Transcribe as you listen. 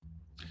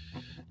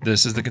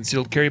This is the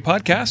Concealed Carry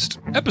Podcast,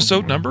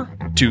 episode number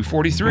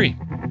 243.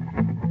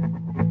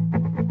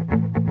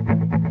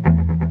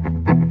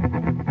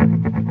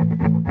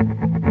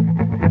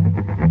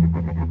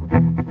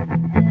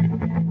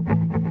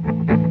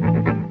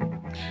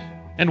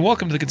 And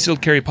welcome to the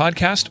Concealed Carry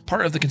Podcast,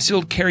 part of the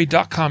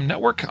ConcealedCarry.com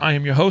network. I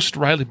am your host,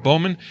 Riley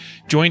Bowman,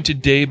 joined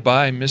today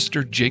by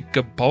Mr.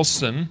 Jacob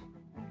Paulson.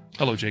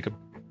 Hello, Jacob.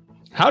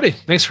 Howdy.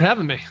 Thanks for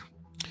having me.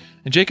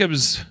 And Jacob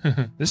is,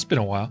 this has been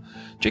a while,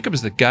 Jacob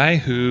is the guy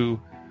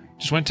who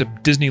just went to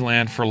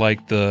Disneyland for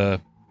like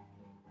the,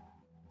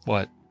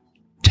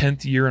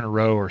 10th year in a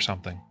row or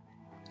something.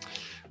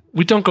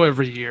 We don't go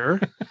every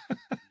year.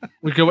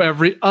 We go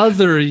every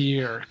other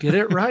year. Get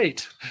it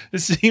right. It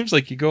seems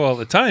like you go all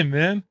the time,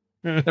 man.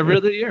 Every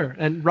other year.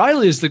 And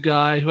Riley is the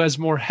guy who has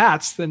more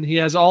hats than he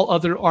has all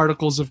other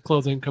articles of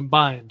clothing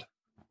combined.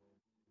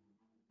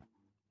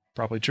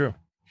 Probably true.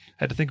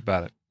 Had to think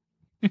about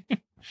it.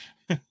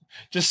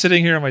 Just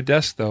sitting here on my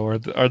desk, though,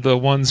 are the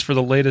ones for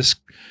the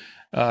latest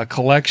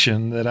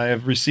collection that I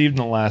have received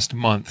in the last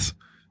month.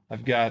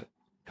 I've got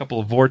a couple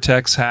of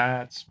Vortex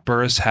hats,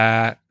 Burris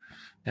hat,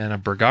 and a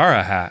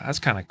Bergara hat. That's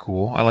kind of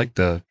cool. I like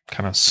the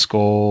kind of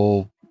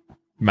skull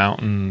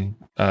mountain,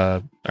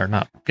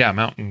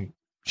 mountain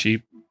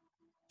sheep.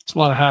 It's a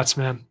lot of hats,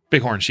 man.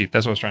 Bighorn sheep.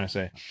 That's what I was trying to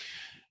say.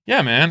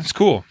 Yeah, man. It's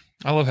cool.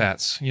 I love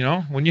hats. You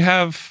know, when you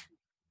have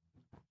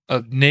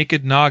a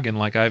naked noggin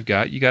like I've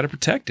got, you got to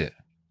protect it.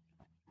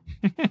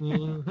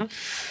 Mm-hmm.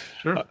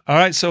 Sure. All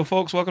right. So,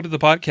 folks, welcome to the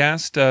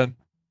podcast.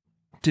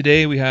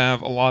 Today, we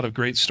have a lot of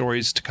great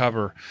stories to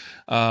cover.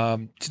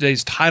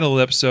 Today's title of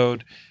the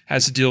episode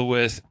has to deal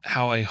with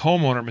how a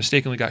homeowner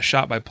mistakenly got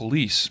shot by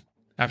police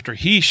after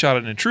he shot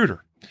an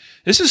intruder.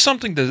 This is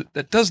something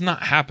that does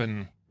not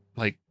happen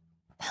like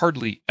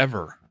hardly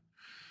ever.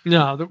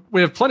 No,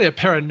 we have plenty of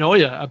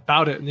paranoia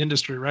about it in the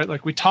industry, right?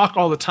 Like we talk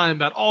all the time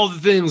about all the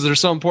things that are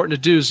so important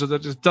to do so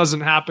that it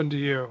doesn't happen to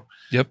you.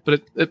 Yep.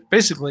 But it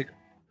basically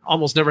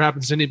almost never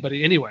happens to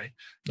anybody anyway.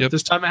 But Yep.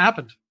 This time it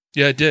happened.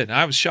 Yeah, it did.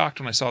 I was shocked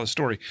when I saw the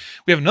story.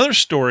 We have another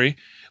story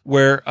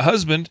where a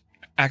husband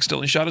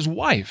accidentally shot his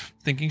wife,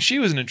 thinking she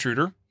was an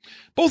intruder.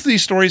 Both of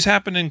these stories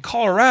happened in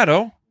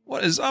Colorado.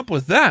 What is up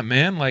with that,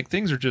 man? Like,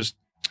 things are just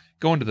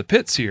going to the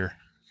pits here.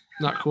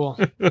 Not cool.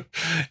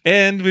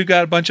 And we've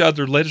got a bunch of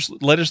other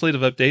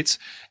legislative updates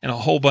and a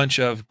whole bunch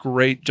of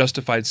great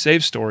justified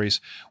save stories.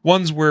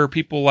 Ones where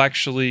people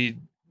actually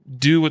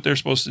do what they're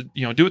supposed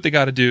to, do what they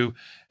got to do,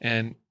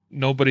 and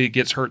nobody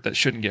gets hurt that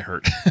shouldn't get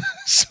hurt.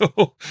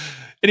 So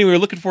anyway, we're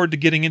looking forward to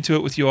getting into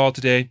it with you all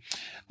today.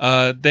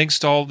 Thanks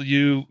to all of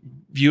you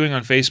viewing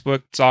on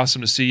Facebook. It's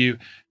awesome to see you.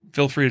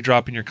 Feel free to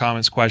drop in your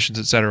comments, questions,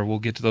 etc. We'll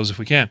get to those if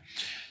we can.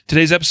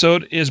 Today's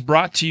episode is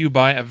brought to you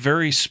by a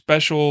very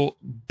special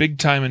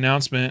big-time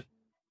announcement,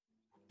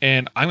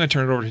 and I'm going to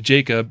turn it over to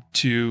Jacob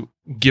to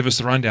give us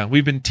the rundown.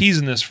 We've been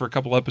teasing this for a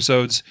couple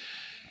episodes.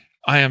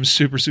 I am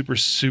super, super,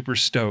 super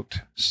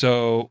stoked.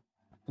 So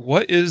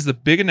what is the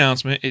big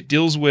announcement? It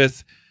deals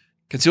with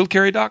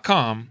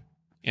ConcealedCarry.com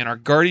and our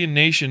Guardian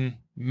Nation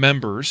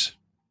members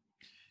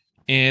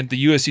and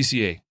the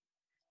USCCA.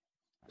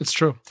 It's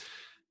true.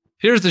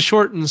 Here's the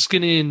short and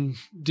skinny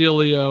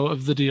dealio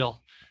of the deal.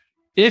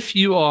 If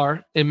you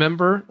are a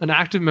member, an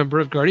active member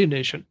of Guardian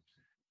Nation,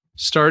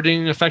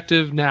 starting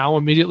effective now,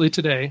 immediately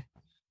today,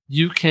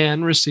 you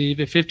can receive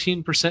a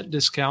 15%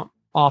 discount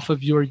off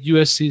of your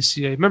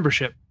USCCA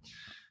membership.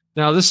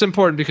 Now, this is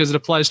important because it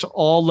applies to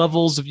all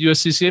levels of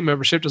USCCA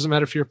membership. Doesn't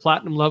matter if you're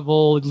platinum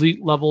level,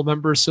 elite level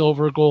member,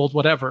 silver, gold,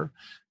 whatever.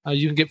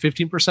 You can get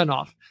 15%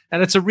 off.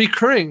 And it's a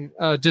recurring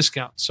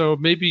discount. So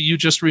maybe you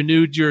just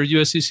renewed your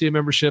USCCA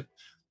membership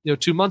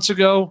 2 months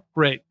ago.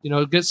 Great.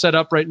 Get set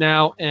up right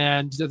now.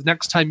 And the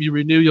next time you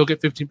renew, you'll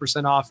get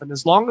 15% off. And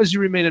as long as you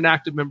remain an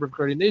active member of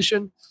Guardian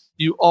Nation,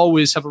 you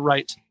always have a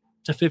right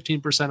to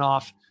 15%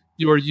 off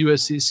your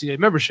USCCA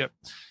membership.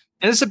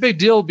 And it's a big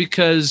deal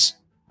because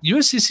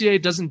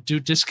USCCA doesn't do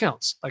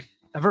discounts like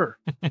ever.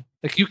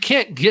 Like you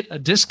can't get a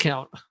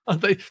discount.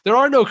 There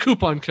are no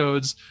coupon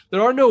codes.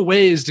 There are no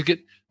ways to get,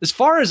 as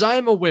far as I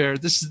am aware,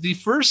 this is the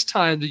first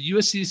time the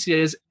USCCA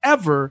has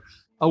ever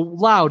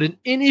allowed in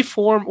any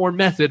form or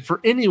method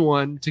for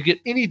anyone to get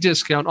any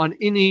discount on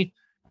any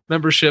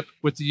membership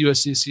with the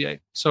USCCA.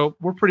 So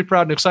we're pretty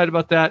proud and excited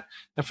about that.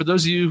 And for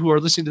those of you who are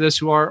listening to this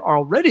who are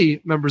already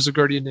members of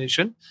Guardian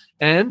Nation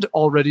and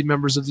already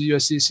members of the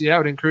USCCA, I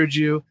would encourage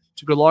you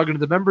to go log into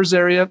the members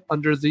area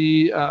under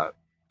the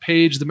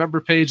page, the member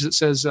page that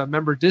says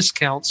member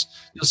discounts.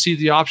 You'll see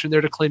the option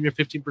there to claim your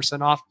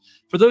 15% off.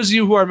 For those of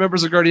you who are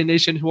members of Guardian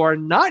Nation who are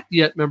not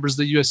yet members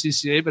of the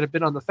USCCA but have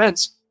been on the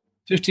fence,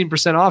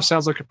 15% off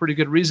sounds like a pretty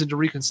good reason to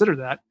reconsider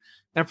that.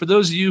 And for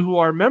those of you who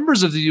are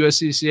members of the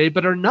USCCA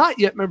but are not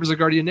yet members of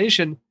Guardian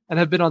Nation and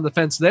have been on the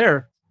fence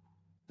there,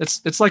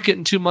 it's like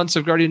getting 2 months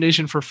of Guardian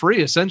Nation for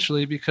free,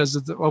 essentially, because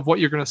of what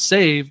you're going to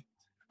save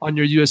on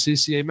your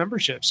USCCA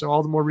membership. So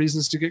all the more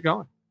reasons to get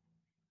going.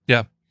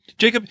 Yeah.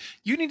 Jacob,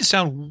 you need to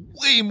sound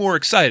way more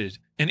excited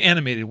and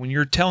animated when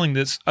you're telling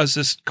us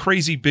this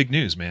crazy big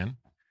news, man.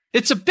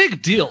 it's a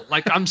big deal.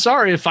 Like, I'm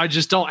sorry if I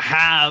just don't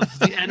have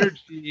the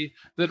energy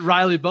that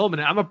Riley Bowman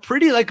had. I'm a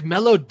pretty like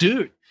mellow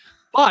dude,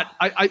 but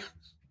I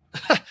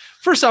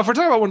first off, we're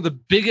talking about one of the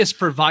biggest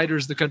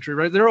providers in the country,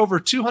 right? There are over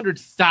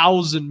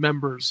 200,000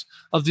 members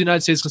of the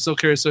United States Concealed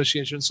Carry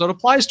Association. So it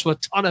applies to a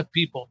ton of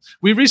people.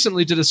 We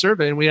recently did a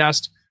survey and we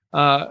asked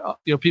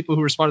people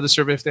who responded to the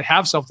survey if they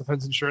have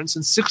self-defense insurance,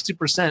 and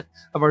 60%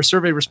 of our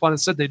survey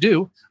respondents said they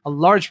do. A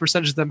large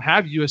percentage of them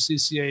have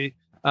USCCA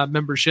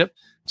membership.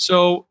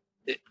 So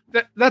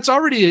that's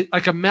already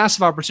like a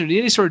massive opportunity.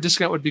 Any sort of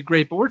discount would be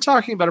great, but we're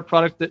talking about a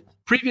product that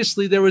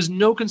previously there was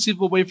no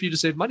conceivable way for you to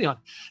save money on.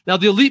 Now,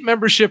 the elite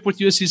membership with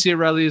USCCA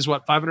Riley is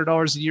what,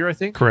 $500 a year, I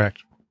think? Correct.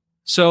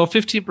 So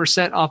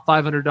 15% off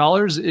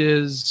 $500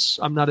 is,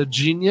 I'm not a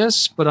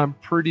genius, but I'm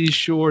pretty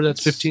sure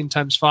that's 15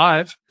 times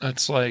 5.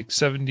 That's like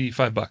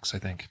 $75, I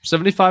think.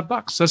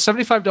 $75. So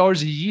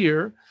 $75 a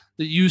year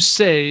that you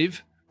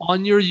save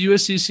on your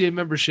USCCA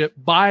membership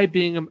by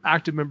being an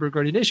active member of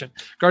Guardian Nation.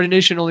 Guardian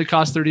Nation only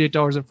costs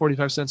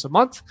 $38.45 a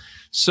month.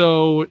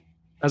 So,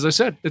 as I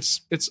said,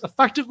 it's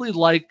effectively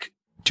like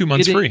 2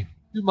 months free.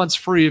 2 months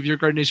free of your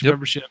Guardian Nation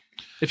membership,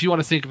 if you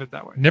want to think of it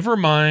that way. Never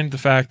mind the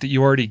fact that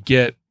you already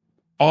get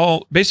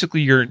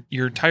basically your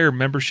entire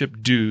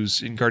membership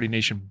dues in Guardian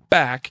Nation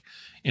back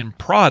in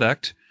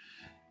product,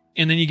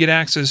 and then you get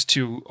access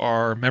to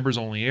our members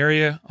only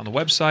area on the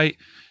website,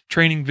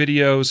 training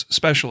videos,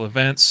 special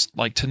events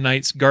like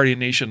tonight's Guardian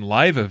Nation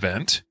live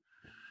event,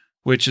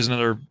 which is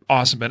another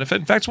awesome benefit.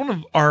 In fact, it's one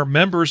of our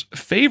members'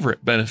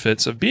 favorite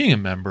benefits of being a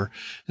member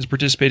is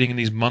participating in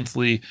these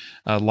monthly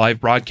live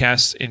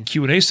broadcasts and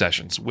Q&A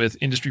sessions with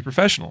industry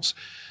professionals.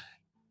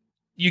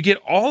 You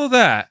get all of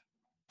that,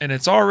 and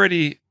it's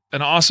already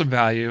an awesome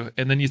value,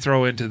 and then you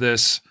throw into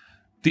this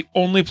the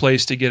only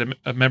place to get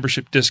a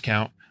membership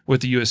discount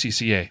with the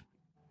USCCA.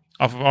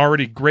 Off of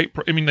already great...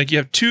 you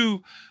have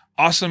two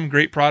awesome,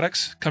 great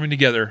products coming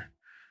together,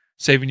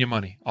 saving you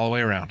money all the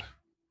way around.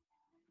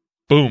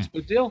 Boom.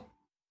 Good deal.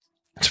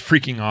 It's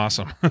freaking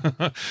awesome.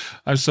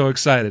 I'm so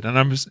excited. And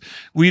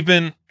I've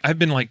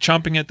been like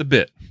chomping at the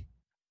bit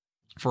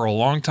for a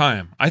long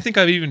time. I think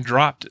I've even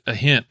dropped a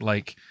hint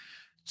like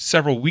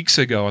several weeks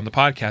ago on the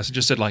podcast and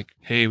just said like,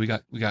 hey, we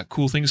got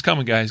cool things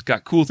coming, guys.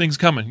 Got cool things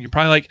coming. You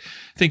probably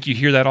think you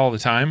hear that all the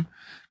time.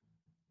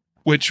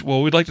 Which,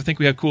 well, we'd like to think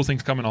we have cool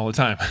things coming all the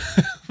time.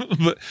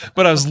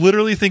 but I was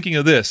literally thinking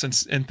of this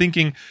and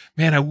thinking,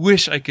 man, I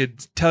wish I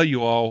could tell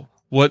you all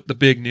what the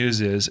big news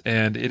is.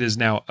 And it is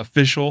now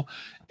official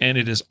and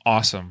it is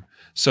awesome.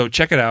 So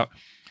check it out.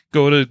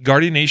 Go to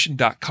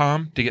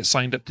guardiannation.com to get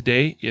signed up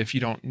today. If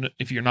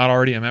you're not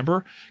already a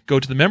member, go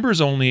to the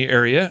members only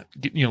area,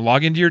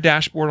 log into your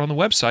dashboard on the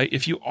website.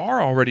 If you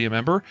are already a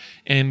member,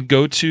 and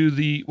go to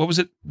the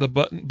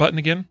button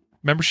again?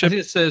 Membership? I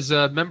think it says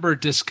member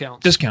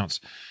discounts.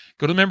 Discounts.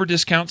 Go to the member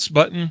discounts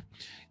button,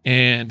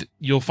 and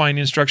you'll find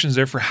instructions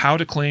there for how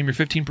to claim your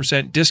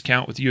 15%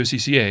 discount with the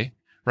USCCA,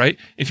 right?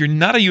 If you're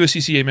not a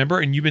USCCA member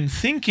and you've been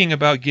thinking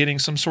about getting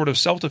some sort of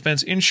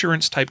self-defense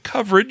insurance type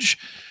coverage,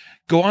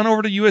 go on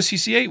over to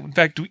USCCA. In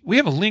fact, we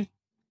have a link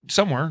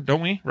somewhere,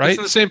 don't we? Right? It's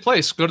in the same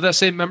place. Go to that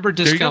same member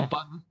discount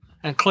button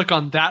and click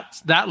on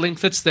that link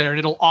that's there, and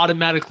it'll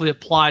automatically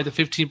apply the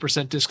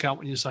 15% discount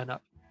when you sign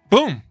up.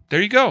 Boom.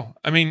 There you go.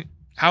 I mean,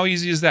 how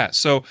easy is that?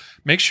 So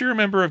make sure you're a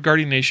member of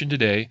Guardian Nation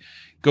today.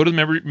 Go to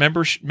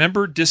the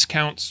member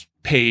discounts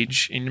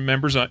page in your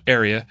members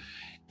area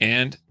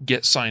and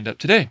get signed up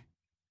today.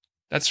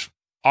 That's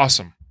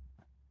awesome.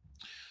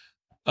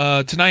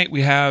 Tonight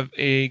we have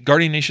a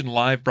Guardian Nation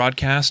live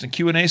broadcast and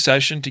Q&A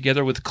session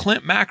together with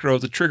Clint Macro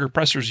of the Trigger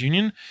Pressers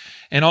Union,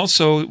 and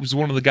also it was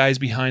one of the guys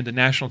behind the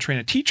National Train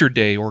a Teacher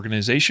Day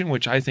organization,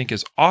 which I think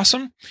is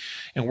awesome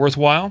and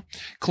worthwhile.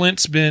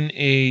 Clint's been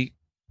a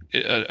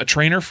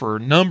trainer for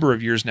a number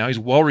of years now. He's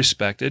well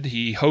respected.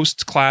 He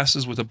hosts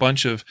classes with a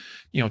bunch of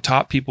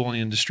top people in the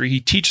industry. He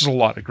teaches a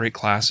lot of great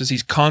classes.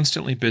 He's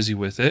constantly busy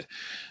with it.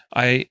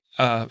 I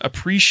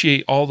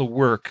appreciate all the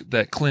work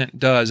that Clint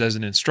does as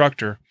an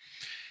instructor.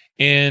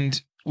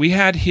 And we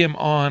had him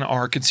on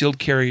our Concealed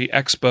Carry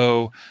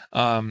Expo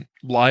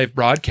live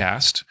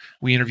broadcast.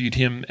 We interviewed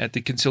him at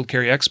the Concealed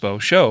Carry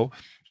Expo show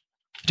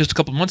just a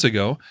couple of months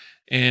ago,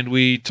 and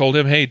we told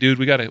him, "Hey, dude,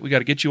 we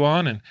gotta get you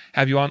on and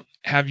have you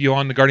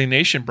on the Guardian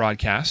Nation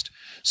broadcast."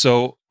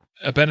 So,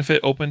 a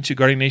benefit open to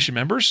Guardian Nation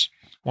members.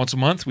 Once a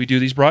month, we do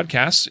these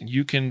broadcasts.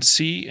 You can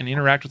see and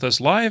interact with us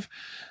live.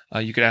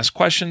 You can ask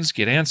questions,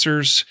 get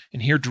answers,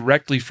 and hear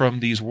directly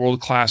from these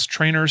world-class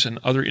trainers and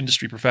other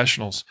industry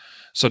professionals.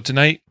 So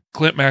tonight,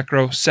 Clint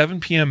Macro, 7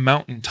 p.m.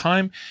 Mountain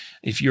Time.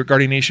 If you're a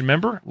Guardian Nation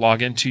member,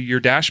 log into your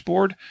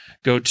dashboard,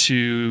 go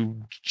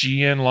to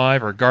GN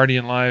Live or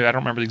Guardian Live. I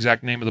don't remember the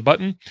exact name of the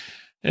button.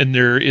 And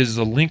there is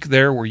a link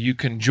there where you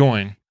can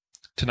join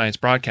tonight's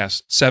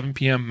broadcast, 7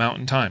 p.m.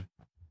 Mountain Time,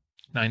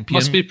 9 p.m.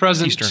 Must be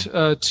present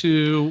Eastern.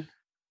 To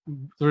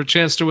there's a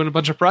chance to win a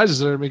bunch of prizes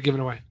that are being given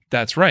away.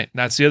 That's right.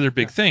 That's the other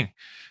big thing.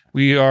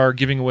 We are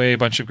giving away a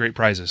bunch of great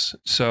prizes.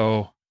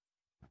 So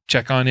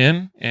check on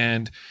in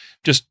and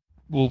just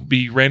will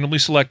be randomly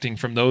selecting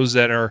from those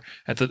that are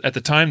at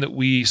the time that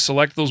we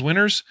select those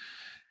winners.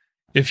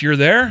 If you're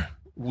there,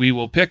 we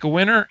will pick a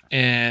winner,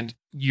 and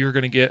you're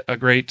going to get a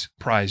great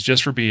prize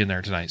just for being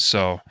there tonight.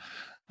 So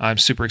I'm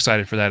super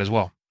excited for that as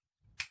well.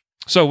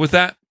 So with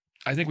that,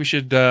 I think we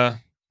should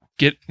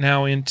get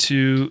now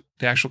into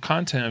the actual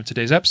content of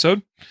today's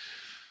episode.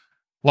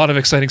 A lot of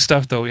exciting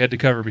stuff, though, we had to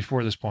cover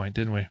before this point,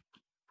 didn't we?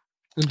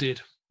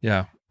 Indeed.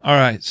 Yeah. All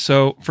right.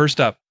 So first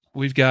up,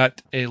 we've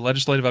got a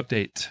legislative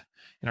update.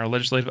 In our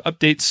legislative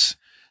updates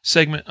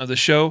segment of the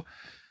show,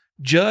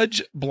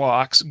 judge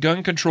blocks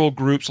gun control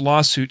group's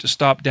lawsuit to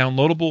stop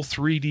downloadable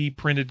 3D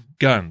printed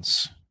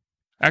guns.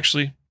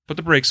 Actually, put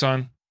the brakes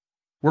on.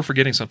 We're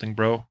forgetting something,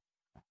 bro.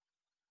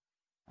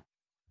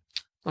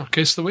 Oh,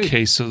 case of the week.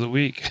 Case of the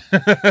week.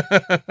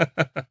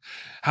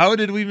 How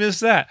did we miss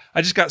that?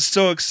 I just got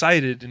so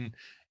excited and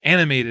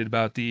animated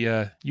about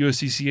the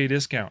USCCA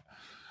discount.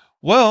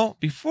 Well,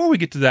 before we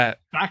get to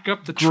that, back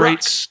up the great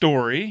truck.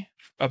 Story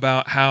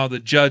about how the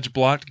judge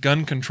blocked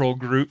gun control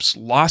group's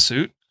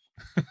lawsuit,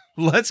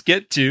 let's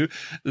get to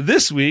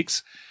this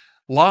week's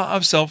Law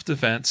of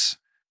Self-Defense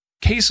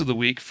case of the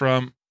week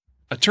from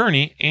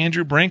attorney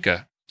Andrew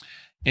Branca.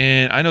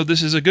 And I know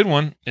this is a good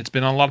one. It's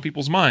been on a lot of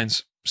people's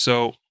minds.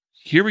 So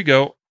here we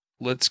go.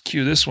 Let's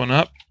cue this one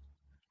up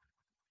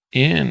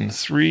in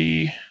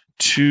 3,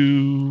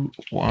 2,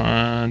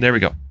 1. There we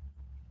go.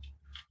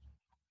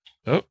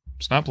 Oh,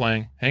 it's not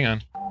playing. Hang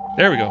on.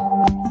 There we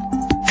go.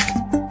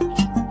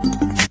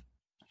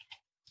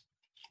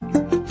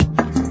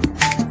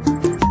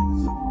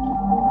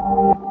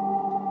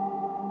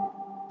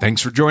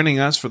 Thanks for joining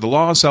us for the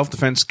Law of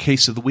Self-Defense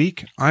Case of the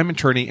Week. I'm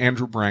attorney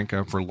Andrew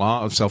Branca for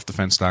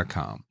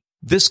lawofselfdefense.com.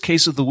 This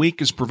case of the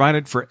week is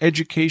provided for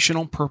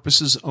educational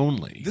purposes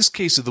only. This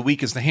case of the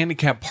week is the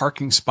handicap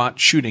parking spot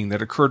shooting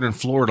that occurred in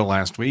Florida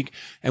last week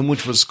and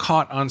which was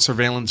caught on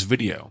surveillance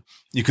video.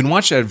 You can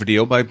watch that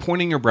video by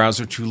pointing your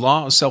browser to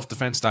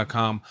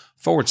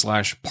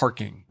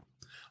lawofselfdefense.com/parking.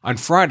 On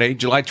Friday,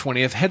 July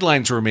 20th,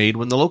 headlines were made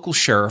when the local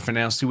sheriff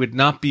announced he would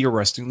not be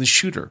arresting the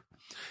shooter.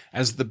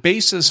 As the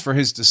basis for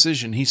his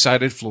decision, he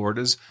cited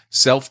Florida's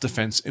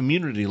self-defense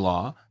immunity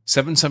law,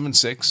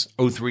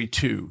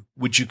 776032,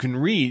 which you can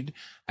read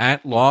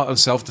at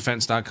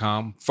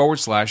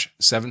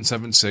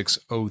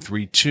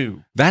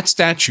lawofselfdefense.com/776032. That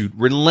statute,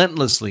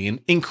 relentlessly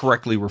and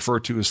incorrectly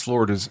referred to as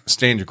Florida's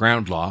Stand Your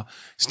Ground law.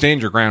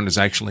 Stand Your Ground is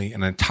actually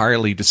an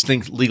entirely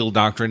distinct legal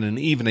doctrine and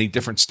even a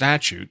different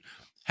statute,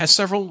 has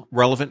several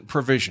relevant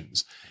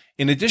provisions.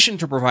 In addition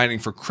to providing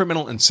for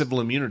criminal and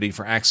civil immunity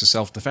for acts of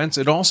self-defense,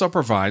 it also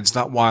provides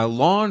that while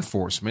law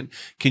enforcement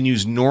can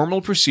use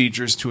normal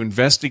procedures to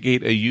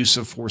investigate a use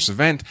of force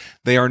event,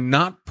 they are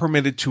not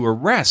permitted to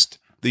arrest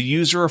the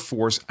user of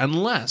force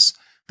unless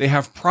they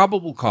have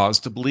probable cause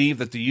to believe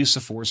that the use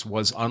of force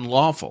was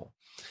unlawful.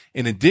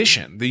 In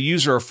addition, the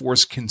user of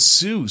force can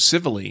sue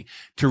civilly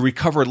to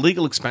recover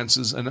legal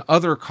expenses and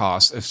other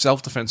costs if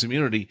self-defense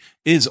immunity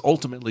is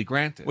ultimately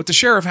granted. What the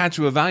sheriff had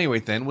to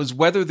evaluate then was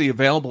whether the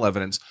available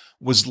evidence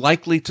was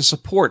likely to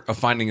support a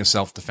finding of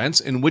self-defense,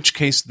 in which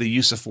case the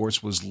use of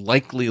force was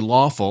likely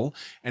lawful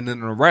and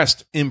an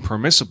arrest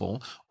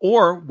impermissible,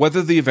 or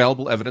whether the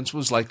available evidence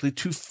was likely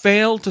to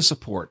fail to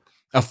support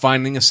a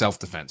finding of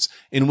self-defense,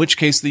 in which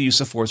case the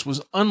use of force was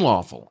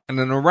unlawful and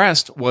an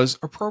arrest was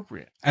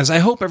appropriate. As I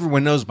hope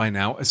everyone knows by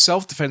now, a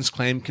self-defense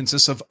claim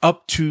consists of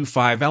up to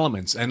 5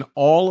 elements, and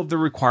all of the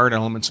required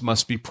elements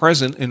must be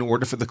present in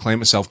order for the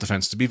claim of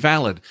self-defense to be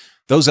valid.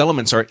 Those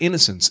elements are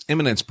innocence,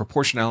 imminence,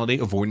 proportionality,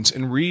 avoidance,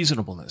 and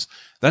reasonableness.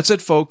 That's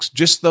it, folks.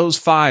 Just those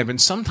 5,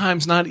 and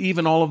sometimes not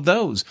even all of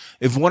those,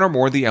 if one or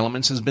more of the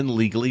elements has been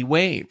legally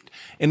waived.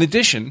 In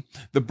addition,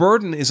 the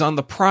burden is on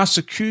the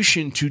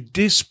prosecution to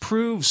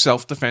disprove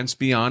self-defense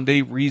beyond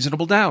a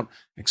reasonable doubt,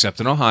 except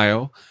in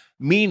Ohio,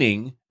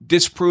 meaning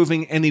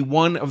disproving any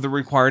one of the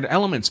required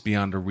elements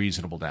beyond a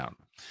reasonable doubt.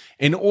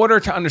 In order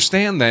to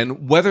understand,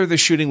 then, whether the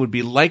shooting would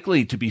be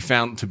likely to be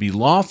found to be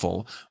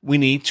lawful, we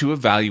need to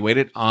evaluate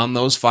it on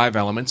those 5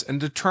 elements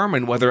and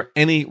determine whether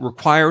any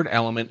required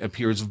element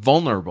appears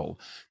vulnerable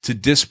to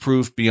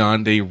disproof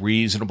beyond a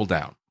reasonable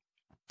doubt.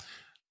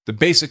 The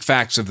basic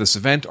facts of this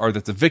event are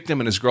that the victim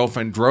and his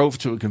girlfriend drove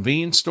to a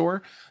convenience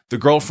store, the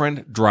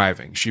girlfriend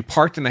driving. She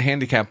parked in a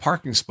handicapped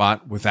parking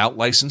spot without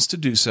license to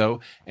do so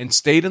and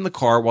stayed in the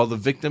car while the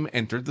victim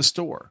entered the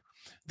store.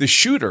 The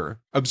shooter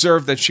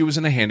observed that she was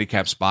in a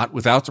handicapped spot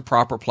without the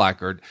proper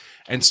placard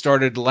and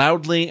started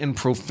loudly and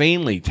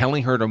profanely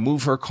telling her to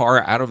move her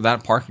car out of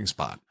that parking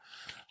spot.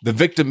 The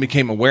victim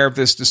became aware of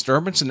this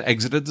disturbance and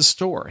exited the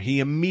store. He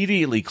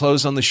immediately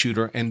closed on the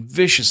shooter and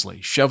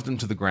viciously shoved him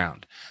to the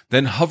ground,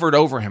 then hovered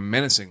over him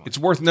menacingly. It's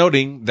worth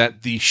noting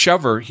that the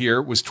shover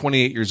here was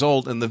 28 years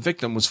old and the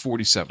victim was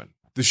 47.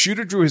 The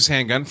shooter drew his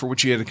handgun, for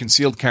which he had a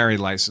concealed carry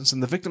license,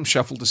 and the victim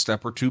shuffled a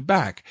step or two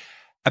back.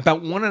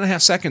 About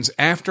 1.5 seconds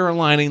after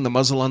aligning the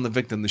muzzle on the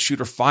victim, the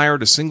shooter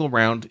fired a single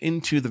round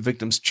into the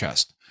victim's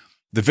chest.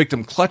 The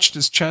victim clutched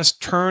his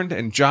chest, turned,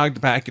 and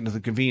jogged back into the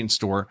convenience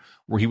store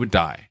where he would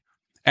die.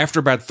 After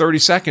about 30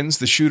 seconds,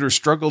 the shooter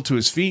struggled to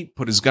his feet,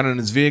 put his gun in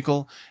his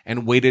vehicle,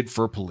 and waited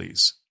for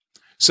police.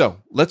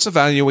 So, let's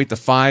evaluate the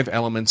 5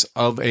 elements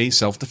of a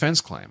self-defense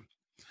claim.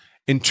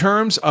 In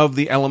terms of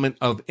the element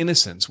of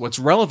innocence, what's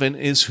relevant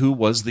is who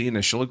was the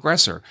initial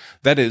aggressor.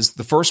 That is,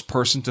 the first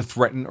person to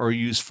threaten or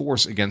use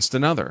force against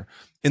another.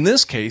 In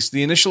this case,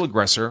 the initial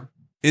aggressor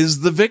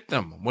is the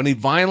victim when he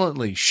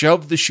violently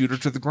shoved the shooter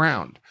to the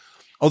ground.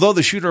 Although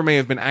the shooter may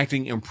have been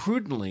acting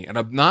imprudently and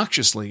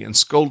obnoxiously and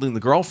scolding the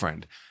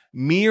girlfriend,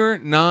 mere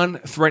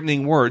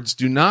non-threatening words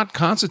do not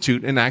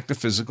constitute an act of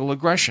physical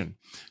aggression.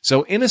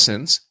 So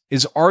innocence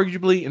is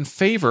arguably in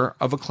favor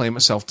of a claim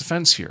of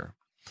self-defense here.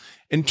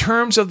 In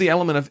terms of the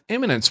element of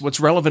imminence,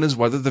 what's relevant is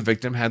whether the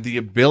victim had the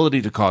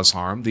ability to cause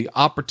harm, the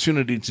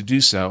opportunity to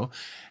do so,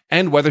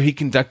 and whether he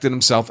conducted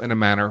himself in a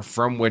manner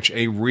from which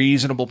a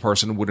reasonable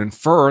person would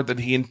infer that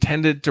he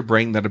intended to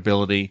bring that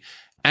ability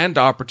and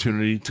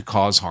opportunity to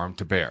cause harm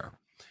to bear.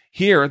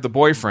 Here, the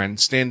boyfriend,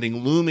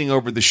 standing looming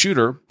over the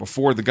shooter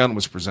before the gun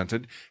was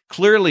presented,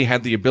 clearly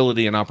had the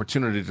ability and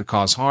opportunity to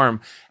cause harm,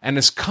 and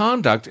his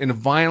conduct in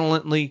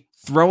violently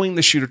throwing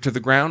the shooter to the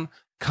ground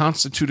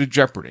constituted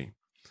jeopardy.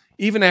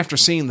 Even after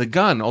seeing the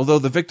gun, although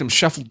the victim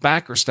shuffled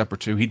back a step or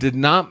two, he did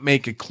not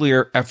make a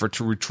clear effort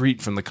to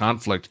retreat from the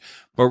conflict,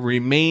 but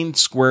remained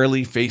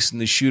squarely facing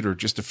the shooter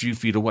just a few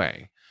feet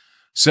away.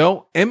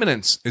 So,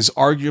 imminence is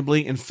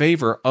arguably in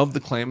favor of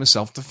the claim of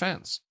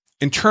self-defense.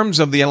 In terms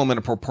of the element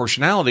of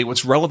proportionality,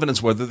 what's relevant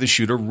is whether the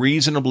shooter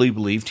reasonably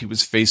believed he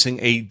was facing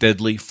a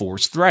deadly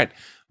force threat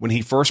when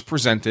he first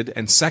presented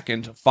and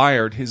second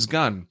fired his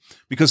gun,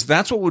 because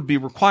that's what would be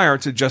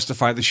required to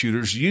justify the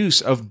shooter's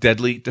use of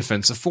deadly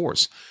defensive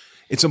force.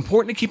 It's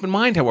important to keep in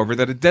mind, however,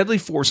 that a deadly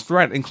force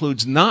threat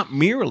includes not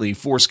merely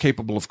force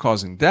capable of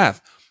causing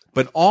death,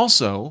 but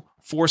also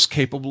force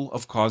capable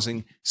of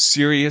causing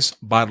serious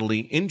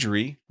bodily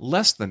injury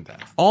less than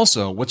death.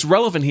 Also, what's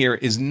relevant here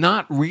is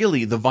not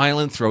really the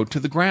violent throw to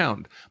the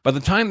ground. By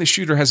the time the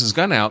shooter has his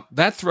gun out,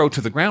 that throw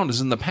to the ground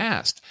is in the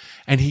past,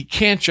 and he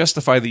can't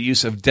justify the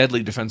use of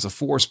deadly defensive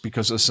force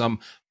because of some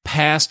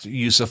past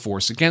use of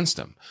force against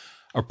him.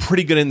 A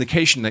pretty good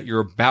indication that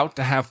you're about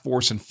to have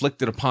force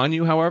inflicted upon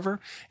you,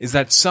 however, is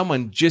that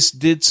someone just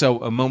did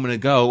so a moment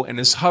ago and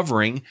is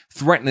hovering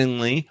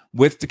threateningly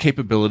with the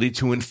capability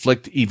to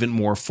inflict even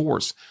more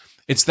force.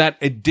 It's that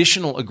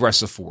additional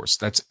aggressive force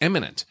that's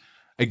imminent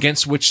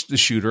against which the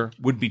shooter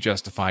would be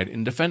justified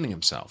in defending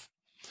himself.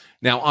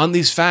 Now, on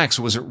these facts,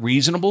 was it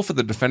reasonable for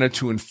the defendant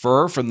to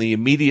infer from the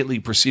immediately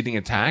preceding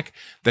attack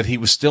that he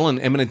was still in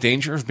imminent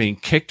danger of being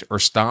kicked or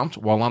stomped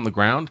while on the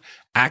ground,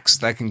 acts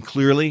that can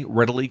clearly,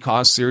 readily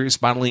cause serious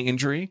bodily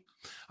injury?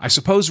 I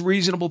suppose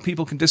reasonable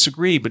people can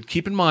disagree, but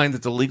keep in mind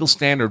that the legal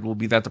standard will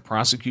be that the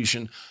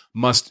prosecution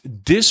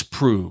must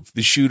disprove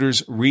the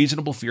shooter's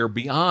reasonable fear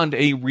beyond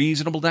a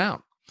reasonable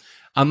doubt.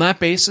 On that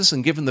basis,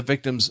 and given the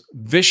victim's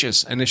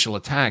vicious initial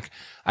attack,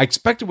 I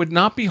expect it would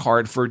not be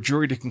hard for a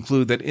jury to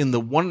conclude that in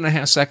the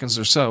 1.5 seconds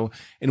or so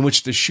in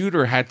which the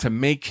shooter had to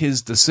make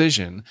his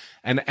decision,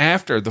 and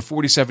after the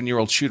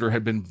 47-year-old shooter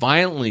had been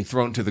violently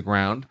thrown to the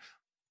ground,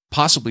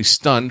 possibly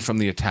stunned from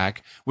the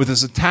attack, with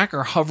his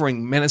attacker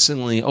hovering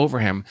menacingly over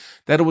him,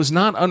 that it was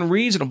not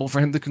unreasonable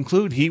for him to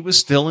conclude he was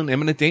still in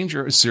imminent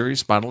danger of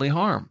serious bodily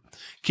harm.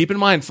 Keep in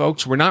mind,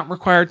 folks, we're not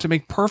required to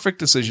make perfect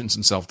decisions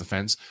in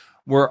self-defense.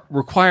 We're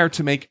required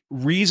to make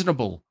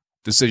reasonable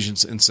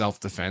decisions in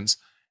self-defense,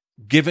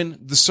 given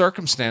the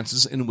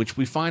circumstances in which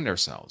we find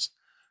ourselves.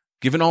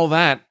 Given all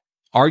that,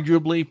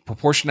 arguably,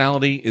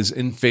 proportionality is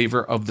in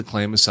favor of the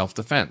claim of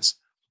self-defense.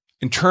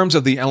 In terms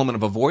of the element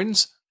of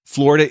avoidance,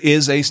 Florida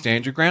is a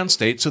stand your ground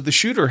state, so the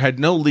shooter had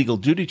no legal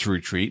duty to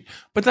retreat,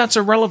 but that's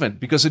irrelevant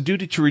because a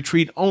duty to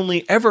retreat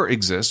only ever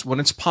exists when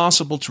it's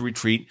possible to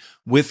retreat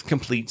with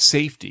complete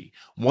safety.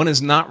 One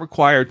is not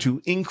required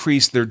to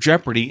increase their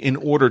jeopardy in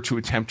order to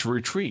attempt to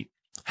retreat.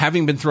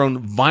 Having been thrown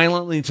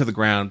violently to the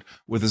ground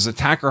with his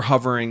attacker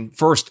hovering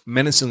first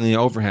menacingly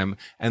over him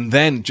and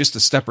then just a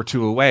step or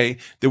two away,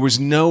 there was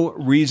no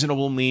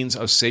reasonable means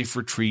of safe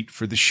retreat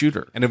for the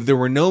shooter. And if there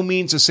were no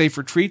means of safe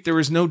retreat, there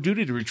is no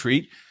duty to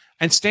retreat.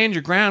 And stand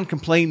your ground can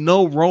play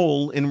no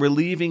role in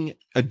relieving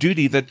a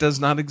duty that does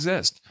not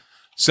exist.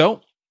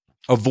 So,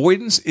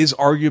 avoidance is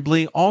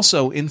arguably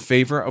also in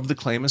favor of the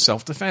claim of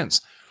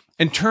self-defense.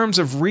 In terms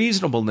of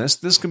reasonableness,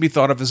 this can be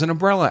thought of as an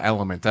umbrella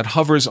element that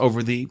hovers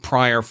over the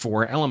prior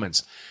 4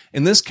 elements.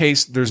 In this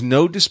case, there's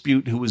no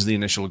dispute who was the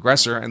initial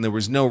aggressor, and there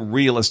was no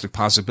realistic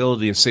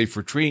possibility of safe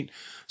retreat.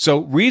 So,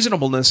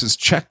 reasonableness is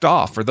checked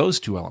off for those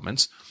 2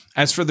 elements.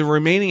 As for the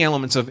remaining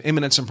elements of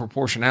imminence and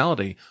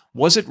proportionality,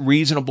 was it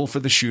reasonable for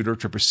the shooter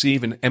to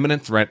perceive an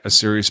imminent threat of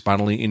serious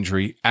bodily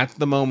injury at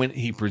the moment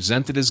he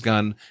presented his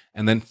gun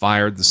and then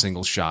fired the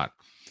single shot?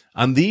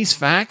 On these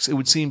facts, it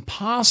would seem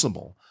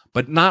possible,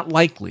 but not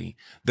likely,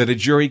 that a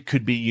jury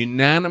could be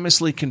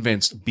unanimously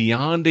convinced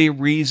beyond a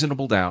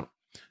reasonable doubt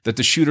that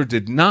the shooter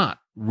did not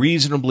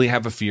reasonably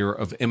have a fear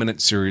of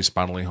imminent serious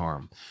bodily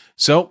harm.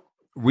 So,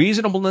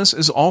 reasonableness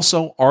is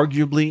also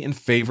arguably in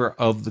favor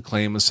of the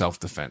claim of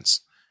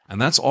self-defense. And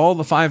that's all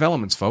the 5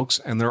 elements, folks,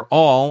 and they're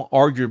all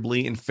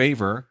arguably in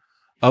favor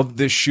of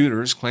this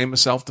shooter's claim of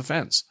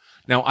self-defense.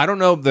 Now, I don't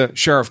know if the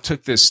sheriff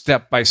took this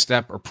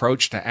step-by-step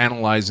approach to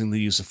analyzing the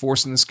use of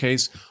force in this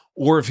case,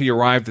 or if he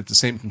arrived at the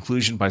same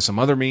conclusion by some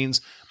other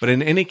means, but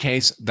in any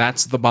case,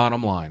 that's the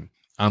bottom line.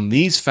 On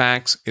these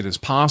facts, it is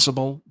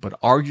possible, but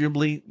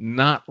arguably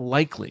not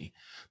likely,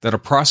 that a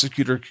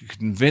prosecutor could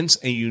convince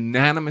a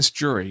unanimous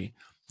jury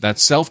that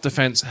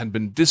self-defense had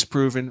been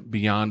disproven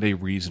beyond a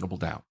reasonable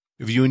doubt.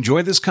 If you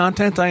enjoy this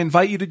content, I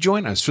invite you to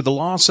join us for the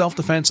Law of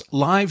Self-Defense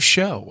live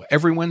show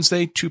every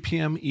Wednesday, 2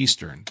 p.m.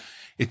 Eastern.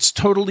 It's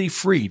totally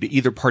free to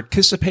either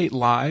participate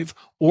live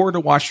or to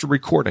watch the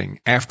recording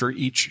after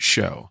each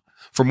show.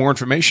 For more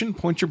information,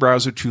 point your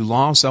browser to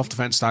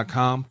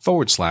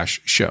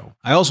lawofselfdefense.com/show.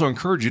 I also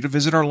encourage you to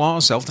visit our Law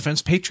of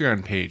Self-Defense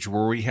Patreon page,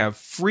 where we have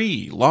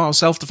free Law of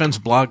Self-Defense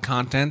blog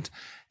content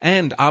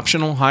and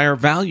optional higher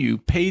value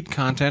paid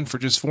content for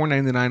just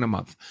 $4.99 a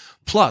month.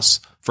 Plus,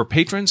 for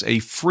patrons, a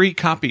free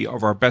copy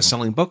of our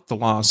best-selling book, The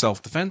Law of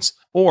Self-Defense,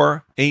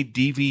 or a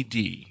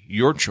DVD,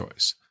 your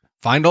choice.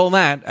 Find all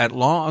that at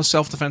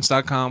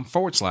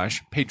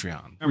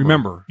lawofselfdefense.com/Patreon.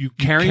 Remember, you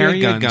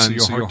carry a gun so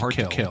you're hard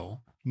to kill.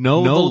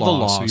 Know the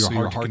law so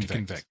you're hard to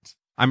convict.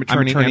 I'm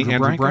attorney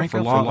Andrew Branca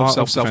for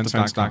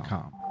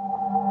lawofselfdefense.com.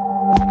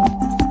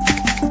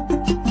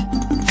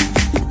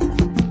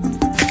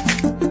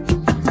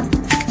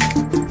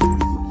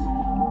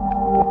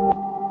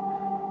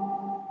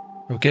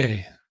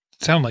 Okay.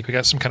 Sound like we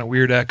got some kind of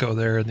weird echo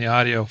there in the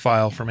audio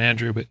file from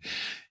Andrew, but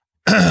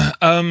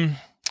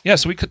yeah,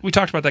 so we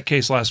talked about that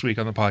case last week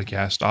on the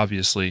podcast,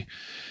 obviously.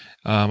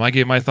 I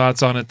gave my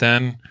thoughts on it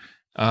then.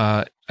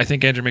 I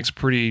think Andrew makes a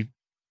pretty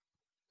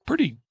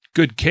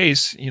good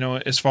case,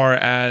 as far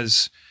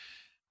as,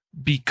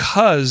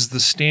 because the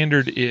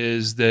standard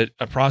is that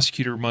a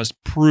prosecutor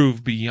must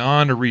prove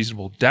beyond a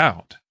reasonable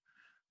doubt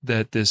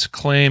that this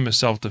claim of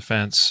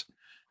self-defense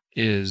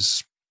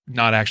is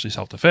not actually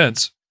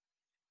self-defense,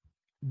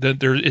 that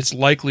it's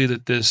likely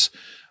that this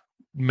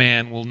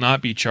man will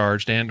not be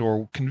charged and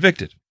or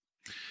convicted.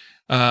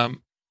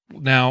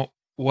 Now,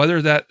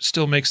 whether that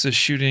still makes this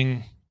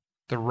shooting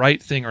the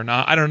right thing or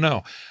not, I don't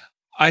know.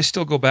 I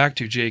still go back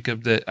to,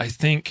 Jacob, that I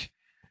think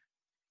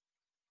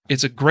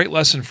it's a great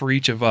lesson for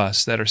each of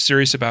us that are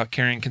serious about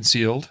carrying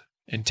concealed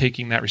and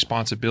taking that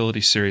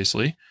responsibility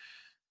seriously,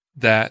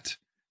 that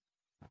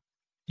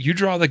you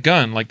draw the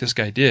gun like this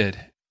guy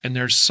did, and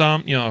there's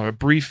some, a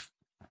brief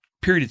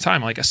period of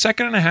time, like a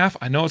second and a half.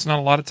 I know it's not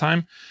a lot of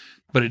time,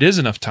 but it is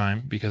enough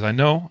time, because I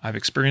know I've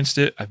experienced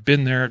it. I've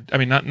been there. I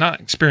mean, not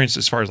experienced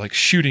as far as like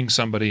shooting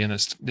somebody in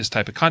this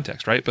type of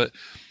context, right? But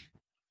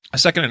a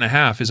second and a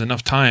half is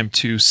enough time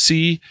to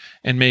see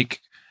and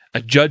make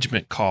a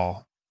judgment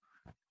call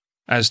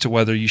as to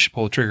whether you should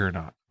pull the trigger or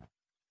not.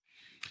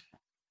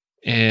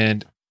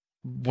 And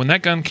when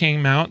that gun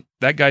came out,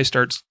 that guy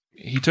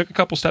he took a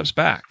couple steps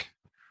back.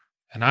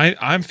 And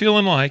I'm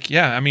feeling like,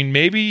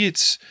 maybe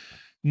it's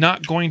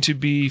not going to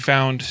be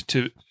found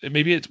to,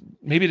 maybe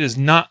it is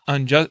not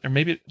unjust, or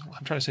I'm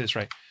trying to say this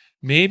right.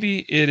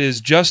 Maybe it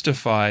is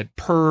justified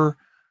per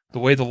the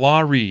way the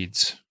law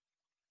reads,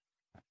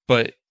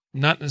 but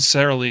not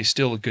necessarily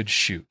still a good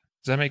shoot.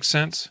 Does that make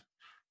sense?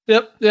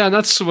 Yep. Yeah. And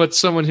that's what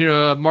someone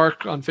here,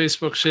 Mark on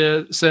Facebook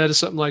said,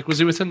 something like, was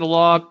he within the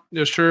law?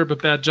 Sure,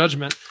 but bad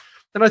judgment.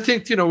 And I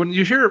think, when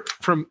you hear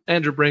from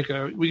Andrew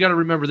Branca, we got to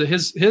remember that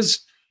his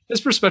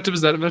perspective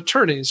is that of an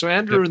attorney. So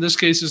Andrew, in this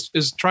case,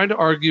 is trying to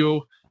argue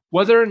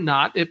whether or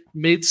not it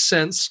made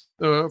sense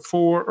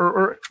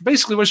or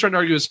basically what he's trying to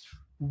argue is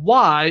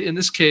why, in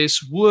this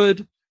case,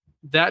 would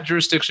that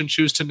jurisdiction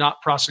choose to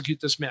not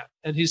prosecute this man?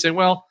 And he's saying,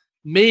 well,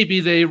 maybe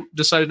they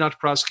decided not to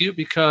prosecute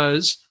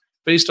because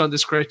based on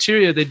this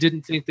criteria, they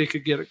didn't think they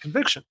could get a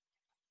conviction.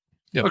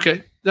 Yep.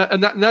 Okay.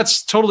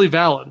 That's totally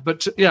valid.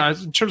 But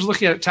in terms of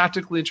looking at it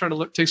tactically and trying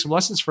to take some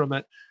lessons from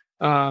it,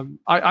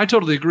 I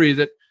totally agree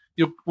that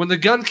when the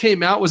gun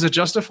came out, was it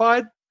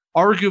justified?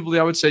 Arguably,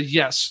 I would say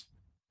yes.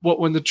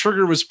 When the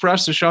trigger was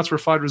pressed and shots were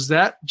fired, was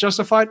that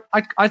justified?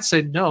 I'd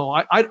say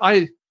no.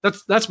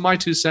 That's my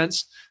 2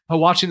 cents.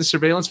 Watching the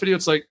surveillance video,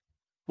 it's like,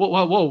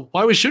 whoa,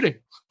 why are we shooting?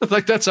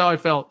 Like, that's how I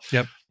felt.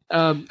 Yep.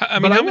 How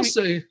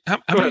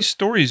many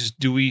stories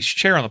do we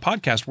share on the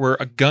podcast where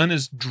a gun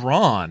is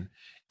drawn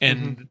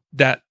and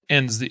that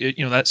ends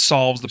that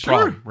solves the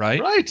problem,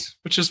 right? Right,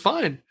 which is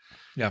fine.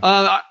 Yeah.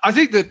 I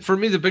think that for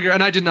me, the bigger,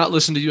 and I did not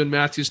listen to you and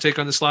Matthew's take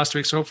on this last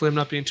week, so hopefully I'm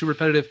not being too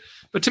repetitive.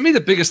 But to me,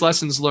 the biggest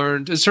lessons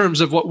learned in terms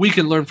of what we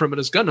can learn from it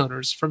as gun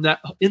owners from that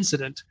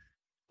incident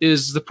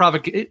is the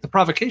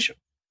provocation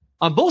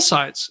on both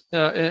sides.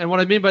 And what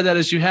I mean by that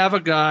is you have a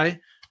guy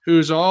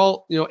who's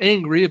all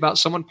angry about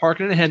someone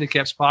parking in a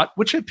handicap spot,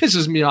 which it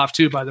pisses me off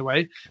too, by the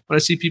way, when I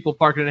see people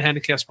parking in a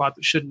handicap spot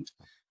that shouldn't.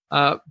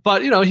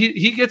 But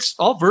he gets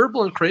all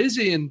verbal and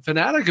crazy and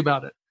fanatic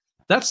about it.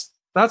 That's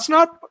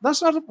not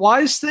a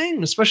wise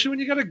thing, especially when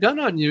you got a gun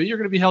on you. You're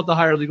going to be held to a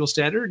higher legal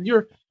standard,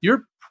 and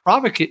you're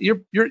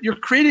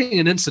creating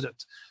an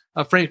incident,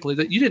 frankly,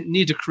 that you didn't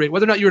need to create.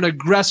 Whether or not you're an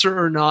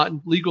aggressor or not,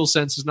 in legal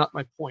sense, is not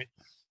my point.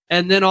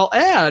 And then I'll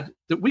add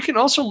that we can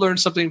also learn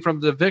something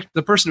from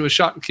the person who was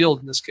shot and killed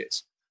in this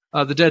case,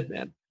 the dead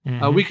man.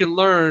 Mhm. We can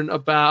learn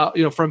about,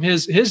 from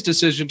his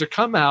decision to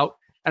come out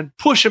and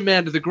push a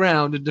man to the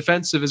ground in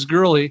defense of his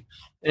girlie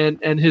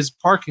and his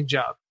parking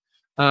job.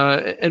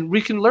 And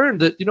we can learn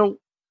that,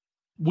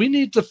 we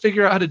need to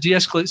figure out how to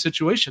de-escalate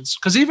situations.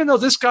 Because even though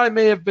this guy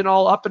may have been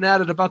all up and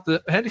at it about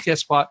the handicap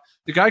spot,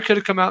 the guy could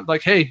have come out and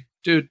like, hey,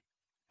 dude,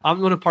 I'm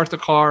going to park the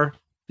car,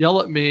 yell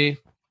at me,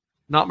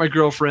 not my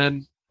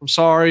girlfriend. I'm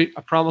sorry.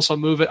 I promise I'll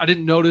move it. I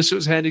didn't notice it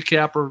was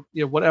handicap or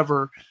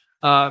whatever.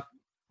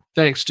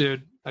 Thanks,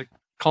 dude. Like,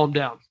 calm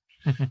down.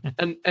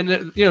 and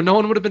no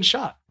one would have been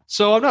shot.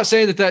 So I'm not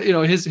saying that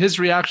his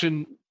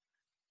reaction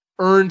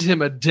earned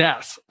him a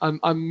death.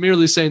 I'm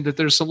merely saying that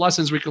there's some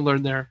lessons we can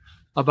learn there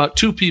about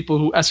two people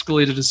who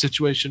escalated a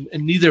situation,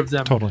 and neither of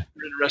them Totally.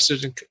 were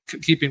interested in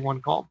keeping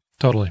one calm.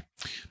 Totally.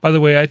 By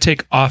the way, I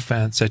take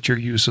offense at your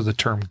use of the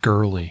term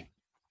girly.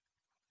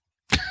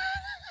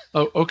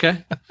 Oh,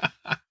 okay.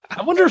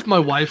 I wonder if my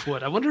wife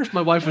would. I wonder if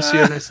my wife was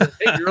here and I said,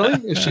 hey,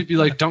 girlie, if she'd be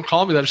like, don't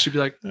call me that. She'd be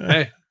like,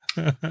 hey.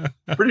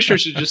 Pretty sure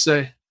she'd just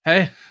say,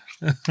 hey.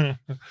 I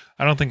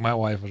don't think my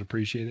wife would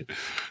appreciate it.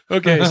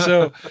 Okay,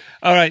 so,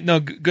 all right. No,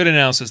 good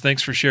analysis.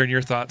 Thanks for sharing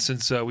your thoughts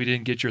since we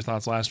didn't get your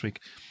thoughts last week.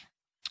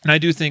 And I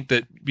do think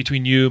that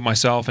between you,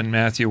 myself, and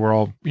Matthew, we're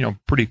all,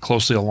 pretty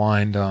closely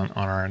aligned on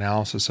our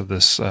analysis of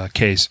this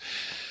case.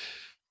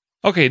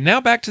 Okay, now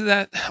back to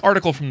that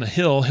article from The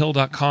Hill,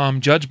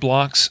 Hill.com. Judge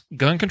blocks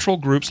gun control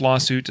group's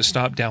lawsuit to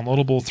stop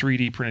downloadable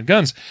 3D printed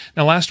guns.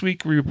 Now, last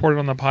week we reported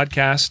on the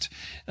podcast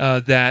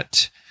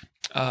that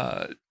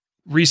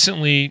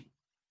recently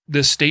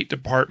this State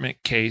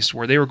Department case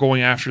where they were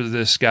going after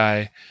this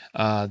guy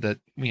that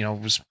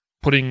was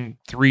putting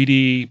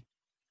 3D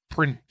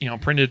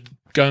printed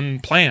gun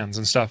plans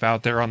and stuff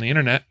out there on the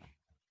internet.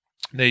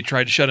 They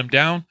tried to shut him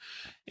down,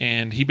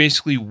 and he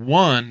basically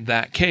won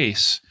that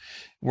case,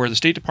 where the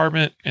State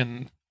Department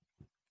and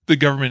the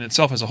government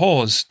itself as a whole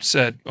has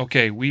said,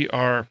 okay,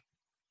 we're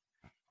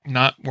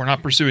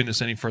not pursuing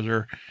this any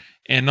further.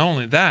 And not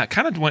only that,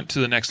 kind of went to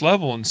the next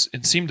level and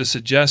seemed to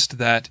suggest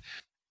that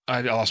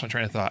I lost my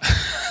train of thought.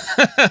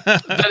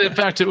 That in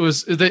fact, it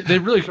was they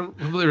really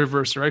completely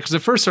reversed it, right? Because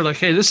at first they're like,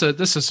 "Hey, this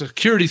is a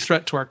security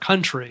threat to our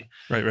country,"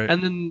 right.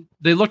 And then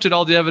they looked at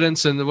all the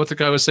evidence and what the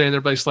guy was saying.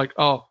 They're basically like,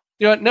 "Oh,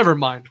 never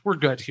mind. We're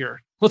good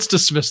here. Let's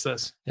dismiss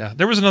this." Yeah,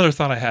 there was another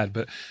thought I had,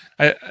 but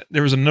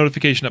there was a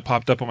notification that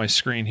popped up on my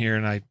screen here,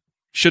 and I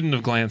shouldn't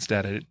have glanced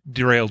at it. It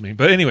derailed me.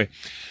 But anyway,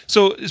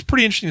 so it's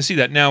pretty interesting to see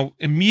that. Now,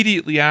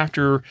 immediately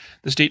after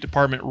the State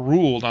Department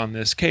ruled on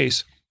this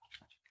case,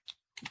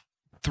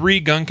 3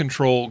 gun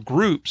control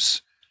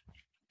groups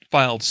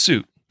filed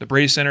suit. The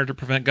Braze Center to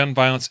Prevent Gun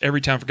Violence, Every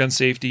Town for Gun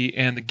Safety,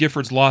 and the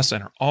Giffords Law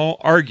Center all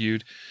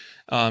argued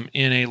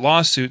in a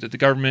lawsuit that the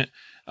government,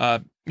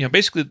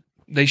 basically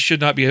they should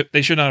not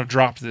have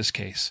dropped this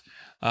case.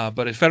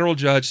 But a federal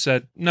judge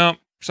said, no,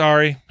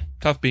 sorry,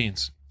 tough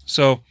beans.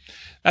 So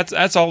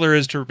that's all there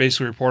is to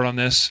basically report on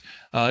this.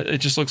 It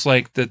just looks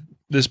like that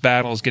this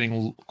battle is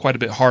getting quite a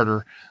bit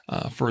harder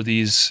for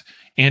these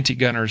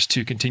anti-gunners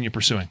to continue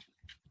pursuing.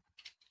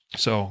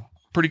 So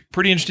pretty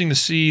interesting to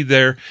see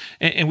there.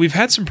 And we've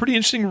had some pretty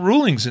interesting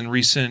rulings in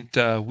recent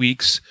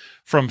weeks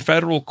from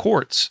federal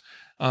courts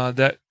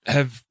that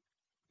have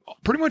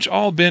pretty much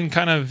all been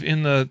kind of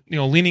in the,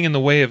 leaning in the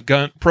way of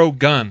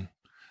pro-gun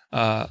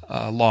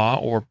law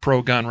or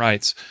pro-gun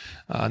rights,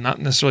 not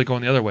necessarily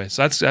going the other way.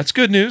 So that's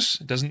good news.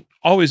 It doesn't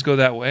always go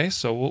that way.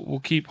 So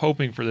we'll keep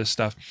hoping for this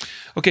stuff.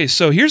 Okay,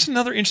 so here's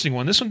another interesting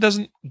one. This one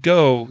doesn't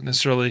go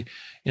necessarily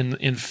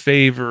in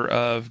favor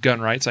of gun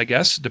rights, I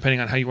guess, depending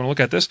on how you want to look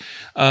at this.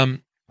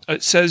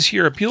 It says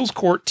here, appeals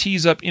court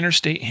tees up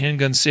interstate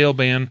handgun sale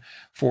ban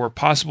for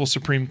possible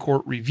Supreme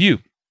Court review.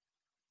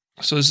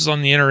 So this is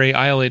on the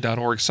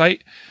NRAILA.org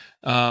site.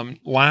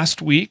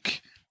 Last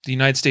week, the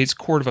United States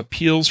Court of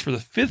Appeals for the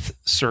Fifth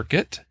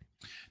Circuit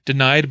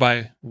denied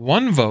by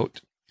 1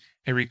 vote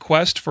a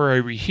request for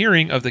a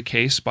rehearing of the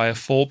case by a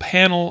full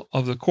panel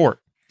of the court,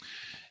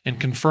 and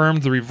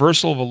confirmed the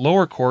reversal of a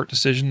lower court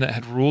decision that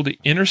had ruled the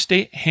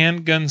interstate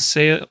handgun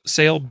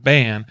sale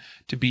ban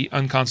to be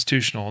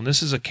unconstitutional. And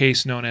this is a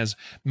case known as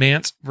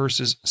Mance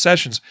versus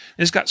Sessions.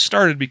 This got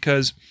started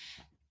because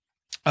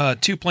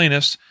 2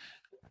 plaintiffs,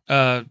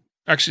 there's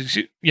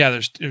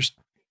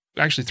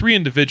actually 3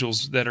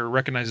 individuals that are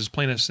recognized as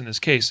plaintiffs in this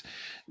case.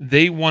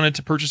 They wanted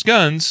to purchase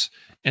guns,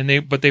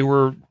 but they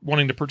were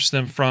wanting to purchase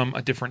them from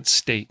a different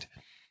state.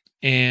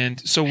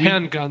 And so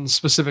handguns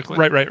specifically.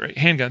 Right.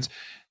 Handguns.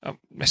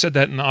 I said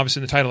that obviously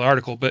in the title of the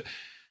article, but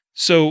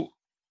so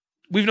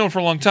we've known for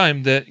a long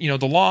time that,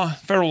 the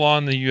federal law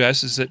in the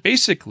U.S. is that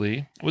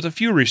basically, with a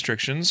few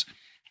restrictions,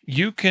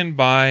 you can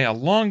buy a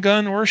long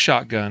gun or a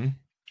shotgun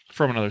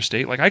from another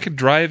state. Like I could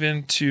drive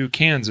into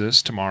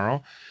Kansas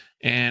tomorrow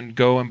and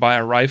go and buy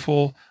a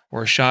rifle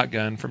or a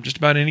shotgun from just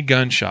about any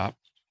gun shop,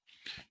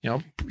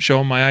 show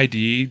them my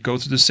ID, go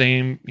through the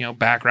same,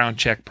 background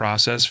check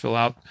process, fill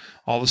out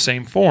all the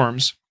same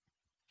forms.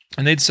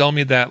 And they'd sell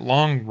me that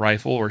long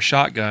rifle or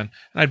shotgun,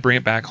 and I'd bring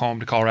it back home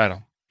to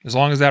Colorado. As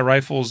long as that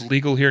rifle is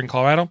legal here in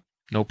Colorado,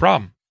 no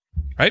problem,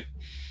 right?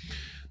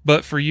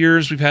 But for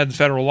years, we've had the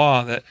federal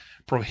law that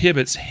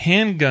prohibits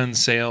handgun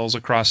sales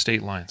across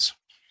state lines.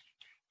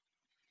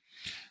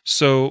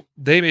 So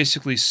they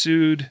basically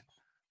sued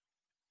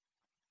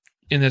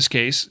in this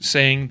case,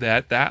 saying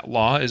that that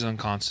law is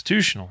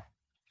unconstitutional.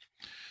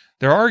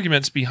 Their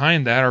arguments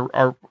behind that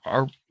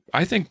are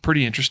I think,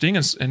 pretty interesting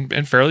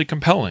and fairly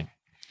compelling,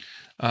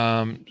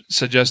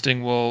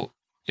 suggesting, well,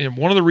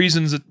 one of the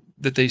reasons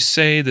that they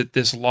say that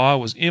this law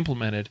was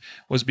implemented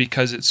was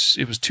because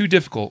it was too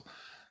difficult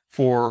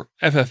for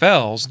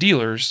FFLs,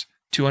 dealers,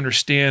 to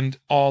understand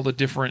all the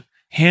different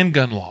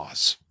handgun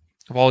laws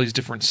of all these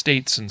different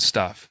states and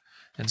stuff.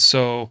 And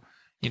so,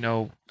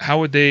 how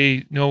would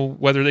they know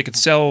whether they could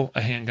sell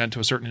a handgun to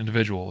a certain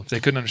individual if they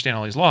couldn't understand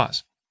all these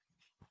laws?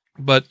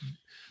 But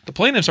the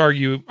plaintiff's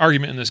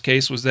argument in this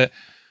case was that,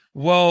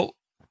 well,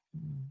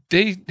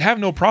 they have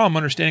no problem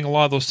understanding a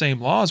lot of those same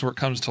laws where it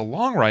comes to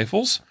long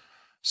rifles.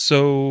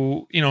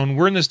 So, and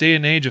we're in this day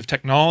and age of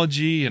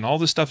technology and all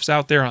this stuff's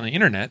out there on the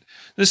internet.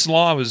 This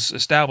law was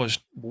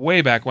established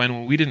way back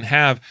when we didn't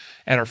have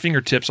at our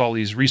fingertips all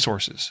these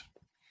resources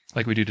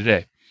like we do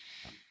today.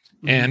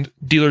 Mm-hmm. And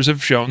dealers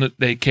have shown that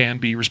they can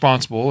be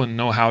responsible and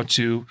know how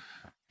to,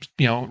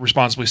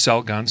 responsibly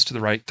sell guns to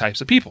the right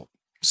types of people.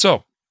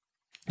 So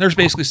they're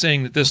basically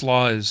saying that this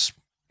law is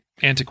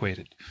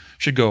antiquated,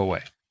 should go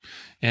away.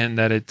 And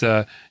that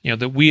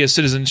that we as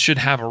citizens should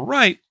have a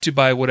right to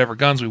buy whatever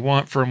guns we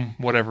want from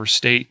whatever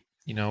state,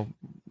 that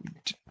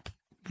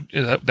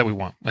we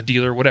want, a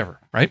dealer, whatever,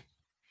 right?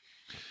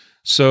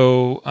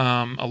 So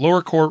a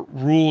lower court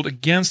ruled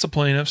against the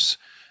plaintiffs.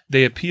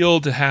 They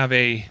appealed to have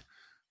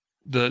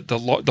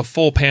the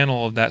full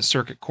panel of that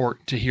circuit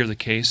court to hear the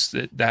case.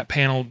 That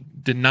panel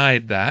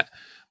denied that,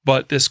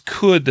 but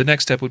the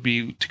next step would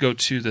be to go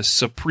to the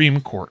Supreme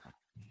Court.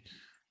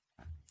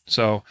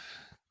 So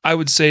I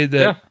would say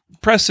that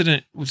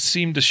precedent would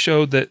seem to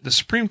show that the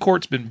Supreme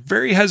Court's been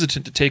very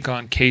hesitant to take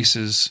on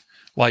cases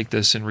like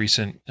this in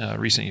recent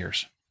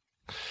years.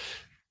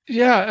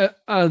 Yeah,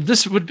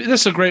 this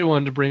is a great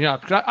one to bring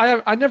up.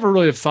 I never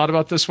really have thought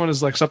about this one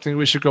as like something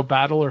we should go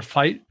battle or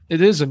fight.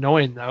 It is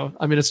annoying though.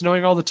 I mean, it's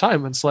annoying all the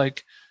time. It's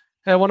like,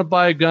 hey, I want to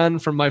buy a gun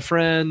from my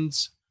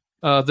friends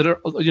that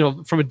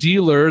are from a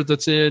dealer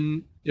that's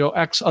in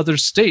X other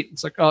state.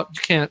 It's like, oh,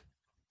 you can't.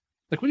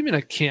 Like, what do you mean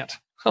I can't?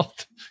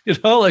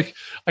 Like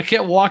I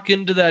can't walk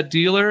into that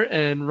dealer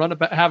and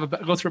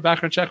go through a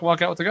background check and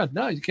walk out with a gun.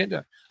 No, you can't do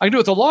it. I can do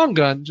it with a long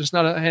gun, just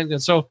not a handgun.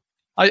 So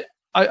I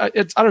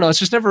don't know. It's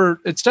just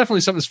never. It's definitely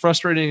something that's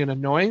frustrating and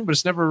annoying, but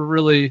it's never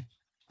really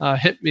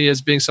hit me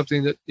as being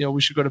something that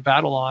we should go to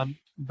battle on.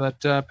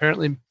 But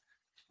apparently,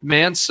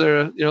 Mance,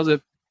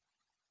 the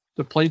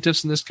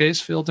plaintiffs in this case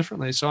feel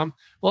differently. So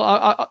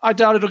I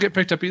doubt it'll get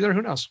picked up either.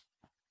 Who knows?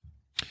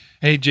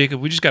 Hey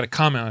Jacob, we just got a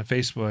comment on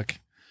Facebook.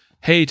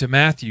 Hey to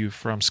Matthew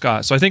from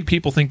Scott. So I think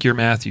people think you're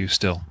Matthew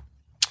still.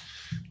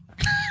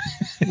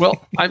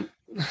 Well,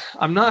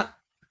 I'm not.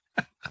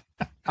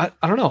 I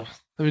don't know.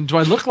 I mean, do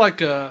I look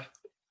like a?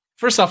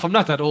 First off, I'm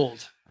not that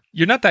old.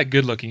 You're not that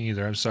good looking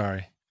either. I'm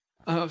sorry.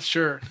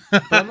 Sure,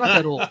 but I'm not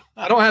that old.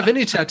 I don't have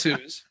any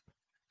tattoos,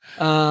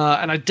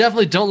 and I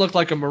definitely don't look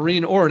like a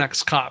Marine or an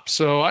ex-cop.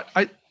 So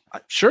I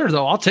sure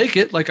though, I'll take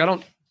it. Like I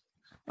don't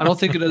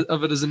think of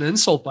it as an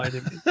insult by any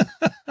means.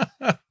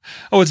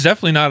 Oh, it's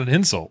definitely not an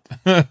insult.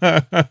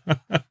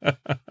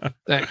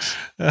 Thanks.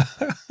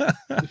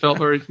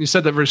 You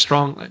said that very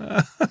strongly.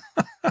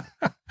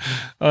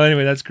 Oh,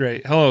 anyway, that's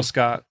great. Hello,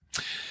 Scott.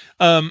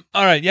 All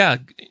right. Yeah,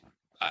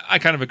 I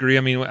kind of agree.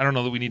 I mean, I don't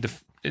know that we need to,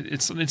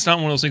 it's not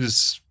one of those things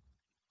that's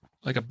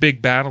like a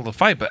big battle to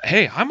fight, but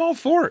hey, I'm all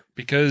for it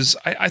because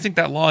I think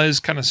that law is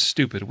kind of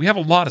stupid. We have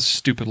a lot of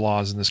stupid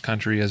laws in this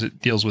country as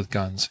it deals with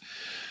guns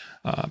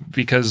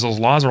because those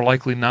laws are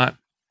likely not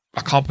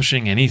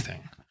accomplishing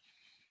anything.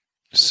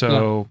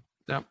 So,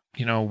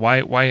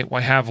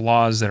 why have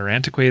laws that are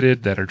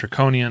antiquated, that are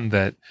draconian,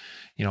 that,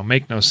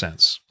 make no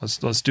sense?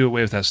 Let's do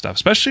away with that stuff,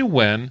 especially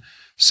when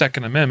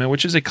Second Amendment,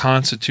 which is a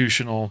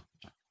constitutional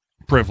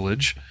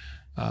privilege,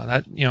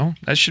 that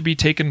should be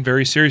taken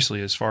very seriously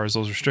as far as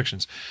those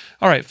restrictions.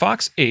 All right,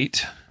 Fox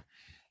 8.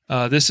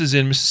 This is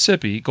in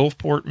Mississippi.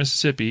 Gulfport,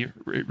 Mississippi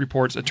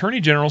reports Attorney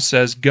General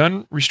says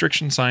gun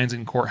restriction signs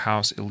in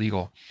courthouse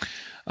illegal.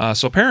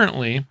 So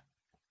apparently,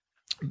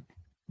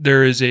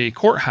 there is a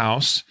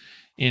courthouse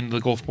in the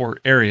Gulfport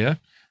area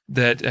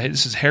that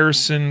this is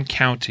Harrison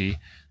County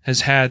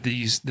has had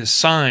this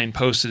sign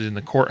posted in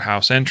the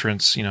courthouse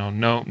entrance.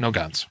 No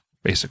guns,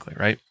 basically,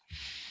 right?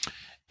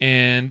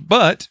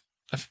 But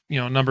a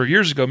number of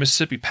years ago,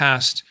 Mississippi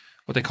passed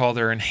what they call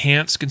their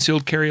enhanced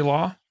concealed carry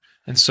law,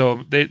 and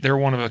so they're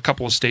one of a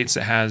couple of states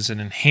that has an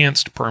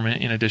enhanced permit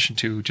in addition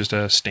to just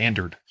a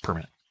standard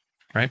permit,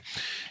 right?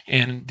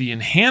 And the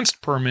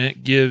enhanced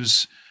permit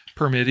gives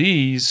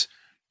permittees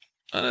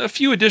a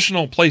few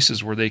additional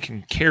places where they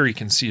can carry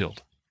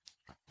concealed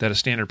that a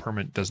standard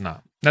permit does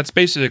not. That's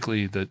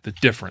basically the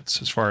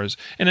difference as far as,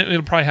 and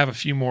it'll probably have a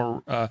few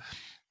more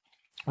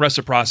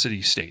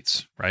reciprocity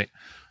states, right,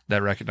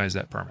 that recognize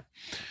that permit.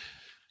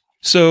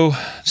 So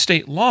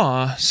state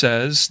law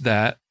says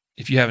that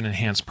if you have an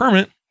enhanced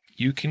permit,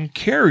 you can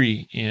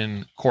carry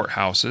in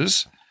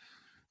courthouses.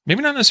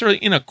 Maybe not necessarily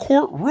in a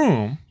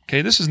courtroom.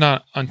 Okay, this is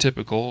not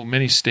untypical.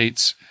 Many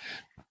states,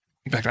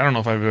 in fact, I don't know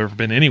if I've ever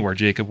been anywhere,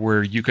 Jacob,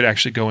 where you could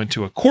actually go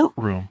into a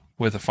courtroom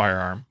with a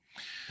firearm.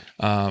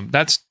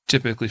 That's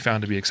typically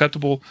found to be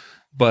acceptable,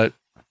 but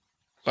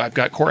I've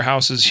got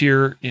courthouses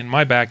here in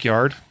my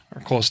backyard,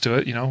 or close to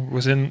it,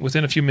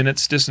 within a few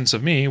minutes distance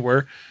of me,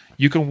 where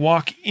you can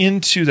walk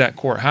into that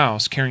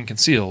courthouse carrying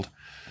concealed.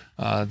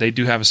 They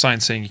do have a sign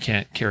saying you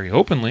can't carry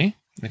openly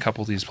in a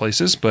couple of these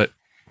places, but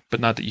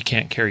not that you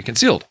can't carry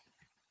concealed.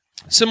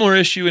 Similar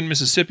issue in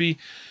Mississippi,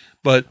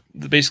 but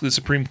basically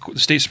the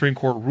state Supreme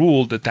Court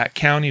ruled that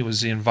county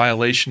was in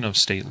violation of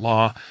state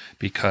law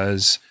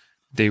because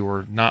they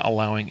were not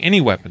allowing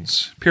any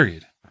weapons,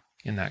 period,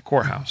 in that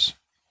courthouse.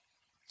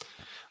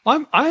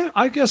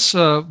 I guess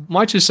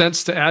my 2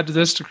 cents to add to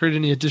this to create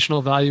any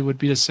additional value would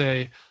be to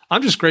say,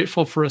 I'm just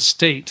grateful for a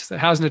state that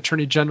has an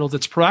attorney general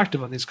that's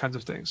proactive on these kinds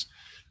of things.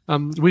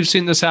 We've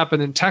seen this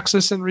happen in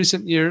Texas in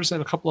recent years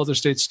and a couple other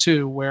states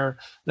too, where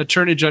the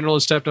attorney general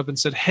has stepped up and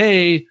said,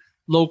 hey,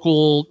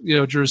 local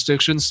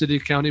jurisdiction, city,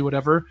 county,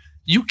 whatever,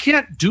 you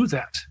can't do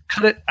that.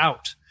 Cut it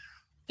out.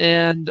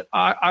 And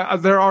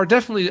there are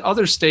definitely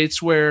other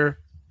states where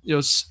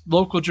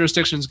local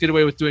jurisdictions get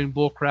away with doing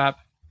bull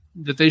crap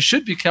that they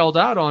should be called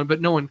out on,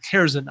 but no one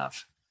cares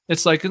enough.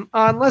 It's like,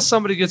 unless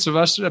somebody gets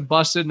arrested and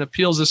busted and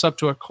appeals this up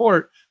to a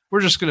court,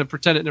 we're just going to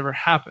pretend it never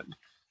happened.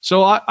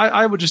 So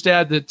I would just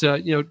add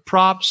that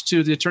props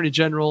to the Attorney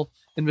General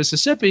in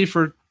Mississippi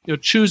for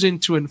choosing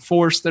to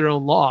enforce their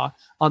own law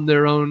on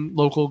their own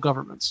local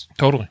governments.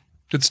 Totally.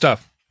 Good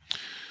stuff.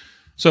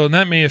 So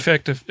that may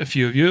affect a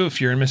few of you. If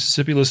you're in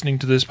Mississippi listening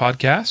to this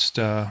podcast,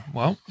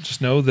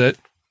 just know that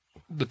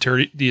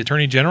the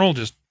Attorney General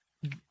just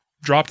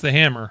dropped the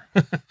hammer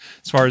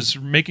as far as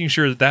making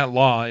sure that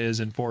law is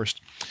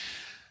enforced.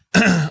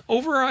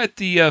 Over at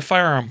the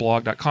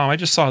firearmblog.com, I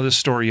just saw this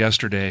story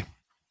yesterday,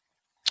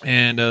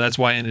 and that's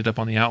why I ended up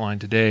on the outline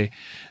today.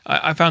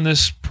 I found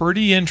this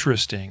pretty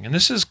interesting, and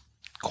this is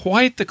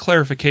quite the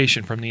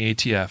clarification from the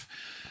ATF.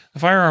 The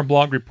Firearm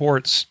Blog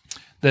reports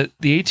that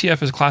the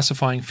ATF is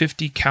classifying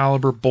 50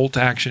 caliber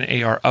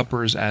bolt-action AR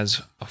uppers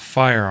as a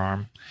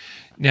firearm.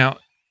 Now,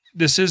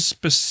 this is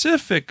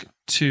specific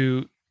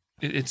to...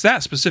 It's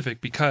that specific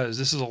because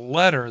this is a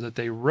letter that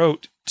they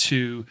wrote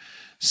to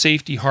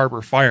Safety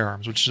Harbor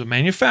Firearms, which is a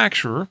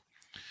manufacturer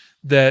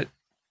that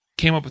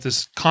came up with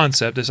this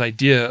concept, this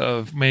idea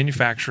of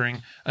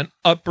manufacturing an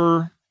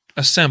upper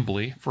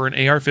assembly for an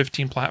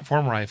AR-15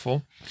 platform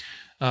rifle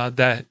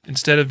that,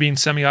 instead of being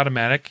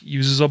semi-automatic,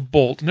 uses a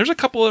bolt. And there's a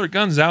couple other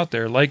guns out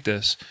there like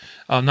this,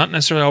 not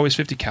necessarily always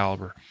 50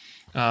 caliber,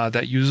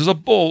 that uses a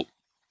bolt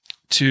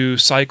to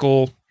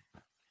cycle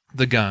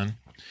the gun.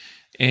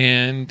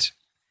 And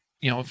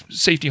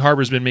Safety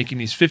Harbor has been making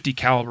these 50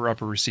 caliber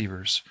upper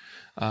receivers.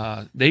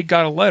 They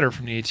got a letter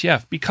from the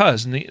ATF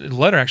because, and the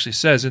letter actually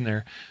says in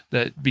there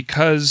that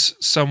because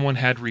someone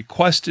had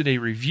requested a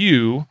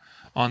review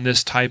on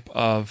this type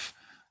of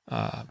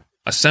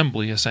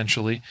assembly,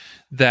 essentially,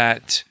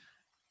 that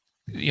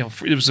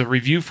it was a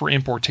review for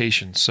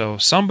importation. So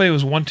somebody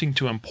was wanting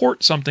to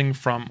import something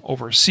from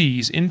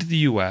overseas into the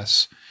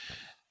U.S.,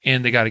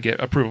 and they got to get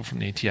approval from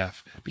the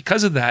ATF.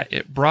 Because of that,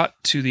 it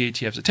brought to the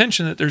ATF's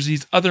attention that there's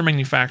these other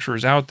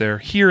manufacturers out there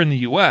here in the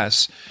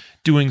U.S.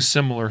 doing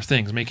similar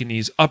things, making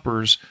these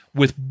uppers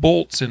with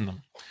bolts in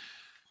them.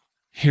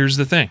 Here's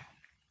the thing.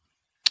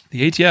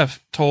 The ATF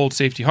told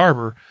Safety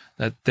Harbor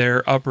that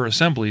their upper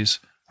assemblies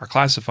are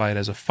classified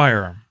as a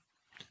firearm.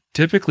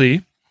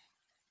 Typically,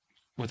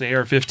 with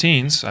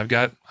AR-15s, I've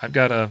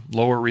got a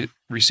lower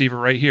receiver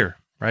right here,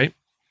 right?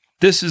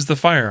 This is the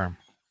firearm.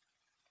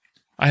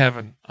 I have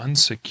an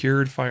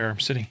unsecured firearm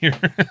sitting here.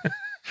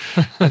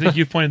 I think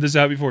you've pointed this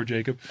out before,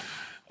 Jacob.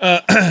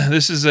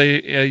 This is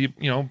a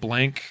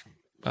blank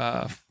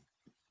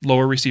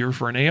lower receiver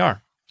for an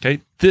AR.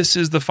 Okay, this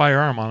is the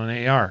firearm on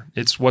an AR.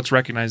 It's what's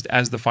recognized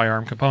as the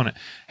firearm component.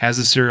 Has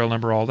the serial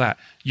number, all that.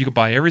 You could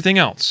buy everything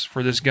else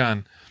for this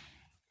gun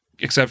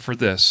except for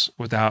this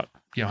without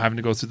having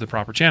to go through the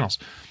proper channels.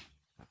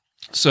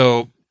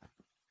 So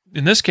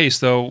in this case,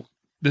 though,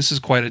 this is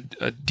quite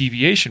a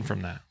deviation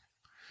from that.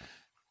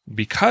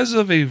 Because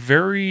of a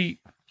very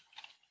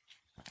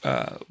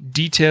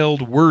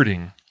detailed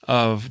wording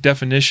of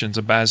definitions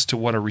as to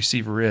what a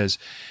receiver is,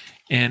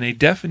 and a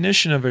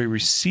definition of a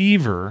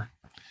receiver,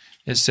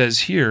 it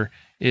says here,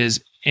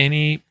 is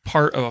any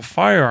part of a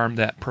firearm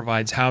that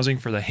provides housing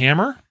for the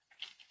hammer,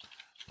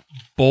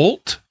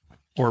 bolt,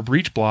 or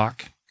breech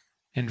block,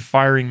 and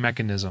firing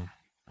mechanism.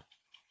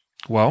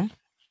 Well,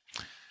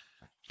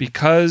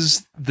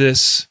 because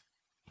this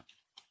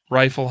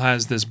rifle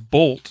has this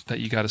bolt that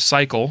you got to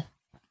cycle,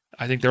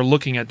 I think they're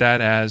looking at that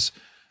as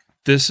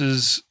this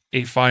is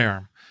a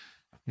firearm.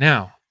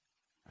 Now,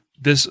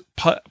 this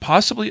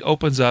possibly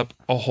opens up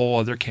a whole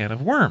other can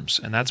of worms,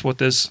 and that's what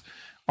this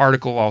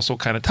article also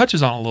kind of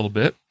touches on a little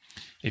bit.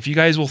 If you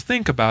guys will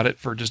think about it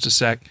for just a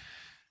sec,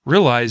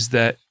 realize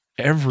that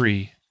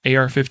every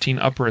AR-15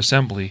 upper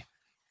assembly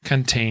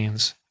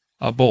contains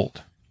a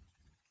bolt.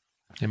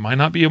 It might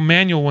not be a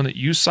manual one that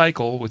you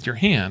cycle with your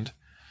hand,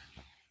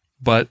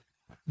 but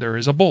there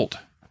is a bolt,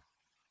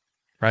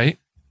 right?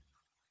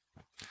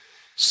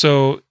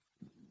 So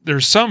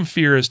there's some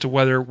fear as to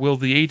whether will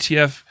the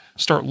ATF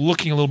start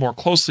looking a little more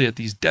closely at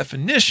these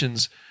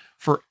definitions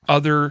for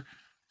other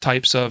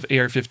types of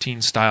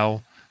AR-15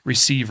 style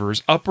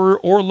receivers, upper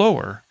or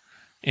lower,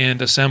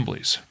 and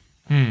assemblies.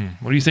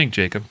 What do you think,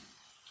 Jacob?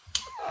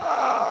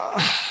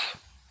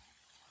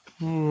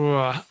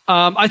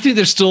 I think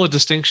there's still a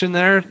distinction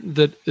there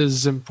that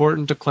is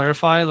important to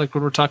clarify, like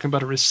when we're talking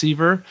about a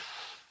receiver.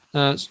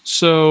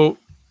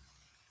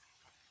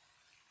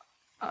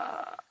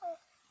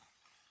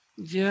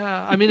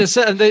 Yeah, I mean,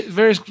 they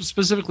very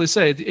specifically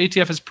say the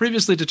ATF has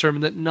previously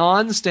determined that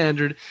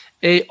non-standard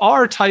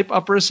AR type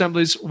upper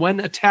assemblies,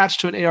 when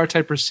attached to an AR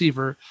type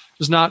receiver,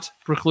 does not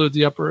preclude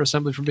the upper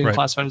assembly from being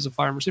classified as a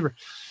firearm receiver.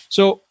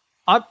 So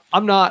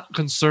I'm not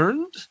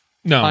concerned.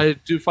 No, I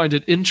do find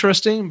it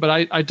interesting, but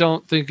I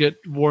don't think it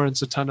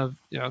warrants a ton of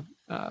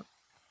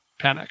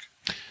panic.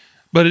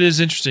 But it is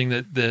interesting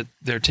that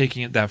they're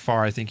taking it that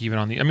far. I think even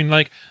on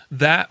like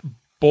that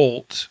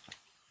bolt,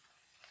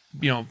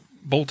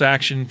 bolt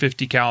action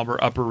 50 caliber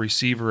upper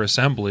receiver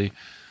assembly,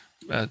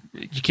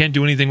 you can't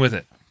do anything with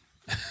it,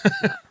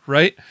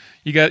 right?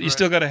 You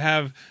still got to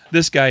have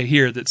this guy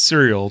here that's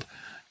serialed.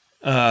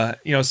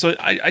 So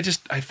I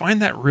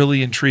find that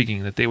really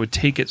intriguing that they would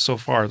take it so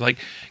far. Like,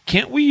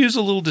 can't we use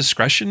a little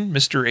discretion,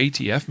 Mr.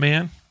 ATF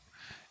man,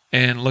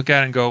 and look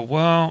at it and go,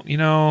 well,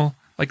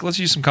 like, let's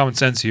use some common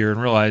sense here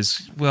and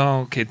realize,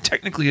 well, okay,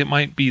 technically it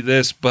might be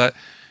this, but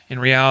in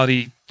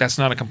reality, that's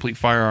not a complete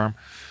firearm.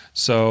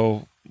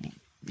 So,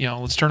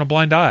 let's turn a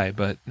blind eye,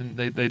 but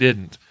they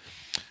didn't.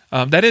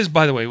 That is,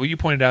 by the way, what you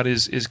pointed out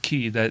is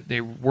key, that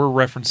they were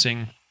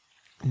referencing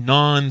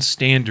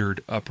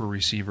non-standard upper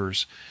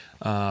receivers.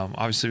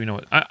 Obviously, we know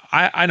it.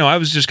 I know I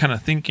was just kind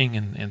of thinking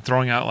and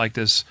throwing out like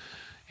this,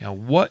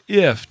 what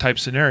if type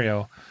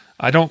scenario.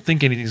 I don't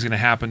think anything's going to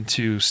happen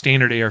to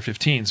standard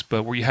AR-15s,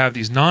 but where you have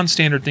these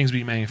non-standard things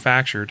being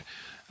manufactured,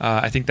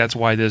 I think that's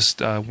why this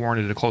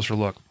warranted a closer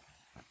look.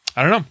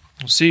 I don't know.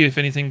 We'll see if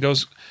anything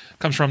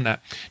comes from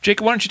that.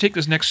 Jake, why don't you take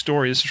this next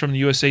story? This is from the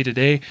USA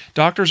Today.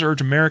 Doctors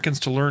urge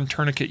Americans to learn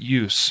tourniquet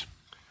use.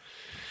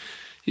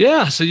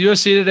 Yeah, so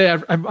USA Today,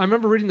 I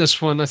remember reading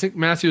this one. I think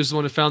Matthew is the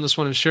one who found this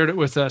one and shared it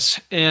with us.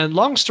 And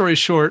long story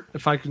short,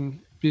 if I can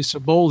be so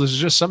bold as to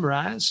just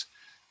summarize,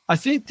 I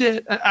think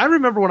that I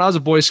remember when I was a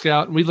Boy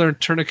Scout and we learned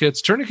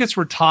tourniquets. Tourniquets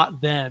were taught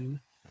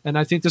then, and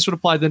I think this would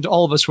apply then to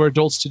all of us who are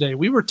adults today.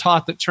 We were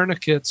taught that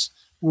tourniquets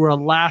were a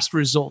last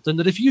result, and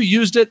that if you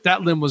used it,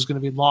 that limb was going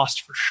to be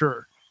lost for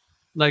sure.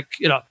 Like,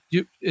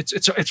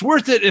 it's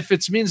worth it if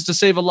it means to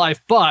save a life,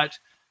 but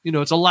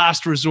it's a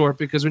last resort,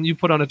 because when you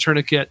put on a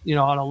tourniquet,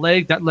 on a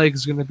leg, that leg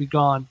is going to be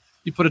gone.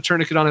 You put a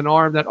tourniquet on an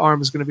arm, that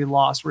arm is going to be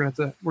lost. We're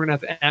going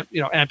to have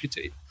to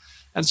amputate.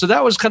 And so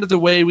that was kind of the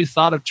way we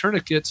thought of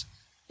tourniquets.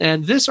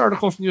 And this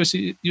article from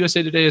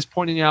USA Today is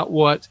pointing out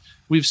what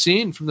we've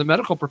seen from the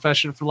medical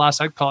profession for the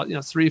last, I'd call it,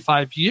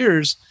 3-5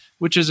 years,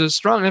 which is a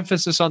strong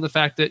emphasis on the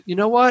fact that,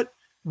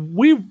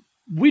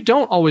 we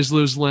don't always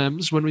lose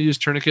limbs when we use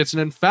tourniquets.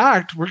 And in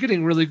fact, we're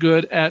getting really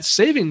good at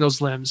saving those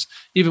limbs,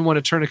 even when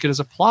a tourniquet is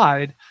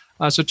applied.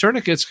 So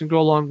tourniquets can go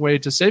a long way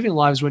to saving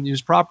lives when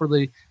used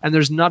properly, and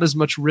there's not as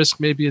much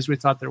risk maybe as we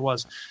thought there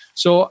was.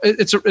 So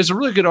it's a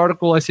really good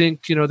article. I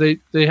think,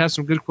 they have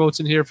some good quotes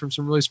in here from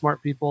some really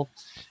smart people,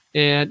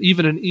 and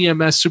even an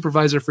EMS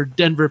supervisor for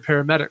Denver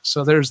paramedics.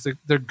 So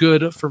they're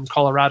good from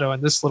Colorado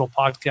in this little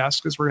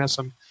podcast, because we're going to have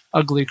some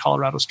ugly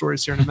Colorado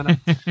stories here in a minute.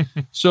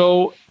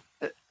 So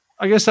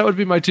I guess that would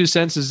be my 2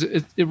 cents. Is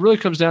it really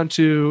comes down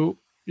to,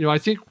 I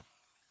think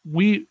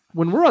when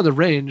we're on the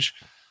range,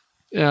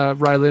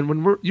 Riley, and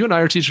when you and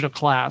I are teaching a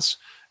class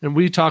and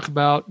we talk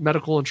about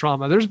medical and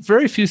trauma, there's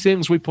very few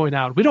things we point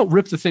out. We don't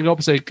rip the thing open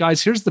and say,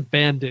 guys, here's the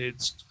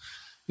Band-Aids.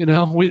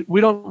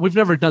 We've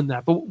never done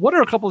that. But what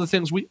are a couple of the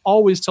things we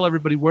always tell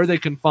everybody where they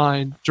can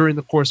find during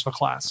the course of a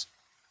class?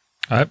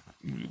 I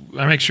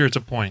make sure it's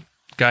a point.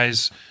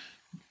 Guys,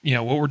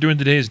 what we're doing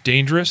today is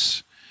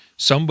dangerous.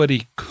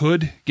 Somebody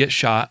could get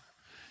shot.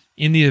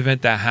 In the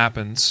event that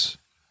happens,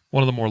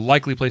 one of the more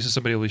likely places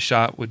somebody will be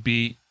shot would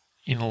be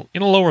in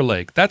a lower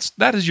leg.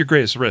 That is your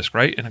greatest risk,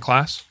 right, in a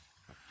class?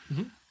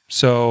 Mm-hmm.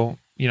 So,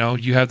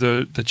 you have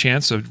the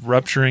chance of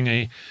rupturing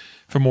a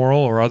femoral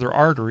or other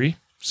artery.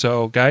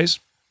 So, guys,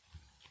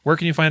 where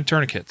can you find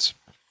tourniquets?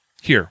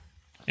 Here,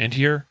 and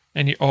here,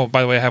 and here. Oh,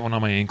 by the way, I have one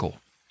on my ankle.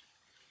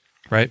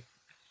 Right?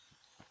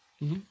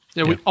 Mm-hmm.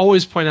 Yeah, we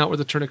always point out where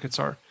the tourniquets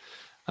are.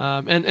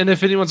 And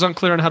if anyone's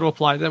unclear on how to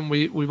apply them,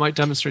 we might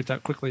demonstrate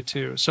that quickly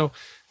too. So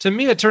to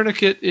me, a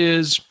tourniquet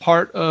is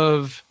part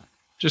of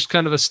just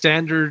kind of a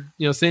standard,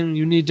 thing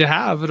you need to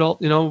have at all,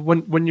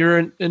 when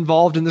you're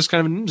involved in this kind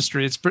of an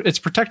industry. It's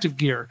protective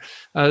gear,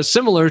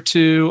 similar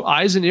to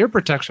eyes and ear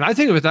protection. I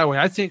think of it that way.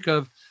 I think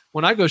of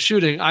when I go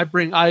shooting, I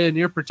bring eye and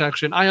ear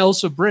protection. I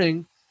also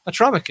bring a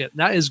trauma kit, and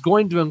that is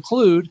going to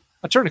include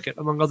a tourniquet,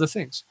 among other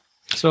things.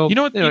 So you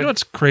know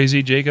what's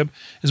crazy, Jacob,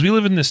 is we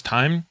live in this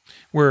time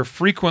where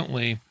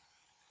frequently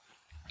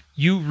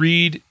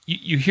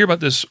you hear about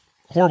this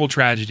horrible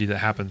tragedy that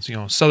happens,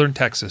 Southern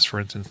Texas, for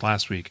instance,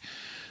 last week.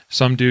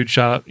 Some dude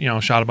shot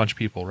a bunch of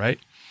people, right?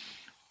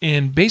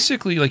 And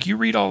basically, like, you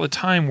read all the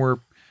time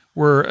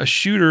where a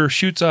shooter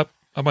shoots up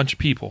a bunch of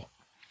people,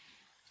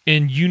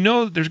 and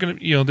there's going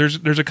to,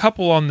 there's a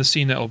couple on the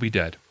scene that will be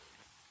dead,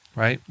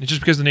 right? It's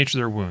just because of the nature of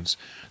their wounds.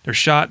 They're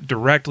shot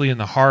directly in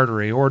the heart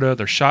or aorta.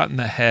 They're shot in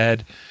the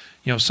head,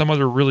 some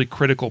other really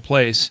critical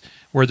place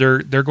where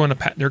they're going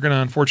to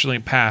unfortunately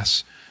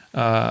pass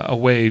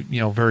away,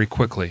 very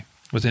quickly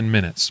within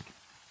minutes,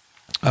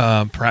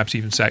 perhaps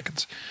even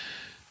seconds.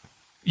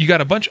 You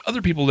got a bunch of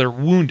other people that are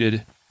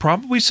wounded,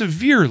 probably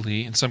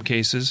severely in some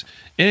cases,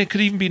 and it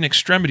could even be an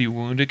extremity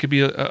wound. It could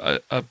be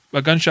a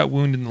gunshot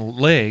wound in the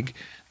leg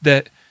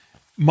that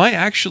might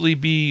actually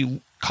be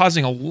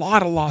causing a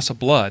lot of loss of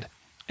blood.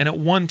 And at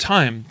one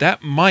time,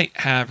 that might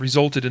have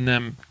resulted in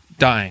them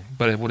dying,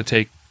 but it would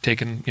have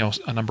taken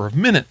a number of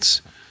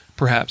minutes,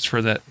 perhaps,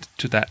 for that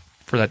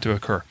to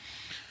occur.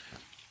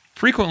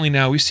 Frequently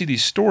now, we see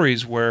these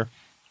stories where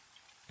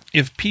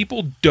if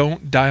people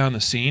don't die on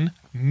the scene,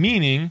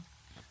 meaning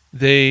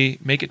they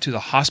make it to the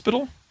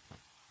hospital,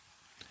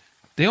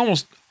 they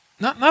almost,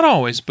 not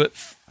always, but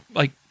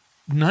like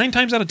 9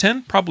 times out of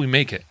 10 probably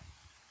make it.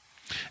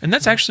 And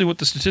that's actually what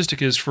the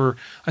statistic is for.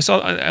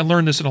 I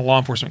learned this in a law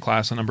enforcement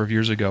class a number of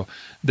years ago,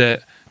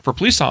 that for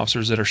police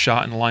officers that are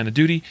shot in the line of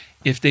duty,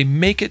 if they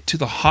make it to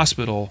the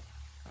hospital,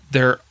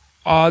 their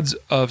odds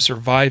of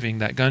surviving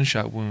that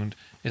gunshot wound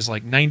is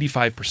like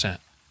 95%.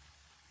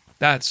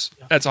 That's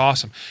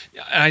awesome.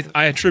 I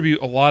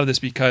attribute a lot of this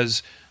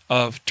because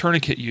of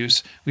tourniquet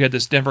use. We had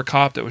this Denver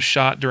cop that was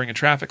shot during a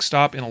traffic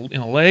stop in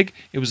a leg.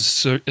 It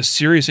was a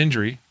serious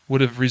injury,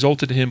 would have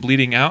resulted in him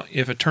bleeding out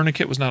if a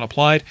tourniquet was not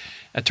applied.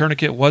 A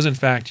tourniquet was in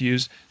fact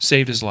used,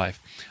 saved his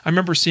life. I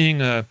remember seeing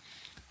a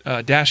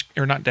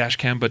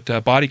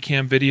body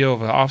cam video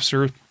of an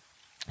officer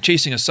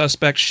chasing a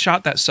suspect,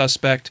 shot that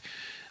suspect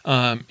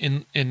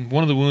in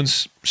one of the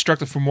wounds, struck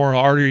the femoral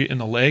artery in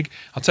the leg.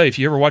 I'll tell you, if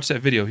you ever watch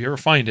that video, if you ever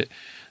find it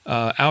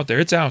out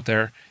there, it's out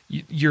there.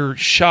 You're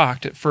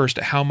shocked at first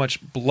at how much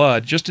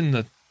blood, just in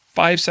the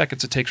 5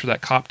 seconds it takes for that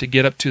cop to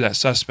get up to that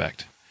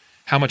suspect,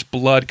 how much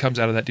blood comes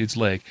out of that dude's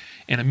leg.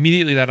 And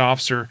immediately that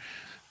officer,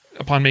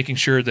 upon making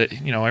sure that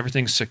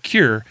everything's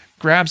secure,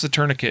 grabs the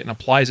tourniquet and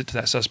applies it to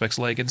that suspect's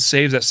leg and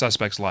saves that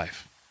suspect's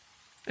life.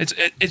 It's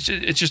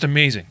just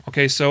amazing.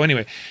 Okay, so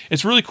anyway,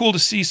 it's really cool to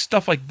see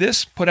stuff like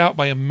this put out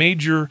by a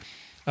major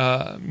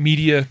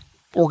media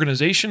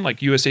organization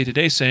like USA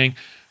Today saying,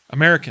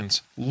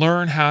 Americans,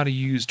 learn how to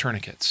use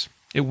tourniquets.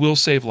 It will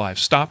save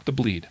lives. Stop the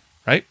bleed,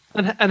 right?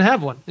 And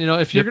have one.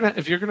 If you're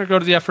gonna go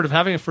to the effort of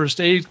having a first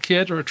aid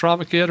kit or a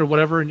trauma kit or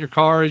whatever in your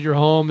car, in your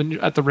home, and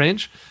at the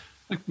range,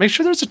 make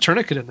sure there's a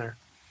tourniquet in there.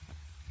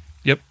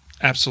 Yep,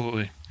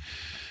 absolutely.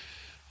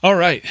 All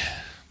right,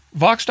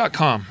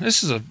 Vox.com.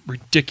 This is a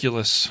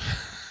ridiculous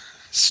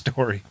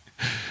story.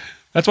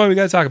 That's why we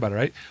got to talk about it,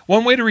 right?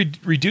 One way to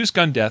reduce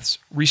gun deaths: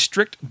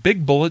 restrict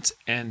big bullets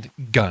and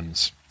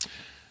guns.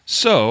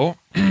 So.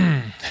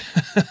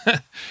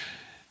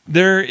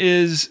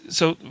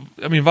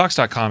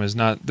 Vox.com is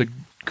not the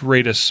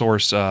greatest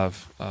source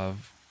of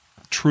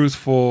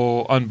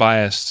truthful,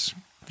 unbiased,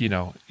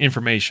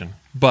 information.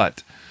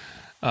 But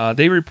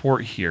they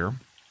report here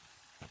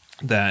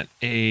that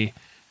a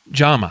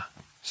JAMA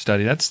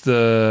study,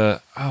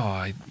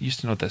 I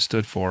used to know what that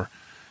stood for.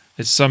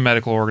 It's some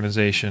medical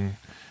organization.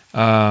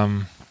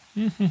 This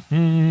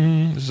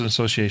is an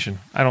association.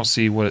 I don't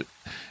see what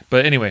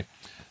but anyway,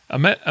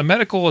 a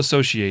medical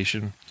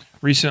association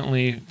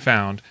recently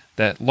found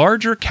that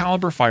larger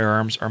caliber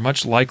firearms are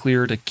much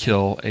likelier to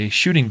kill a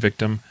shooting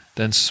victim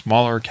than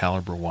smaller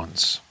caliber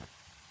ones.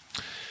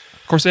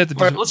 Of course, they have to.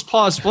 All right, let's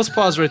pause. Let's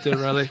pause right there,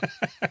 Riley.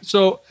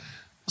 So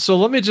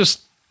let me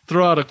just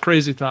throw out a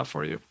crazy thought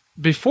for you.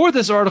 Before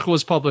this article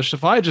was published,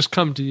 if I had just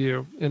come to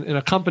you in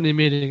a company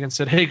meeting and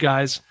said, "Hey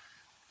guys,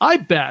 I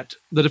bet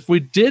that if we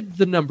did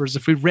the numbers,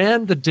 if we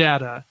ran the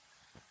data,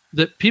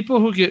 that people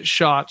who get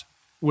shot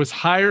with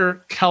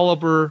higher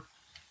caliber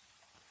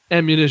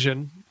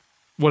ammunition,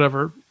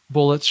 whatever."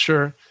 Bullets,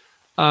 sure,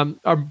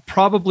 are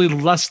probably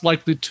less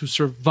likely to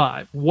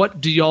survive. What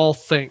do y'all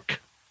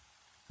think?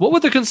 What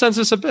would the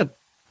consensus have been?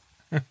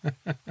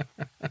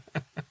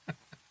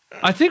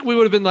 I think we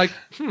would have been like,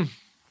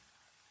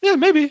 yeah,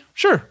 maybe,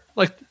 sure.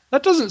 Like,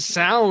 that doesn't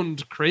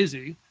sound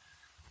crazy.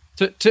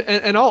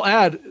 And I'll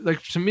add,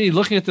 like, to me,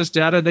 looking at this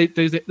data,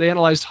 they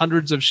analyzed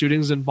hundreds of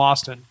shootings in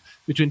Boston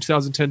between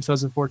 2010 and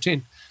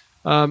 2014.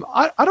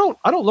 I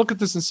don't look at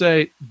this and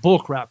say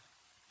bullcrap.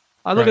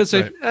 I look at it and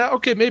say,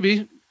 okay,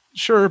 maybe.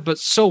 Sure, but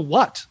so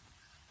what?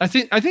 I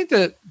think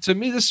that, to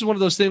me, this is one of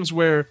those things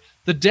where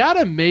the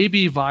data may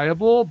be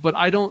viable, but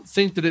I don't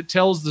think that it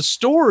tells the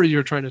story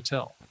you're trying to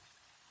tell.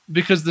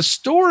 Because the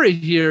story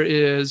here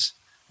is,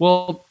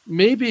 well,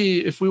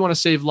 maybe if we want to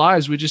save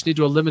lives, we just need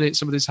to eliminate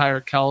some of these higher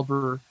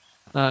caliber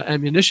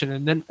ammunition,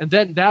 and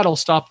then that'll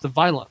stop the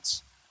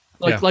violence.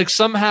 Like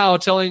somehow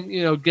telling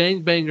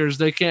gangbangers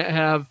they can't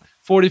have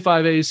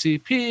 45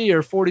 ACP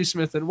or 40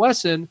 Smith and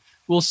Wesson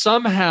will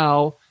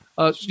somehow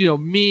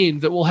mean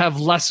that we'll have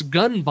less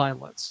gun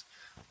violence.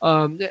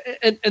 And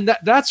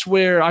that's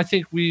where I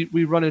think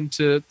we run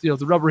into,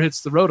 the rubber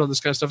hits the road on this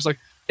kind of stuff. It's like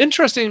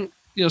interesting,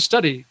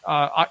 study.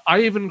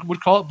 I even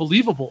would call it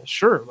believable.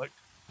 Sure. Like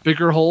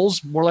bigger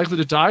holes, more likely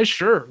to die.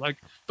 Sure. Like,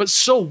 but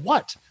so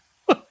what?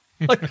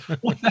 Like,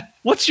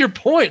 what's your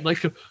point?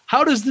 Like,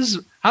 how does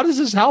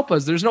this help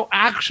us? There's no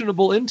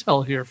actionable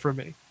intel here for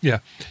me. Yeah.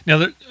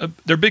 Now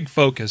their big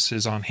focus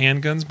is on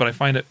handguns, but I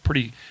find it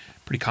pretty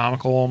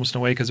comical almost in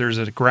a way, because there's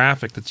a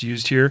graphic that's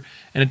used here,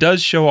 and it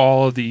does show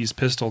all of these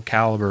pistol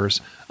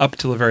calibers up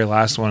to the very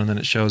last one, and then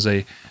it shows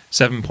a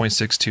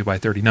 7.62 by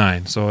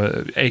 39, so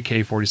a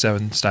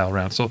AK-47 style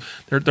round. So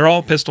they're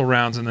all pistol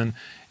rounds, and then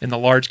in the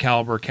large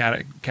caliber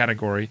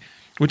category,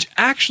 which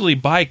actually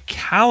by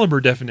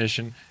caliber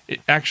definition, it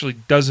actually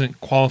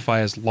doesn't qualify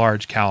as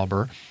large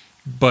caliber,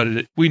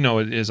 but we know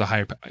it is a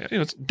higher.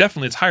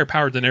 It's higher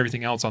powered than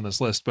everything else on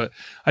this list. But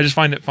I just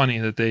find it funny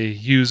that they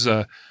use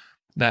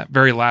that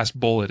very last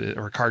bullet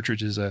or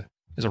cartridge is a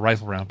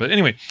rifle round. But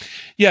anyway,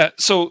 yeah.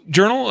 So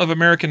Journal of the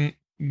American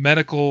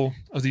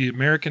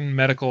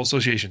Medical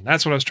Association.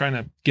 That's what I was trying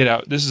to get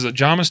out. This is a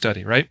JAMA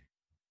study, right?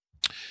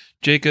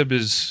 Jacob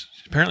is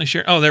apparently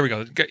sharing. Oh, there we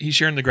go. He's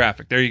sharing the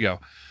graphic. There you go.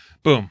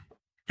 Boom.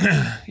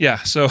 Yeah.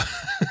 So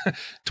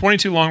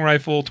 22 long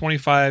rifle,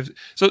 25.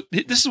 So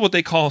this is what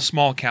they call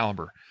small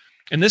caliber.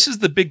 And this is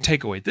the big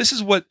takeaway. This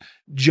is what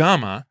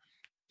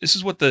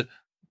the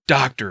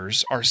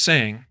doctors are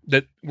saying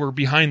that were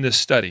behind this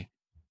study,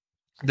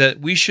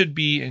 that we should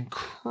be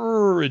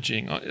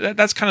encouraging.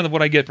 That's kind of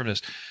what I get from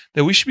this,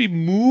 that we should be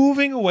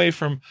moving away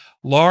from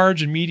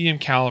large and medium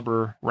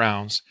caliber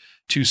rounds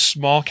to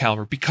small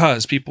caliber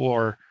because people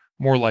are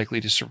more likely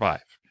to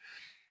survive.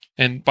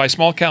 And by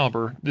small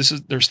caliber,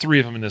 there's 3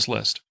 of them in this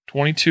list: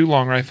 22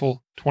 long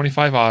rifle,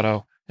 25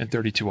 auto, and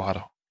 32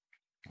 auto.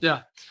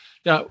 Yeah.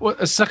 Yeah. Well,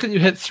 a second you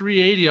hit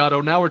 380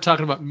 auto, now we're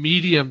talking about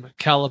medium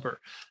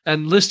caliber.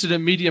 And listed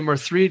in medium are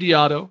 380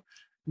 auto,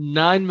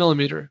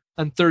 9mm,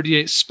 and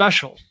 38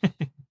 special.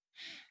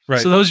 Right.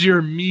 So those are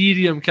your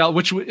medium caliber,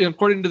 which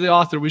according to the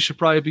author, we should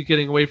probably be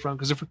getting away from,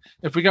 because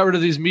if we got rid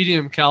of these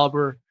medium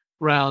caliber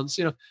rounds,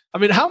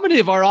 how many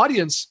of our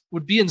audience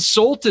would be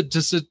insulted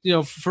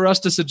for us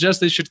to suggest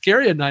they should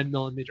carry a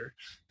 9mm?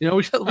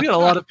 We got a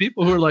lot of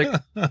people who are like,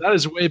 that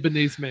is way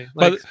beneath me.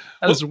 Like,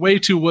 that is way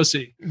too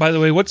wussy. By the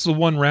way, what's the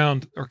one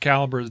round or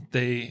caliber that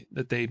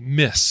they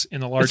miss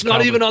in the large? It's not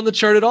caliber? even on the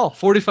chart at all.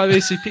 45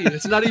 ACP.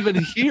 It's not even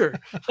here.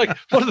 Like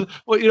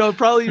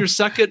probably your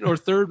second or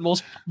third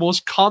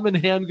most common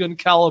handgun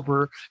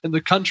caliber in the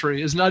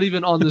country is not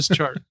even on this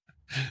chart.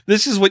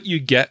 This is what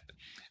you get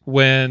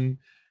when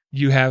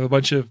you have a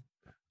bunch of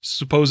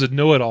supposed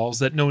know-it-alls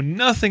that know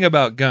nothing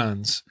about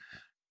guns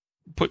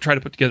try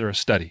to put together a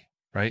study,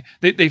 right?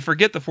 They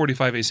forget the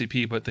 45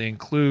 ACP, but they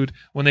include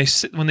when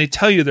they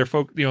tell you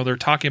they're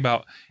talking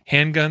about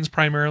handguns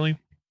primarily,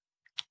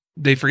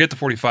 they forget the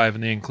 45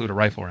 and they include a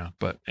rifle round.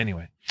 But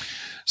anyway,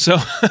 so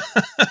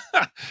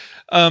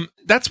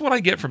that's what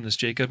I get from this,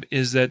 Jacob,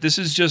 is that this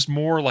is just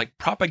more like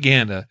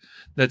propaganda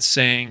that's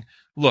saying,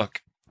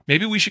 look,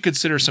 maybe we should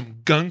consider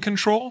some gun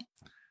control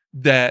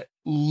that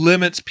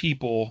limits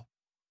people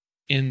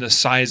in the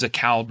size of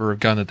caliber of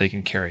gun that they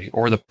can carry,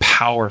 or the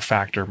power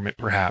factor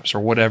perhaps, or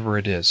whatever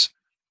it is.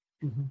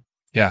 Mm-hmm.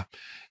 Yeah.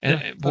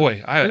 And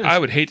boy, I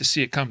would hate to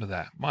see it come to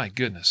that. My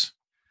goodness.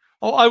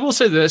 Oh, I will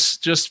say this,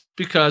 just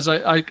because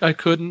I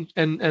couldn't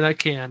and I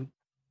can.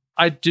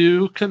 I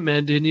do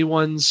commend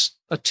anyone's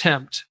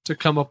attempt to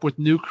come up with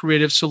new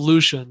creative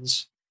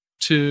solutions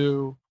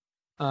to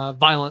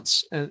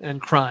violence and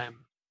crime.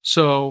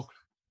 So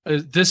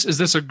is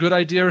this a good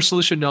idea or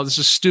solution? No, this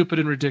is stupid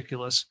and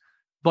ridiculous.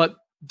 But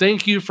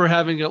thank you for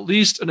having at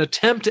least an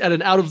attempt at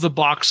an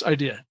out-of-the-box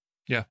idea.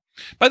 Yeah.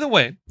 By the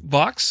way,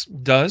 Vox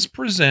does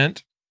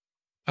present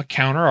a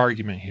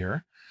counter-argument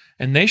here,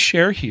 and they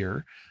share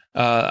here.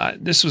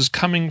 This was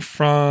coming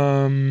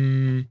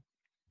from...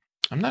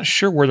 I'm not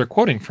sure where they're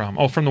quoting from.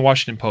 Oh, from the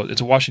Washington Post.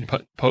 It's a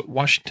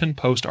Washington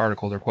Post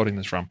article they're quoting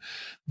this from.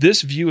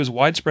 This view is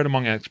widespread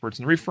among experts,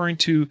 and referring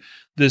to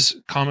this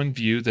common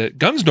view that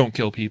guns don't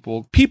kill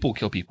people, people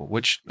kill people,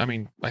 which,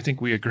 I think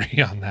we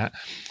agree on that.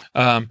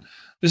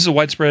 This is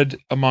widespread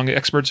among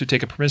experts who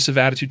take a permissive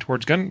attitude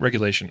towards gun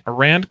regulation. A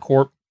Rand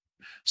Corp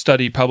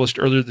study published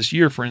earlier this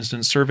year, for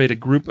instance, surveyed a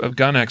group of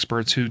gun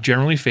experts who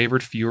generally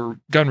favored fewer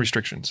gun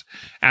restrictions,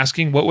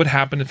 asking what would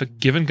happen if a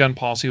given gun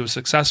policy was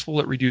successful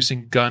at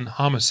reducing gun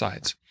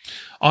homicides.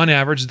 On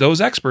average,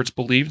 those experts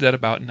believed that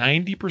about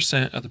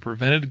 90% of the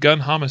prevented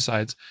gun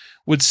homicides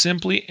would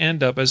simply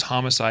end up as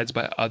homicides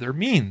by other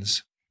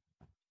means.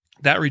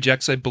 That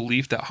rejects a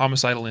belief that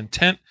homicidal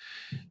intent,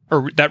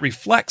 or that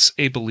reflects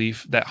a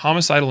belief that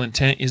homicidal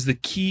intent is the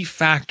key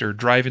factor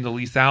driving the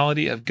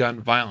lethality of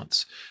gun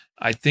violence.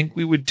 I think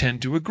we would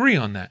tend to agree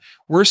on that.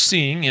 We're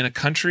seeing in a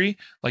country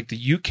like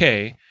the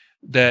UK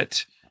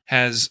that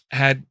has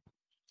had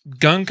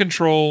gun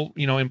control,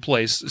 in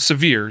place,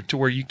 severe, to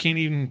where you can't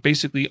even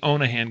basically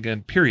own a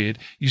handgun, period.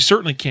 You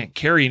certainly can't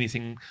carry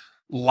anything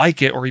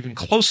like it or even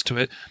close to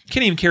it.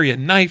 Can't even carry a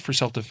knife for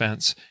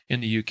self-defense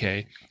in the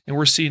UK. And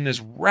we're seeing this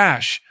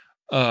rash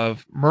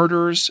of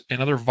murders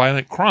and other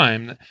violent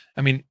crime.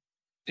 I mean,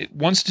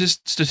 one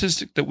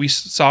statistic that we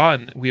saw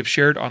and we have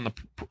shared on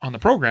the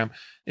program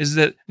is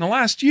that in the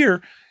last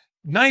year,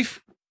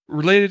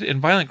 knife-related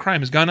and violent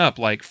crime has gone up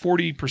like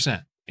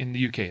 40% in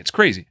the UK. It's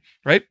crazy,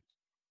 right?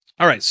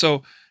 All right,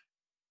 so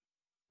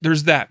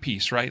there's that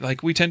piece, right?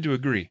 Like, we tend to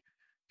agree.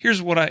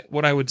 Here's what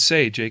I would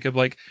say, Jacob.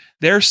 Like,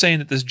 they're saying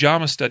that this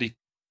JAMA study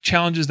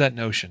challenges that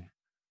notion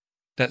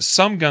that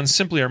some guns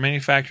simply are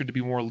manufactured to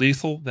be more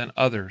lethal than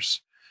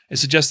others. It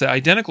suggests that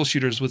identical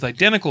shooters with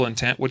identical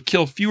intent would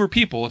kill fewer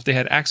people if they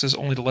had access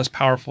only to less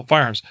powerful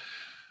firearms.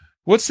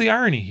 What's the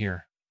irony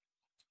here?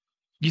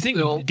 You think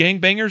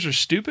gangbangers are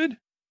stupid?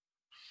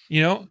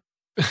 You know?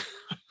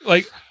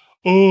 Like,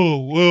 oh,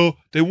 well,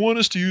 they want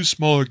us to use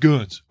smaller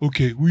guns.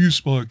 Okay, we'll use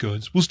smaller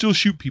guns. We'll still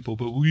shoot people,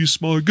 but we'll use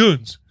smaller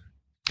guns.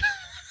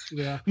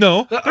 Yeah.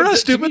 No, they're not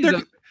stupid.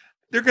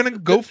 They're going to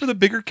go for the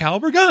bigger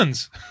caliber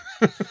guns.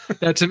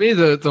 Yeah, to me,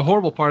 the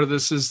horrible part of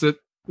this is that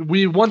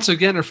we once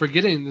again are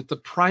forgetting that the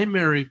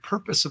primary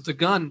purpose of the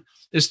gun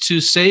is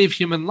to save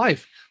human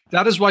life.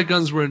 That is why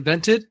guns were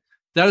invented.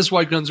 That is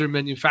why guns are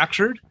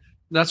manufactured.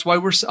 That's why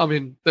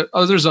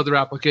there's other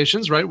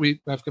applications, right?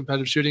 We have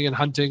competitive shooting and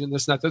hunting and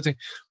this and that other thing,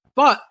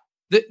 but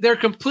they're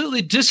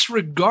completely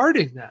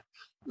disregarding that.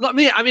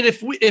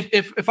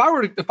 If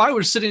I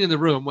were sitting in the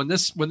room when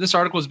this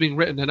article was being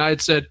written and I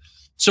had said,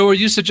 so are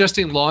you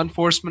suggesting law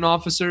enforcement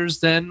officers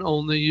then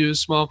only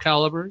use small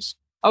calibers?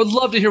 I would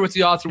love to hear what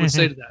the author would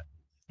say to that.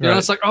 You know,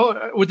 it's like,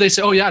 would they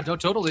say, oh yeah, no,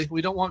 totally.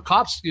 We don't want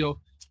cops,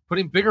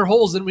 putting bigger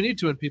holes than we need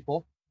to in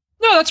people.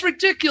 No, that's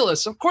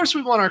ridiculous. Of course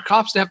we want our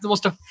cops to have the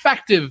most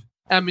effective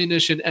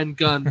ammunition and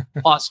gun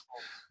possible.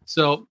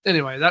 So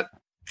anyway, that's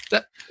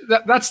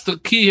the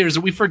key here, is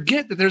that we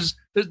forget that there's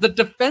the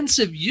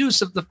defensive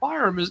use of the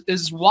firearm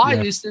is why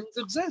these things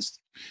exist.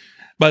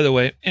 By the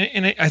way,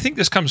 and I think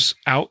this comes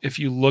out if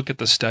you look at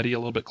the study a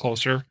little bit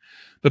closer.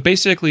 But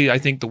basically, I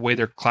think the way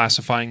they're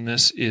classifying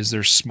this is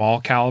there's small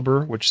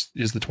caliber, which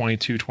is the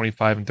 22,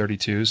 25, and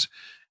 32s,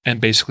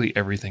 and basically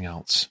everything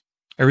else.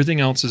 Everything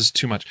else is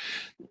too much.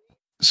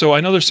 So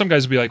I know there's some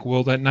guys will be like,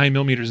 well, that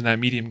 9mm is in that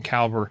medium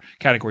caliber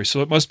category,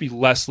 so it must be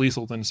less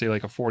lethal than, say,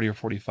 like a 40 or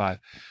 45.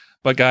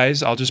 But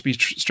guys, I'll just be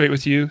straight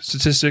with you.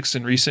 Statistics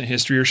in recent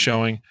history are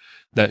showing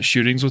that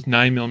shootings with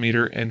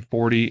 9mm and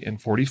 40 and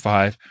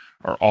 45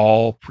 are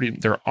all pretty.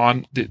 They're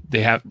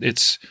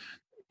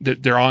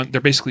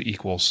basically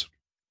equals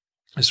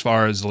as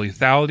far as the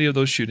lethality of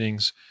those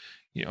shootings.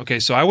 Okay,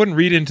 so I wouldn't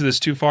read into this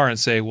too far and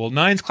say, well,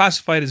 9's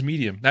classified as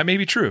medium. That may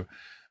be true,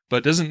 but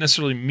it doesn't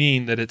necessarily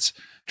mean that it's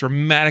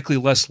dramatically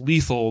less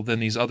lethal than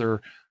these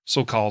other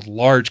so-called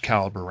large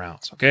caliber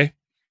rounds. Okay,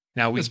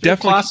 now we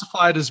definitely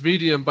classified as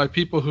medium by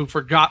people who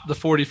forgot the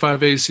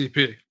 45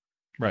 ACP,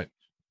 right,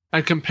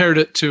 and compared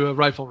it to a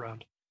rifle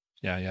round.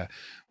 Yeah.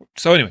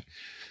 So anyway,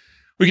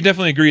 we can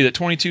definitely agree that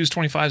 22s,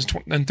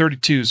 25s, and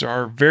 32s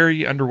are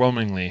very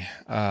underwhelmingly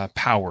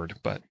powered.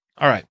 But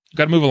all right,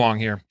 got to move along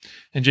here,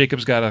 and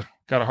Jacob's got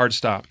a hard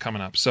stop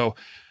coming up. So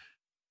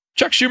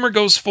Chuck Schumer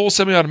goes full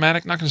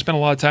semi-automatic. Not going to spend a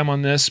lot of time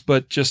on this,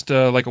 but just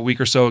like a week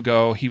or so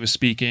ago, he was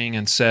speaking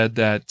and said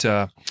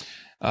that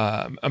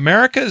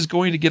America is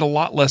going to get a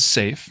lot less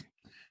safe.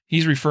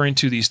 He's referring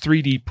to these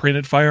 3D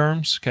printed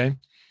firearms. Okay.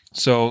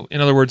 So,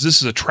 in other words,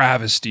 this is a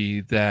travesty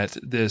that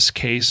this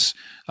case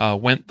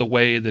went the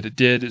way that it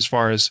did, as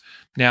far as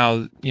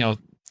now,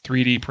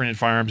 3D printed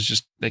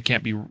firearms they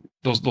can't be,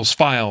 those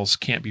files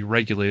can't be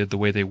regulated the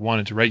way they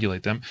wanted to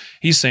regulate them.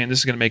 He's saying this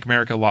is going to make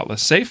America a lot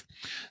less safe,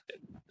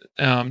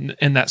 and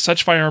that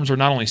such firearms are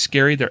not only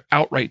scary, they're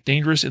outright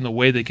dangerous in the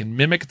way they can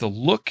mimic the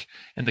look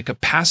and the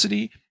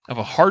capacity of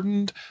a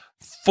hardened,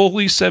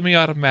 fully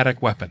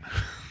semi-automatic weapon.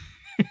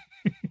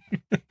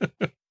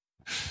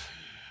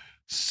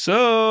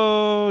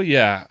 So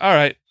yeah, all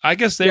right. I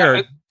guess they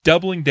are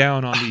doubling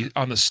down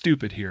on the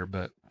stupid here,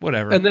 but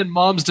whatever. And then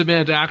Moms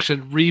Demand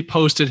Action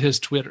reposted his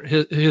Twitter,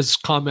 his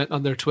comment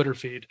on their Twitter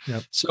feed.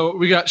 Yep. So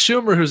we got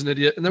Schumer, who's an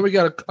idiot, and then we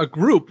got a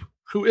group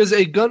who is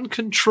a gun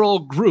control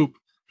group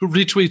who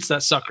retweets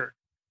that sucker.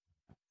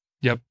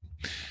 Yep.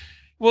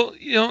 Well,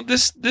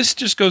 this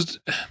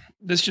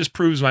just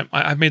proves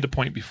I've made the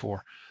point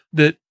before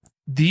that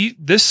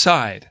this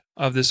side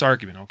of this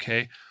argument,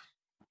 okay.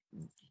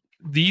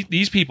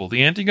 These people,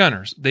 the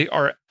anti-gunners, they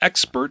are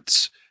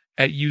experts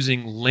at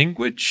using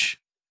language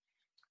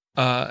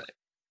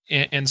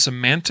and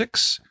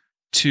semantics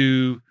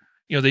to,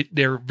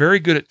 they're very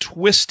good at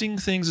twisting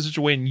things in such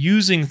a way and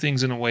using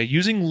things in a way,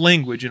 using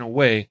language in a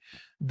way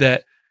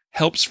that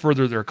helps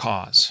further their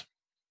cause,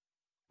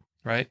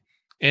 right?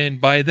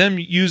 And by them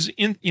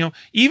even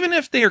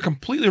if they are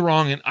completely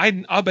wrong,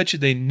 and I'll bet you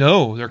they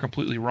know they're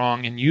completely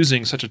wrong in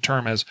using such a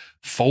term as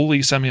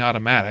fully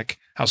semi-automatic,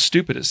 how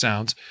stupid it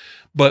sounds.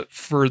 But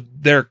for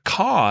their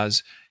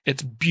cause,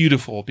 it's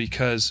beautiful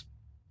because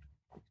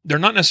they're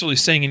not necessarily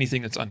saying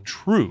anything that's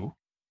untrue,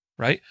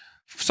 right?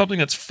 Something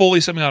that's fully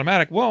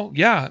semi-automatic, well,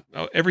 yeah,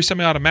 every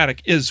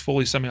semi-automatic is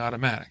fully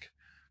semi-automatic.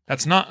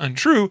 That's not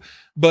untrue,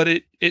 but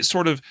it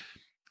sort of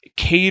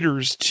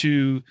caters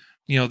to,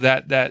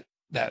 that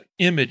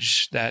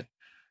image, that,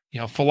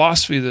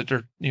 philosophy that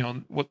they're,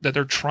 that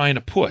they're trying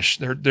to push,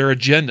 their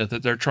agenda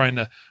that they're trying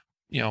to,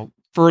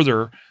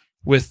 further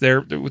with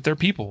their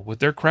people, with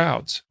their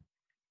crowds.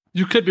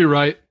 You could be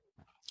right.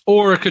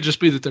 Or it could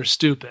just be that they're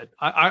stupid.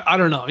 I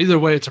don't know. Either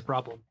way, it's a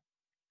problem.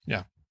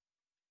 Yeah.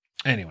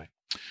 Anyway,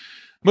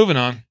 moving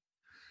on.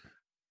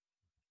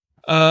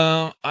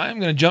 I'm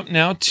going to jump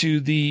now to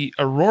the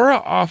Aurora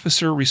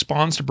officer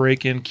responds to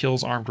break-in,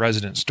 kills armed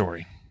resident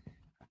story.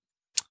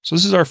 So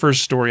this is our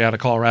first story out of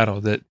Colorado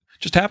that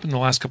just happened the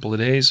last couple of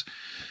days.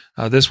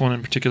 This one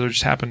in particular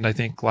just happened, I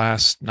think,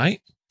 last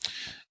night.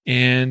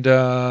 And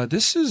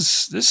this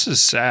is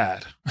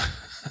sad.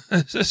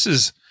 This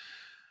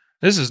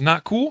is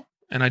not cool.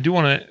 And I do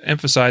want to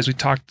emphasize, we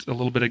talked a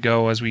little bit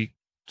ago as we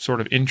sort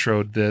of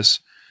introed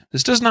this.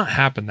 This does not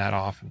happen that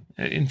often.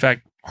 In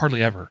fact,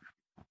 hardly ever.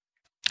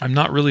 I'm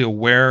not really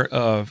aware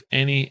of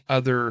any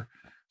other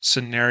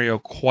scenario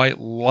quite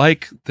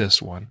like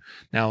this one.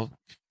 Now,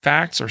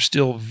 facts are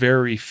still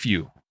very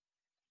few.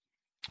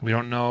 We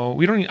don't know.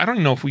 I don't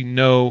even know if we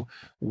know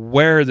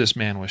where this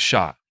man was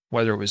shot,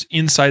 whether it was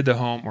inside the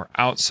home or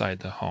outside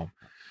the home.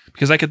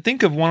 Because I could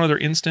think of one other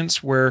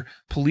instance where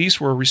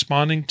police were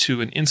responding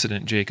to an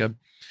incident, Jacob,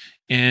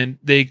 and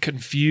they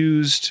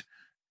confused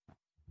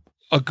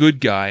a good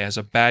guy as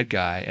a bad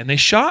guy, and they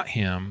shot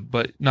him,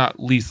 but not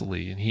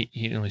lethally,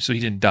 and so he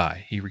didn't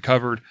die. He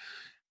recovered.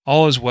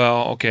 All is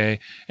well, okay.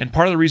 And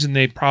part of the reason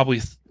they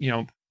probably,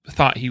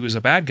 thought he was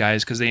a bad guy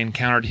is because they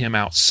encountered him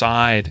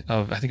outside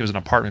of, I think it was an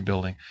apartment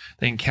building.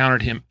 They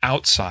encountered him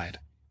outside,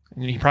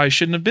 and he probably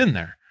shouldn't have been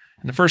there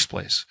in the first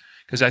place,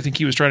 because I think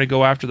he was trying to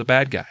go after the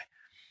bad guy.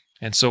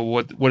 And so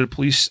what did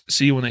police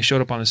see when they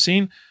showed up on the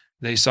scene?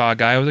 They saw a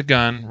guy with a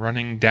gun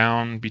running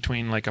down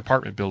between like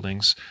apartment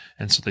buildings,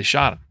 and so they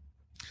shot him.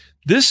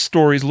 This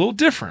story is a little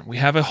different. We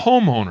have a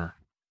homeowner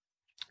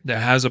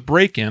that has a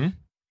break-in.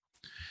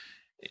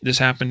 This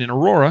happened in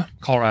Aurora,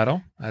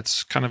 Colorado.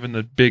 That's kind of in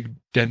the big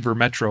Denver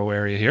metro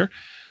area here.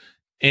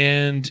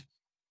 And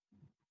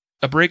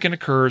a break-in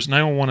occurs.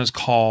 911 is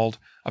called.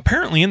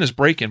 Apparently in this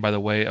break-in, by the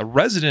way,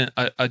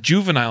 a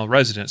juvenile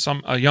resident,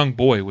 a young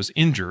boy was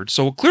injured.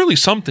 So clearly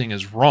something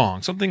is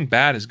wrong. Something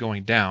bad is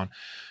going down.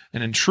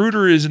 An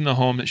intruder is in the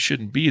home that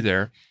shouldn't be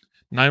there.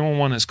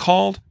 911 is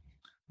called.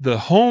 The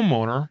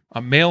homeowner,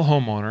 a male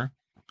homeowner,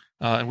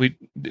 and we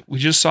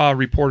just saw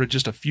reported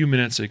just a few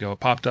minutes ago, it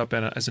popped up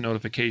as a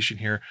notification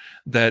here,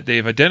 that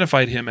they've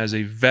identified him as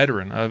a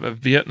veteran, a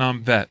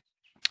Vietnam vet,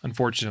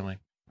 unfortunately.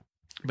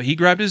 But he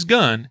grabbed his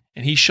gun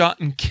and he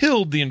shot and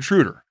killed the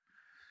intruder.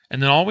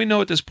 And then all we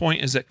know at this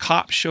point is that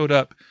cops showed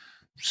up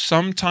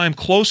sometime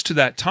close to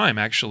that time,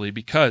 actually,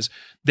 because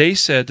they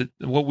said that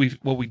what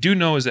we do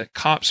know is that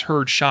cops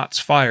heard shots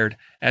fired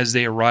as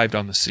they arrived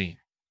on the scene.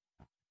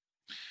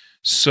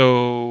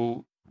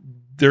 So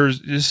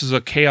this is a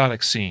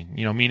chaotic scene,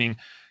 meaning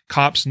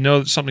cops know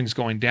that something's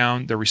going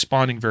down. They're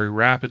responding very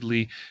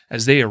rapidly.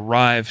 As they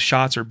arrive,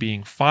 shots are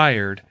being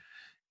fired.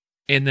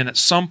 And then at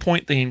some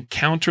point they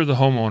encounter the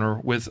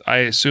homeowner with, I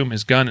assume,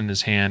 his gun in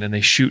his hand, and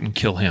they shoot and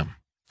kill him,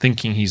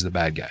 thinking he's the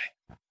bad guy.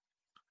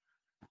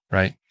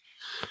 Right?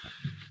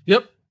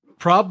 Yep.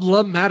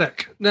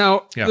 Problematic.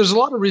 Now, There's a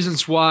lot of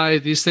reasons why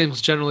these things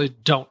generally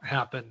don't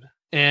happen.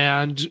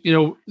 And,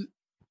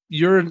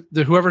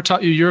 whoever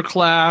taught you your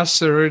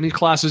class or any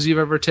classes you've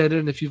ever attended,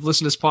 and if you've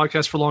listened to this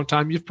podcast for a long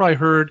time, you've probably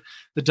heard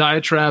the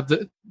diatribe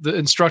that the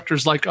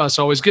instructors like us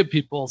always give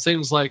people.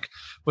 Things like,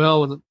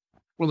 well,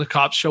 when the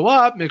cops show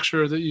up, make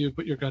sure that you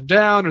put your gun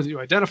down, or that you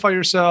identify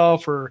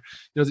yourself, or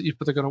that you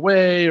put the gun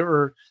away,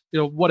 or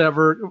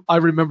whatever. I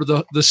remember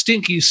the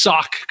stinky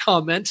sock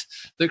comment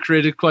that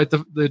created quite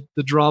the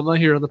drama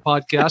here on the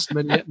podcast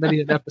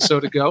many an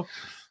episode ago.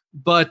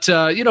 But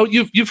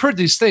you've heard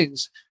these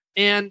things,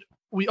 and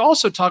we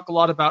also talk a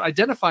lot about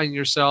identifying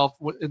yourself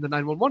in the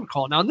 911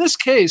 call. Now, in this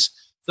case,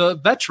 the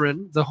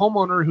veteran, the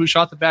homeowner who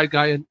shot the bad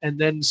guy and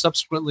then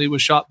subsequently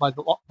was shot by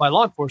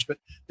law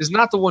enforcement, is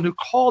not the one who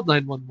called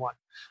 911.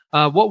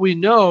 What we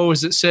know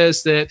is it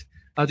says that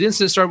the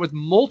incident started with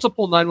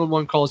multiple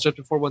 911 calls just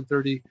before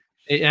 1:30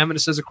 a.m. And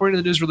it says, according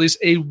to the news release,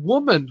 a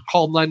woman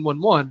called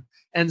 911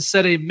 and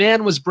said a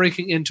man was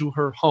breaking into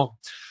her home.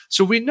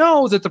 So we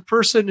know that the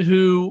person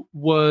who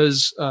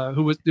was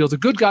the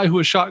good guy who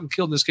was shot and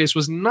killed in this case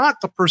was not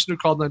the person who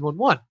called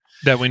 911.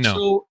 That we know.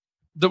 So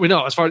that we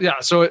know, as far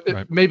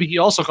right. Maybe he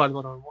also called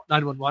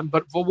 911.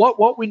 But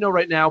what we know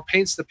right now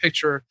paints the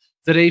picture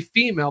that a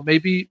female,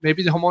 maybe the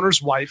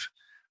homeowner's wife,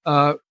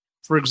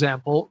 for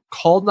example,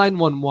 called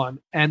 911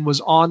 and was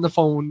on the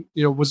phone.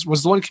 Was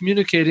the one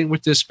communicating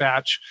with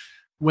dispatch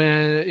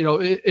when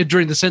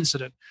during this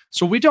incident.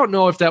 So we don't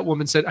know if that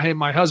woman said, "Hey,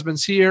 my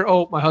husband's here.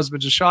 Oh, my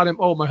husband just shot him.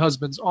 Oh, my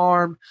husband's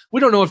armed."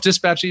 We don't know if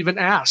dispatch even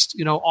asked,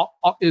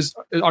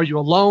 are you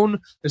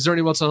alone? Is there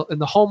anyone else in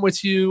the home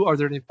with you? Are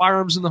there any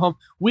firearms in the home?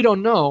 We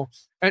don't know.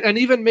 And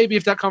even maybe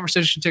if that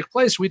conversation took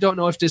place, we don't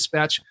know if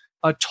dispatch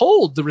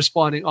told the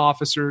responding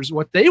officers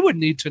what they would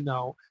need to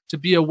know to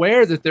be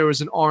aware that there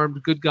was an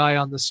armed good guy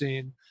on the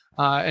scene.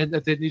 and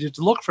that they needed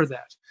to look for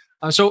that.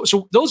 So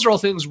those are all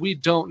things we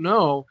don't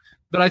know,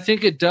 but I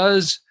think it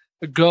does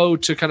go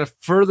to kind of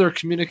further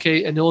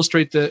communicate and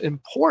illustrate the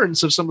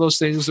importance of some of those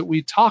things that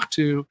we talk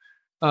to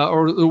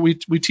or we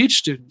teach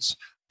students.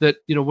 That,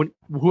 when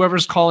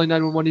whoever's calling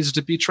 911 needs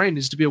to be trained,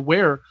 needs to be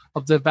aware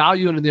of the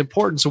value and the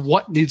importance of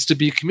what needs to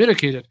be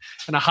communicated.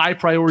 And a high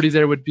priority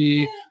there would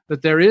be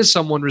that there is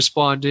someone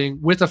responding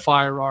with a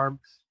firearm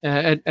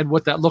and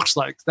what that looks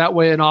like. That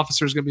way, an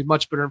officer is going to be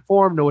much better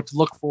informed, know what to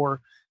look for,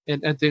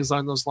 and things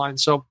along those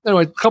lines. So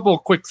anyway, a couple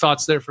of quick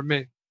thoughts there from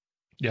me.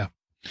 Yeah.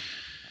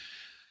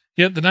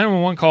 Yeah, the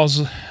 911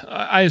 calls,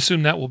 I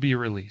assume that will be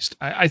released.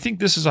 I think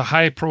this is a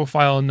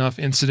high-profile enough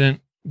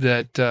incident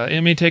that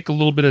it may take a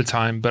little bit of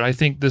time, but I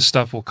think this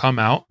stuff will come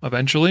out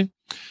eventually,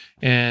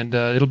 and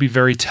it'll be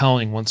very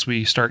telling once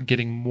we start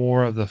getting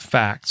more of the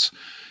facts.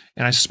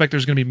 And I suspect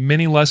there's going to be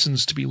many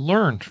lessons to be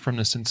learned from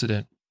this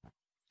incident.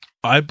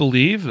 I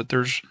believe that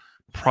there's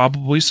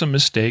probably some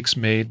mistakes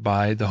made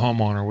by the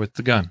homeowner with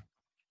the gun.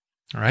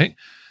 All right?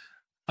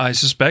 I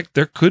suspect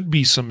there could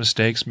be some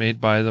mistakes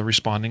made by the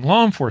responding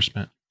law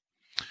enforcement.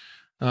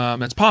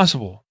 It's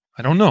possible.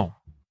 I don't know.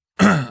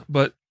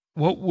 But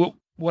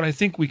what I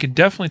think we can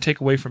definitely take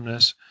away from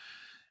this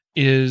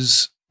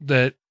is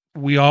that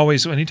we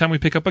always, anytime we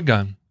pick up a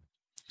gun,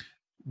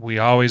 we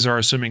always are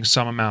assuming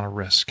some amount of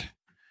risk.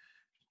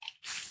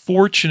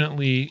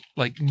 Fortunately,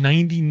 like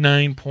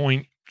 99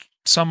 point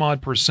some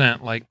odd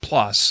percent, like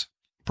plus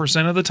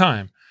percent of the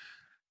time,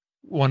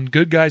 when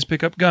good guys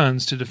pick up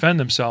guns to defend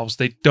themselves,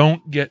 they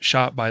don't get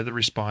shot by the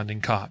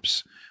responding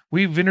cops.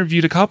 We've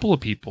interviewed a couple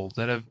of people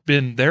that have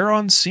been there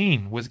on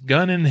scene with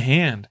gun in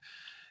hand,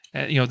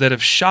 that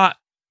have shot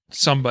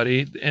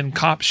somebody and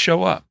cops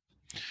show up.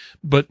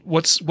 But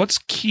what's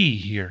key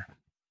here?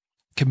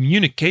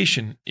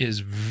 Communication is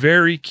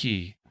very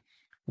key.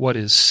 What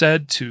is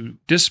said to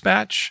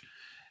dispatch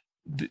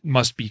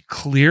must be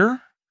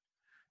clear.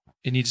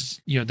 It needs,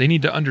 they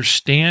need to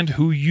understand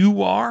who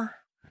you are,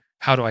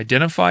 how to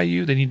identify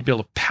you. They need to be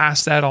able to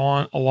pass that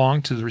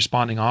along to the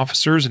responding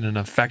officers in an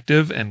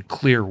effective and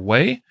clear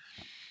way.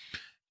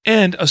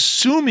 And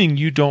assuming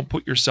you don't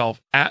put yourself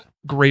at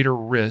greater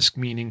risk,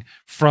 meaning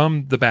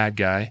from the bad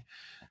guy,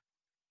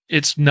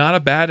 it's not a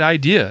bad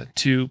idea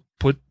to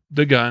put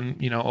the gun,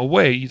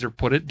 away, either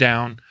put it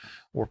down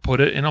or put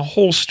it in a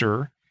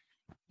holster,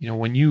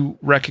 when you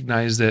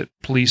recognize that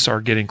police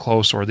are getting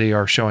close or they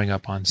are showing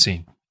up on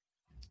scene.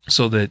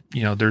 So that,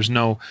 there's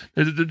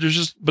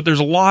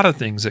a lot of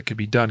things that could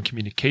be done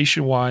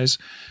communication wise.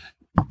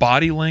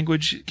 Body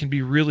language can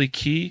be really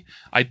key.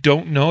 I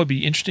don't know. It'd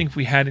be interesting if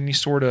we had any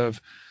sort of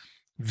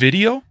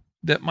video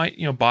that might,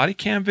 body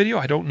cam video.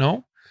 I don't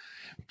know.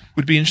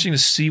 Would be interesting to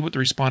see what the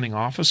responding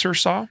officer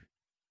saw.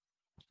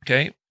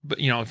 Okay. But,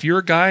 if you're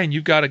a guy and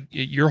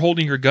you're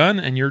holding your gun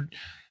and you're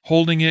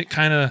holding it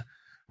kind of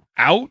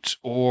out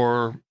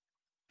or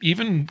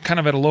even kind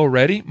of at a low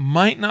ready,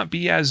 might not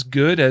be as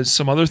good as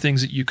some other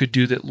things that you could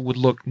do that would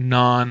look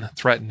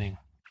non-threatening.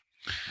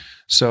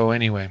 So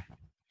anyway,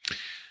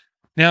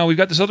 now we've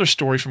got this other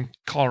story from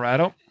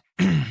Colorado.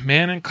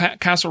 Man in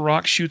Castle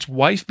Rock shoots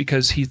wife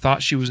because he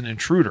thought she was an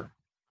intruder.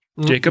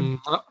 Jacob?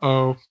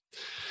 Uh-oh.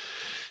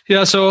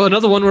 Yeah, so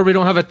another one where we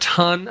don't have a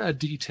ton of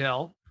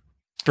detail.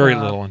 Very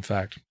little, in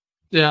fact.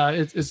 Yeah,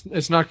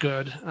 it's not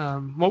good.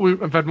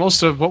 In fact,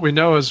 most of what we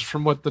know is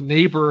from what the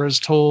neighbor has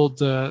told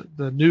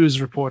the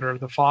news reporter,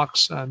 the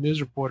Fox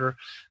news reporter.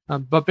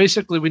 But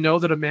basically, we know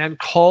that a man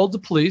called the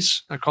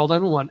police, called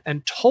 911,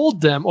 and told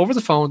them over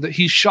the phone that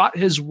he shot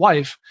his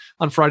wife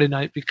on Friday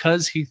night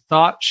because he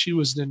thought she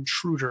was an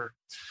intruder.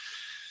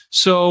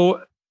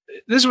 So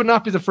this would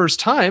not be the first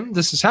time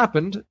this has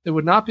happened. It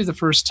would not be the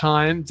first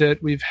time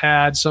that we've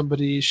had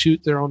somebody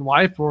shoot their own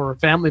wife or a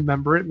family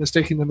member,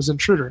 mistaking them as an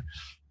intruder.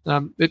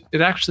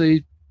 It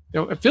actually,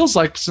 it feels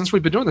like since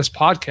we've been doing this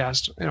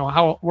podcast,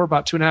 how we're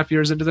about 2.5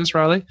 years into this,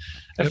 Riley.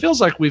 It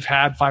feels like we've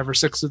had 5 or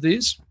 6 of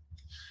these.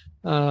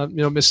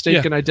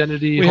 Mistaken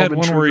identity. We had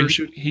one where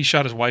he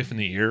shot his wife in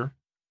the ear.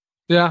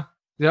 Yeah.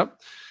 Yep.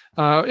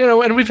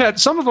 And we've had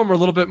some of them are a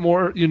little bit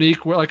more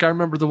unique. Where, like, I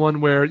remember the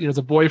one where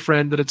the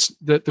boyfriend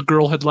that the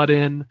girl had let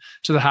in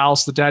to the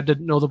house. The dad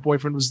didn't know the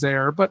boyfriend was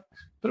there, but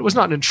it was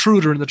not an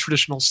intruder in the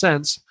traditional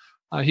sense.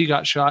 He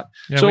got shot.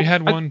 Yeah, so we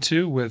had one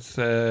too with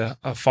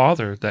a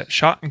father that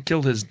shot and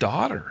killed his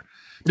daughter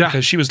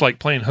because she was like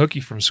playing hooky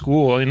from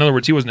school. In other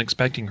words, he wasn't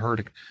expecting her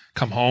to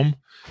come home,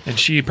 and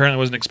she apparently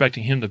wasn't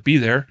expecting him to be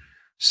there.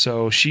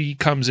 So she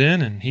comes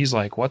in and he's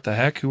like, "What the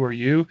heck? Who are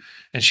you?"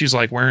 And she's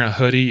like wearing a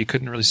hoodie. You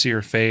couldn't really see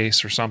her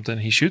face or something.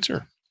 He shoots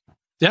her.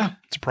 Yeah,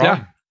 it's a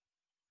problem.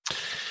 Yeah.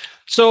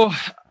 So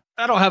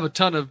I don't have a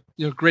ton of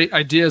great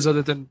ideas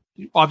other than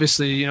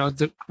obviously one of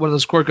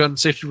those core gun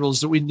safety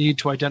rules that we need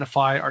to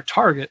identify our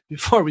target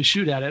before we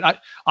shoot at it.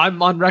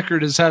 I'm on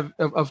record as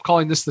of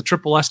calling this the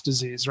triple S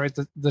disease, right?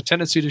 The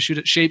tendency to shoot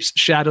at shapes,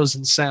 shadows,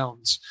 and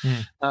sounds,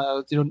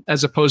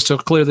 as opposed to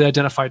clearly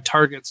identified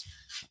targets.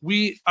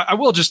 I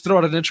will just throw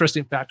out an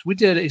interesting fact. We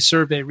did a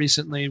survey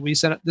recently. We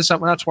sent this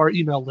out to our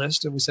email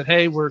list, and we said,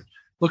 "Hey, we're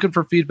looking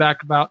for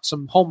feedback about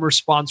some home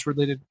response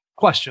related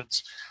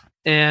questions."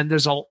 And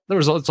it's a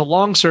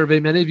long survey.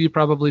 Many of you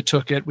probably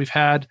took it. We've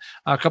had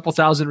a couple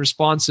thousand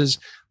responses.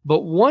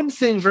 But one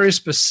thing very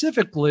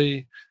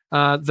specifically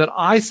that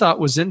I thought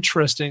was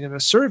interesting in the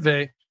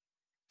survey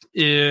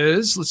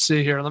is, let's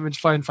see here. Let me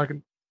find if I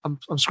can. I'm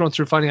scrolling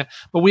through finding it.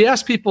 But we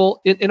asked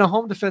people in a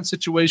home defense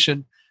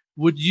situation,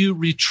 would you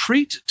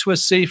retreat to a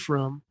safe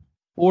room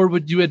or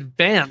would you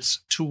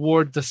advance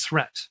toward the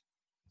threat?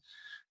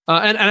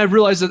 And I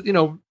realized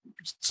that,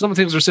 some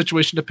things are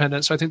situation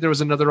dependent. So I think there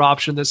was another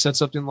option that said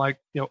something like,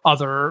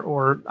 other,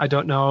 or I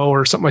don't know,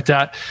 or something like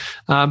that.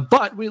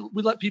 But we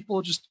let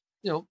people just,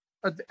 here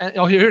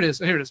it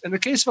is. In the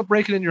case of a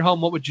break-in in your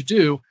home, what would you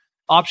do?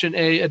 Option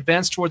A,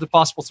 advance toward the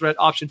possible threat.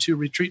 Option 2,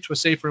 retreat to a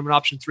safe room. And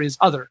option 3 is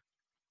other.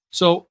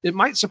 So it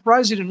might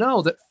surprise you to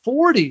know that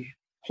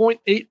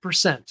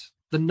 40.8%,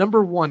 the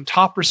number one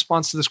top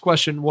response to this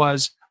question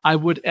was, I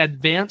would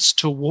advance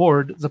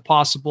toward the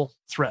possible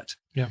threat.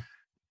 Yeah.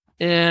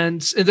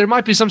 And there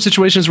might be some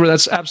situations where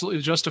that's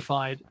absolutely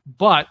justified,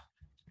 but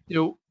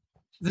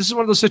this is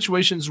one of those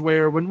situations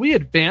where when we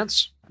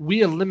advance,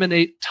 we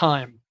eliminate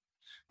time.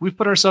 We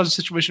put ourselves in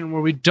a situation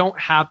where we don't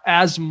have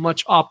as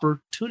much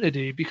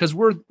opportunity because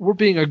we're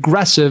being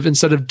aggressive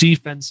instead of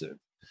defensive,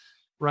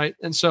 right?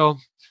 And so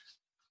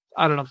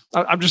I don't know.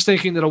 I'm just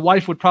thinking that a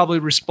wife would probably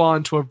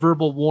respond to a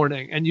verbal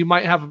warning, and you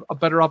might have a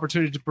better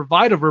opportunity to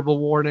provide a verbal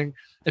warning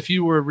if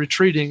you were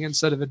retreating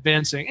instead of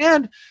advancing.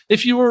 And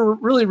if you were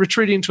really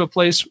retreating to a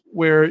place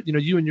where,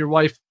 you and your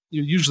wife,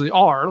 you usually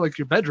are, like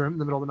your bedroom in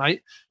the middle of the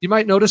night, you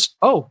might notice,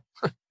 oh,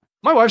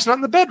 my wife's not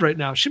in the bed right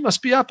now. She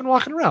must be up and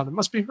walking around. It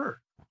must be her.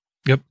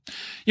 Yep.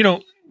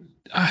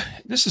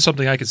 This is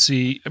something I could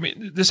see. I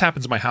mean, this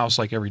happens in my house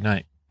like every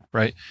night,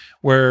 right?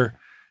 Where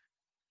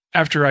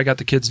after I got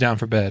the kids down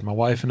for bed, my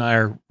wife and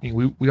I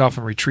we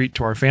often retreat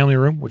to our family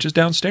room, which is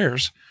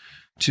downstairs,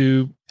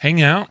 to hang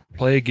out,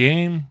 play a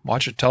game,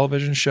 watch a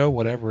television show,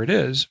 whatever it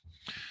is.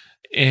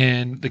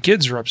 And the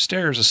kids are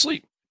upstairs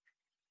asleep.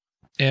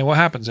 And what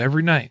happens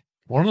every night?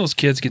 One of those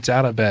kids gets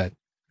out of bed.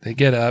 They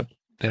get up.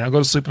 They don't go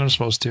to sleep when they're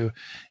supposed to.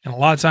 And a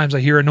lot of times I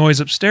hear a noise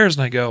upstairs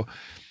and I go,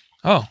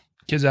 oh,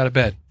 kid's out of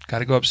bed. Got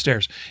to go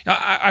upstairs.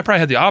 I probably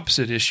had the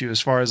opposite issue as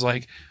far as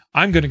like,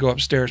 I'm going to go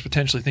upstairs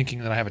potentially thinking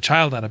that I have a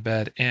child out of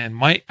bed and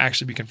might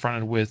actually be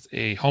confronted with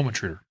a home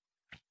intruder,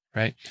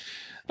 right?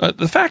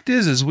 The fact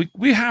is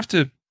we have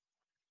to,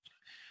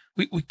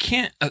 we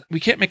can't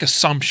make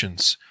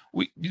assumptions.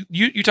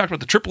 You talked about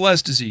the triple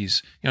S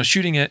disease,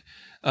 shooting at,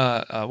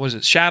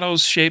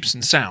 shadows, shapes,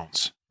 and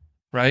sounds,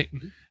 right?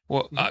 Mm-hmm.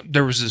 Well,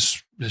 there was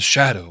this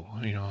shadow,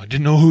 I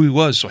didn't know who he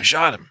was, so I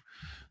shot him.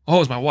 Oh, it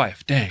was my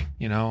wife. Dang,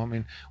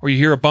 or you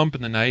hear a bump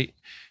in the night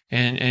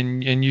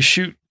and you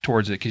shoot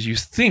towards it because you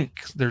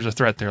think there's a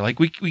threat there. Like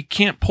we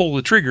can't pull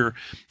the trigger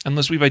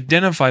unless we've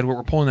identified what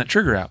we're pulling that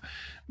trigger out.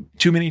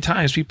 Too many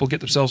times people get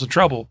themselves in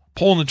trouble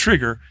pulling the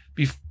trigger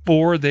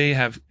before they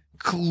have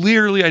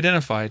clearly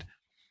identified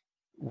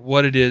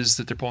what it is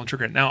that they're pulling the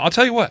trigger at. Now, I'll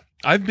tell you what,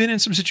 I've been in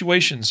some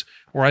situations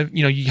where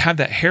you have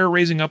that hair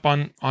raising up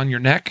on your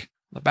neck,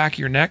 the back of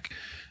your neck.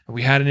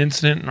 We had an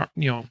incident,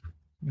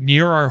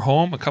 near our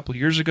home a couple of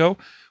years ago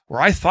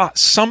where I thought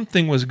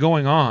something was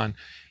going on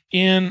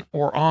in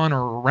or on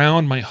or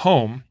around my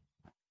home.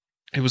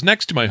 It was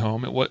next to my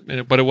home,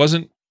 but it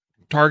wasn't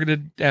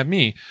targeted at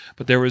me.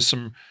 But there was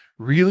some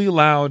really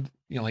loud,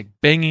 like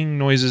banging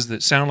noises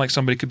that sound like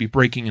somebody could be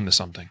breaking into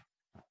something,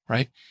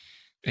 right?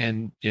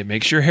 And it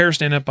makes your hair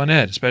stand up on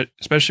end,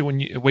 especially when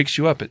it wakes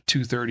you up at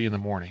 2:30 in the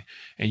morning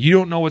and you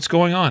don't know what's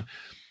going on.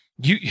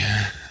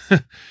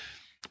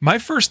 My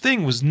first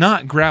thing was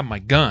not grab my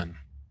gun,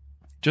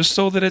 just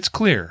so that it's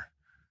clear.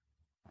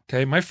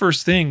 Okay, my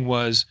first thing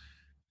was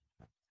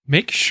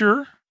make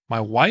sure my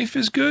wife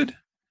is good,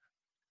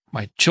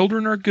 my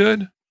children are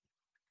good,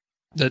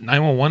 that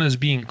 911 is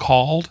being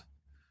called.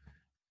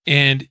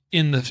 And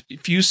in the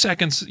few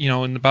seconds,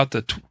 in about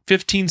the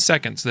 15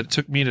 seconds that it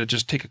took me to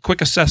just take a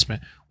quick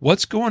assessment,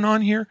 what's going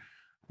on here?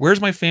 Where's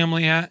my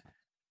family at?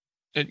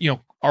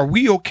 Are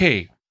we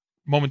okay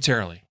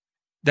momentarily?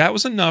 That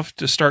was enough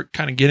to start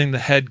kind of getting the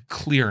head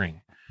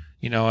clearing.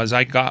 As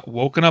I got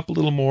woken up a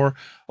little more,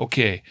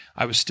 okay,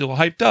 I was still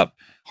hyped up,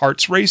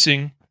 heart's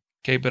racing,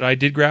 okay, but I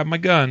did grab my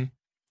gun,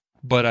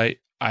 but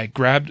I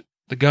grabbed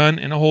the gun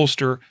in a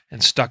holster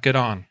and stuck it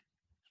on.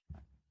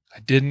 I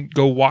didn't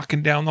go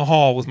walking down the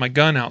hall with my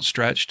gun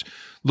outstretched,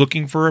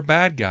 looking for a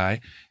bad guy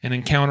and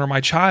encounter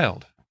my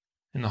child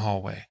in the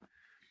hallway,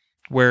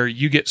 where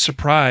you get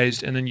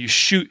surprised and then you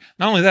shoot.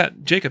 Not only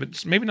that, Jacob,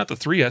 it's maybe not the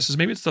 3 S's,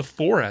 maybe it's the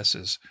 4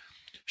 S's.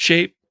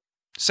 Shape,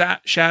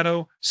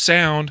 shadow,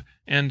 sound,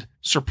 and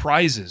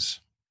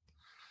surprises.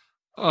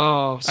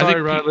 Oh,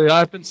 sorry, Riley.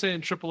 I've been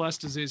saying triple S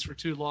disease for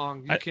too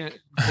long. You can't.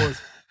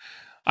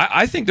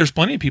 I think there's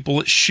plenty of people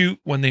that shoot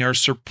when they are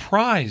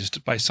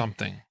surprised by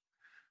something.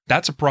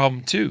 That's a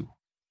problem too.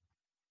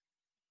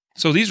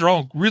 So these are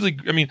all really,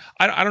 I'm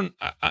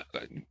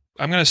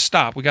going to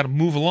stop. We got to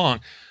move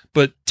along,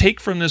 but take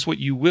from this what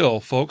you will,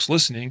 folks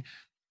listening.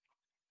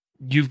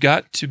 You've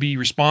got to be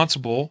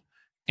responsible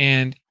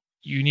and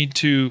you need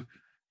to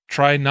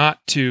try not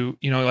to,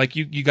 like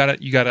you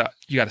gotta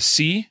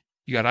see,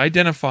 you gotta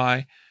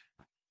identify,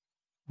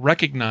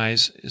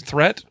 recognize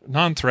threat,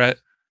 non-threat,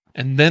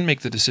 and then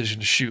make the decision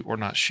to shoot or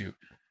not shoot.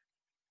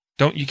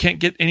 You can't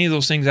get any of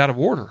those things out of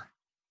order.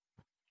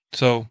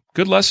 So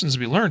good lessons to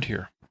be learned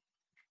here.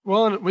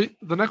 Well, and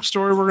the next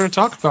story we're going to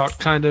talk about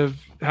kind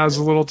of has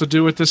a little to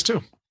do with this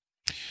too.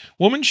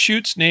 Woman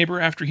shoots neighbor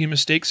after he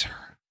mistakes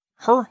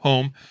her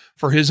home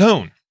for his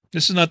own.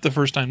 This is not the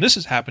first time this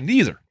has happened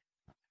either.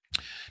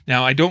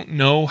 Now, I don't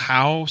know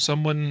how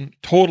someone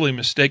totally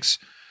mistakes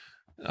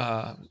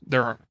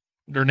their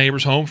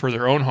neighbor's home for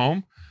their own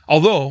home.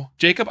 Although,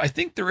 Jacob, I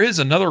think there is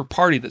another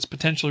party that's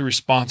potentially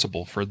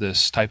responsible for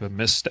this type of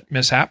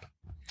mishap.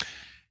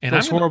 And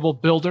those horrible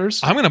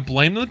builders. I'm going to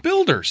blame the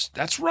builders.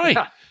 That's right.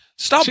 Yeah.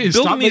 Stop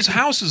building these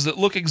houses that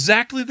look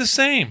exactly the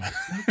same.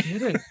 No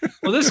kidding.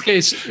 Well, this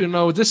case,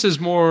 this is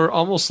more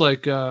almost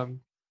like,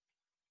 I'm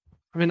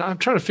trying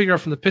to figure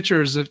out from the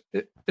pictures.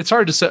 It's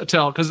hard to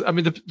tell because,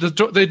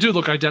 they do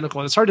look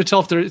identical. And it's hard to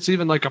tell if it's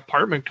even like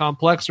apartment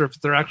complex or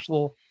if they're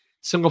actual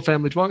single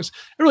family dwellings.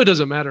 It really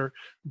doesn't matter.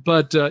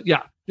 But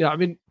yeah.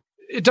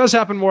 It does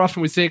happen more often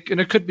than we think.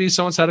 And it could be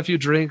someone's had a few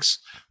drinks.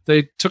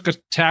 They took a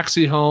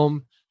taxi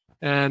home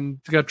and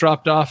got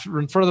dropped off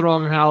in front of the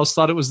wrong house,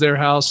 thought it was their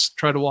house,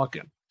 tried to walk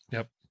in.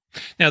 Yep.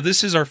 Now,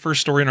 this is our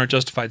first story in our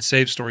Justified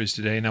Save stories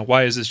today. Now,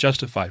 why is this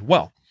justified?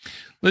 Well,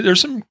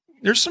 there's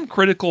some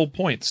critical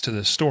points to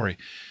this story.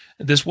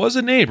 This was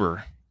a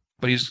neighbor,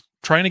 but he's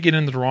trying to get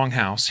into the wrong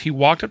house. He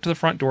walked up to the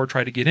front door,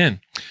 tried to get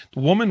in. The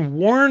woman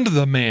warned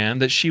the man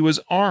that she was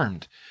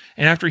armed.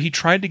 And after he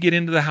tried to get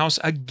into the house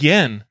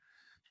again,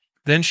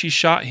 then she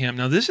shot him.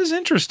 Now, this is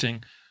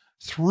interesting.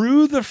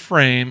 Through the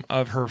frame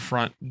of her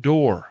front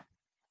door.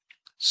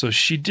 So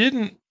she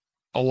didn't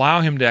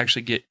allow him to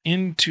actually get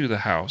into the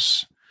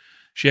house.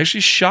 She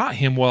actually shot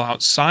him while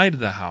outside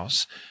the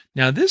house.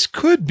 Now, this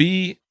could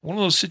be one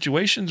of those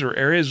situations or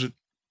areas that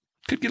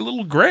could get a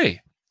little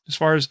gray as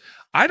far as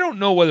I don't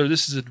know whether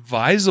this is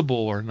advisable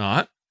or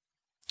not,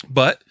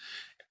 but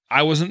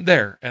I wasn't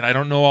there and I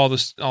don't know all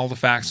the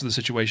facts of the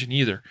situation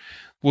either.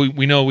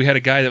 We know we had a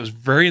guy that was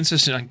very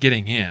insistent on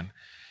getting in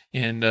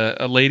and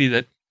a lady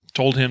that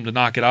told him to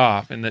knock it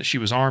off and that she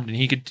was armed and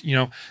he could,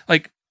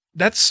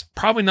 that's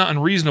probably not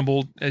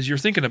unreasonable as you're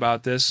thinking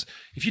about this.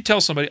 If you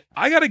tell somebody,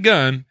 I got a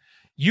gun,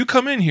 you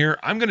come in here,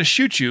 I'm going to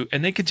shoot you,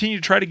 and they continue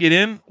to try to get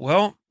in,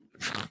 well,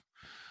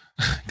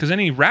 because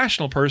any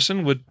rational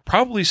person would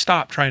probably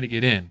stop trying to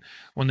get in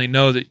when they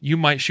know that you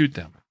might shoot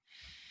them.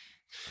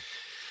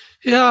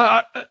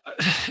 Yeah,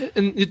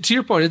 and to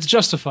your point, it's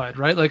justified,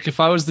 right? Like if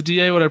I was the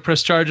DA, would I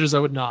press charges? I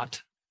would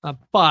not.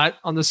 But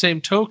on the same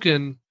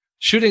token,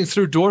 shooting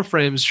through door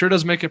frames sure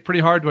does make it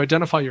pretty hard to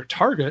identify your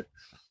target.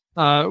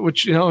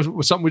 Which,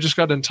 was something we just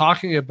got done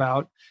talking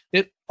about.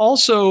 It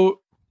also,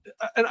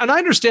 and I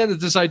understand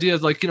that this idea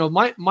is like,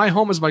 my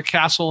home is my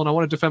castle and I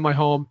want to defend my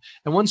home.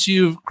 And once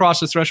you've crossed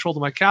the threshold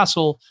of my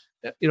castle,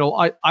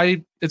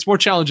 it's more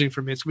challenging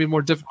for me. It's gonna be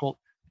more difficult.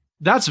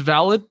 That's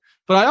valid.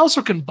 But I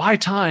also can buy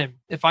time.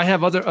 If I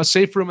have a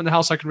safe room in the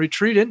house I can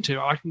retreat into,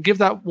 I can give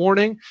that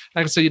warning.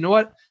 I can say, you know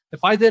what?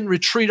 If I then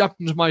retreat up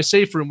into my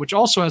safe room, which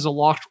also has a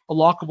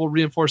lockable,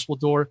 reinforceable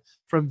door,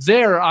 from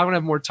there, I'm going to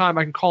have more time.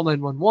 I can call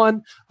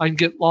 911. I can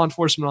get law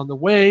enforcement on the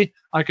way.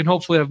 I can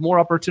hopefully have more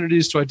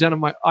opportunities to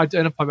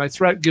identify my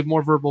threat, give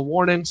more verbal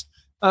warnings.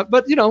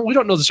 But, we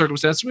don't know the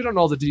circumstances. We don't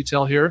know all the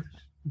detail here.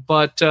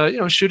 But,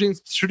 shooting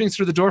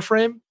through the door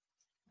frame,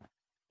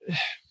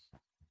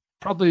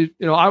 probably,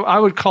 I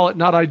would call it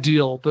not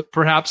ideal, but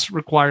perhaps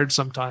required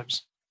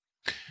sometimes.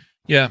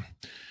 Yeah.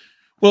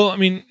 Well,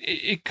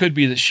 it could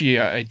be that she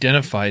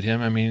identified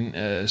him.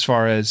 As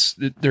far as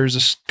there's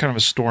a kind of a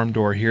storm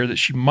door here that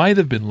she might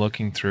have been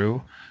looking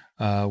through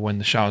when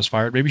the shot was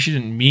fired. Maybe she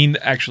didn't mean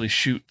to actually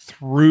shoot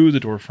through the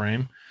door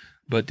frame,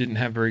 but didn't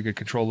have very good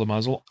control of the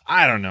muzzle.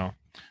 I don't know.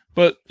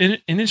 But an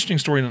interesting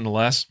story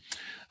nonetheless.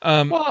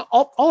 Well,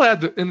 I'll add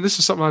that, and this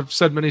is something I've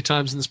said many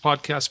times in this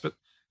podcast, but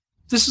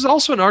this is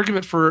also an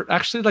argument for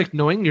actually like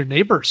knowing your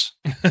neighbors,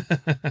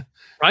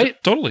 right?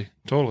 Totally.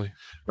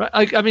 Right.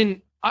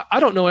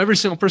 I don't know every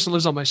single person who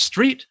lives on my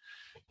street,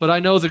 but I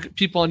know the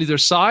people on either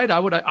side. I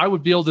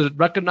would be able to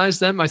recognize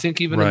them. I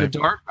think even in the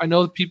dark, I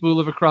know the people who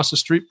live across the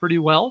street pretty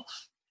well.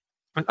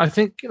 I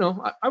think,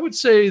 I would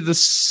say the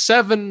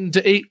 7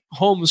 to 8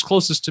 homes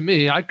closest to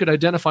me, I could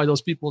identify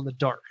those people in the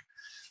dark.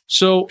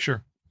 So,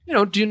 sure.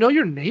 Do you know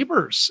your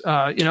neighbors?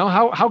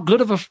 How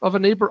good of a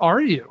neighbor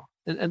are you?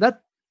 And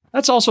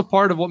that's also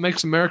part of what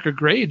makes America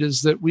great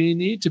is that we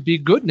need to be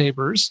good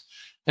neighbors.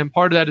 And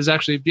part of that is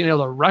actually being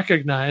able to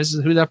recognize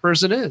who that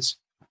person is.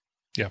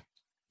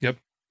 Yep.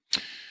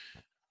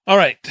 All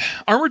right.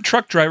 Armored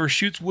truck driver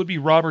shoots would-be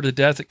robber to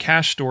death at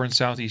cash store in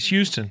Southeast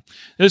Houston.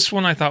 This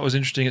one I thought was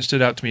interesting. It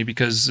stood out to me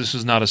because this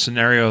is not a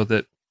scenario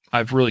that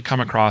I've really come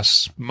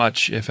across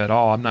much, if at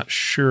all. I'm not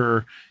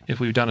sure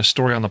if we've done a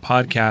story on the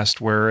podcast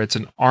where it's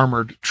an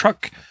armored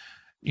truck,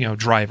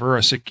 driver,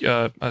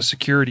 a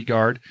security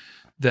guard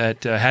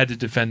that had to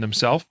defend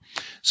himself.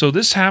 So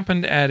this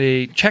happened at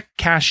a check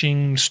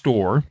cashing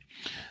store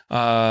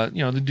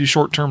They do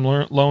short-term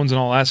loans and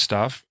all that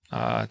stuff.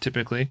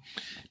 Typically,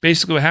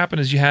 basically, what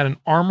happened is you had an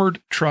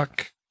armored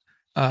truck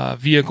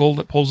vehicle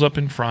that pulls up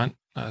in front.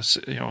 A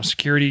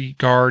security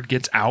guard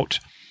gets out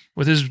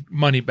with his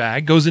money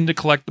bag, goes in to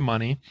collect the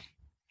money,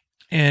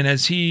 and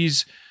as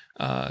he's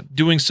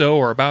doing so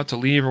or about to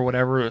leave or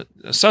whatever,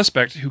 a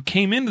suspect who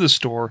came into the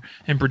store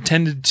and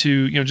pretended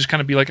to, just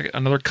kind of be like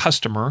another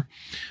customer,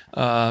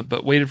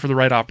 but waited for the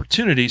right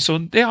opportunity. So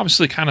they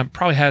obviously kind of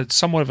probably had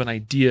somewhat of an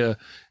idea.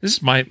 This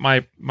is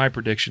my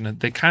prediction,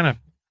 that they kind of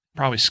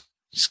probably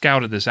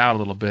scouted this out a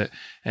little bit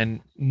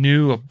and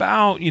knew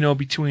about,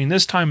 between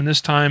this time and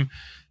this time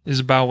is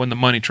about when the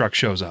money truck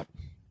shows up.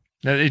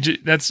 This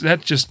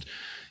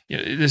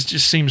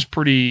just seems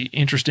pretty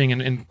interesting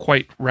and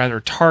quite rather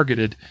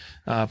targeted,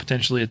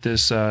 potentially at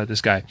this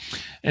guy.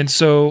 And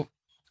so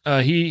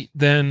he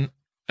then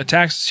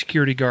attacks the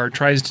security guard,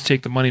 tries to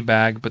take the money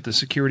bag, but the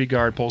security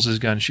guard pulls his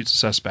gun and shoots the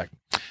suspect.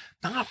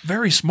 Not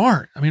very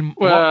smart. I mean,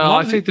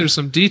 I think there's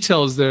some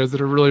details there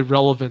that are really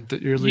relevant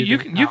that you're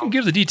leaving. You can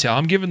give the detail.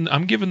 I'm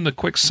giving the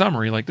quick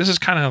summary. Like, this is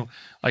kind of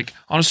like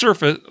on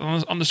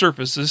the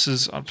surface. This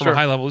is from a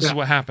high level. This is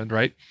what happened,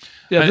 right?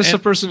 Yeah, this is a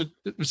person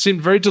who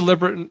seemed very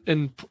deliberate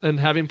in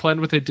having planned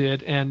what they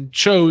did and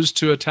chose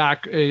to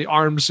attack a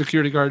armed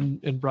security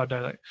guard in broad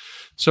daylight.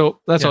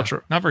 So that's all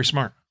true. Not very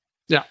smart.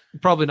 Yeah,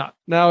 probably not.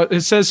 Now,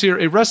 it says here,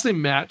 a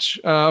wrestling match.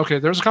 Okay,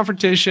 there was a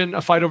confrontation,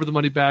 a fight over the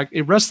money bag,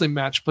 a wrestling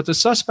match, but the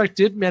suspect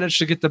did manage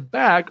to get the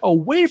bag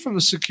away from the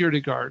security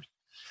guard.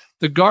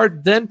 The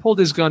guard then pulled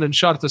his gun and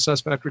shot at the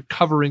suspect,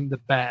 recovering the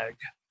bag.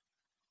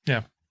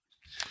 Yeah.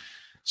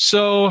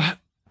 So,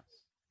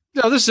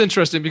 this is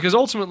interesting because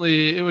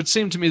ultimately it would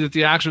seem to me that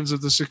the actions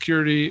of the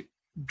security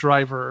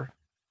driver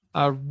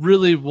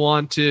really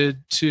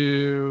wanted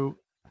to...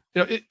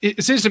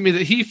 it seems to me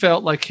that he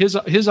felt like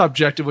his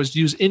objective was to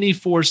use any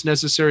force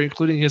necessary,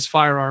 including his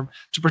firearm,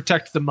 to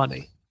protect the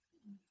money.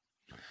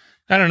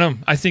 I don't know.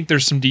 I think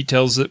there's some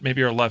details that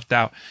maybe are left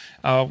out.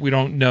 We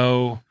don't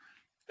know.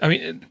 I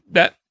mean,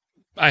 that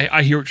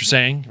I hear what you're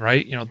saying,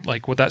 right?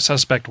 Like what that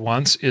suspect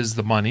wants is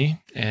the money,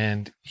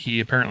 and he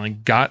apparently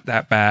got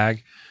that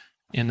bag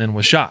and then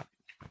was shot.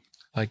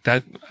 Like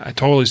that, I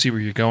totally see where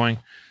you're going.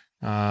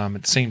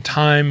 At the same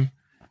time,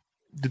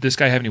 did this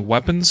guy have any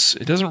weapons?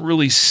 It doesn't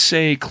really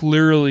say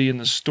clearly in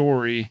the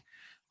story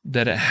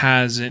that it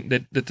hasn't,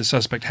 that the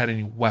suspect had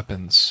any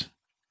weapons,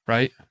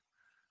 right?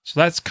 So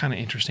that's kind of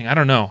interesting. I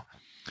don't know.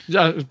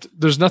 Yeah,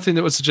 there's nothing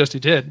that would suggest he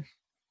did.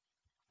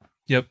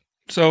 Yep.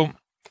 So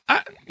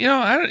I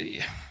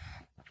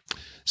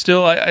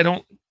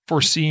don't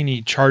foresee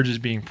any charges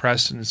being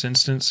pressed in this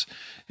instance.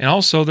 And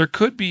also there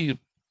could be,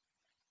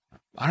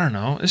 I don't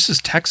know, this is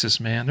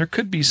Texas, man. There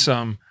could be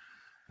some,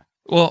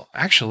 well,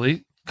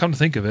 actually, come to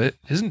think of it,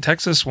 isn't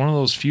Texas one of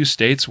those few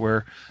states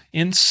where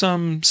in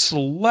some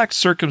select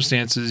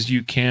circumstances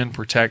you can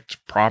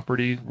protect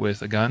property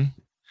with a gun?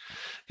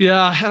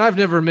 Yeah, and I've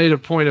never made a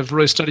point of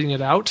really studying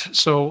it out.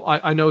 So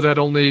I know that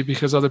only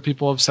because other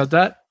people have said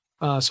that.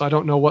 So I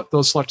don't know what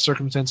those select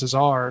circumstances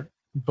are.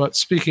 But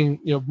speaking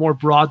more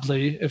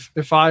broadly,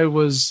 if I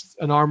was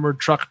an armored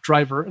truck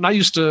driver, and I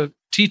used to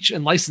teach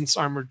and license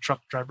armored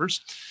truck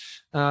drivers,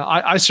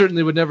 I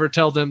certainly would never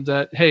tell them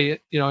that, hey,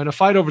 in a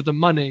fight over the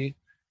money,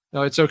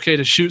 it's okay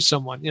to shoot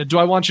someone. Do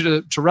I want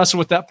you to wrestle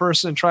with that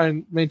person and try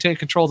and maintain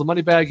control of the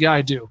money bag? Yeah,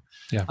 I do.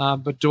 Yeah.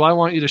 But do I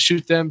want you to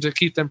shoot them to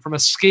keep them from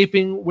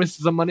escaping with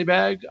the money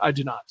bag? I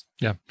do not.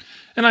 Yeah.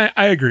 And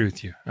I agree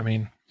with you. I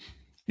mean,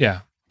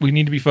 yeah, we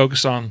need to be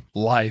focused on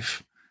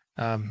life.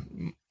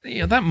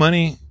 That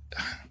money,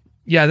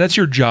 yeah, that's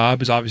your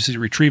job, is obviously to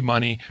retrieve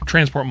money,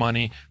 transport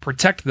money,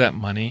 protect that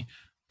money,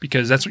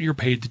 because that's what you're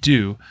paid to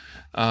do.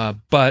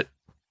 But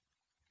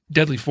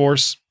deadly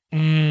force,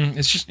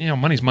 it's just,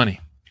 money's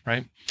money.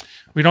 Right?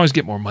 We'd always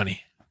get more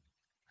money.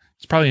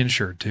 It's probably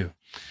insured too.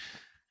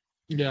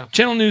 Yeah.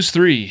 Channel News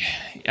 3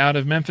 out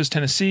of Memphis,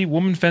 Tennessee.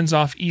 Woman fends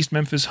off East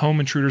Memphis home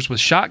intruders with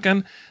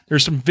shotgun.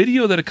 There's some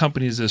video that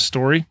accompanies this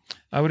story.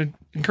 I would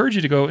encourage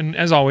you to go. And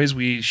as always,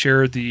 we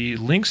share the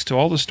links to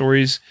all the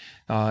stories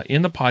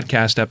in the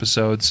podcast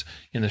episodes,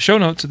 in the show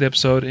notes of the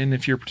episode. And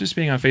if you're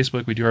participating on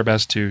Facebook, we do our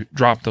best to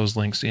drop those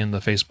links in the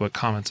Facebook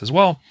comments as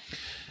well.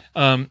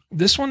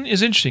 This one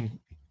is interesting,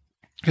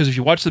 because if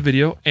you watch the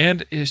video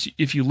and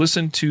if you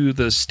listen to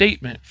the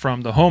statement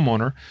from the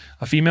homeowner,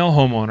 a female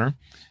homeowner,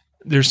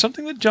 there's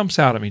something that jumps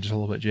out at me just a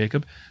little bit,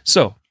 Jacob.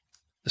 So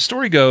the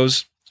story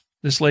goes,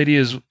 this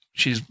lady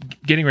she's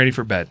getting ready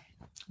for bed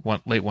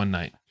late one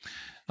night.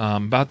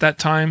 About that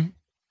time,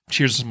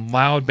 she hears some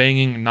loud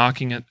banging and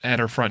knocking at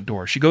her front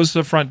door. She goes to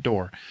the front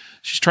door.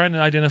 She's trying to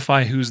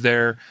identify who's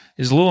there,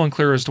 is a little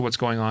unclear as to what's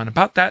going on.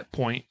 About that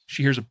point,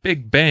 she hears a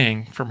big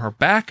bang from her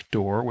back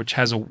door, which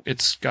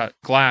it's got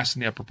glass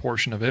in the upper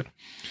portion of it.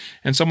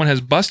 And someone has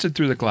busted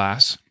through the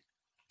glass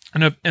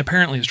and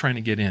apparently is trying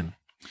to get in.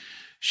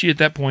 She, at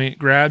that point,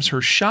 grabs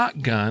her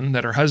shotgun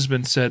that her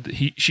husband said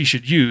that she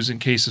should use in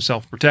case of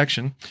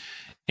self-protection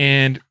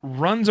and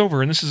runs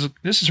over. And this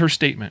is her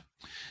statement.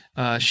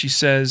 She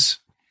says,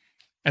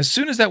 As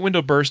soon as that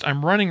window burst,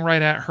 I'm running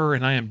right at her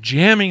and I am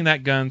jamming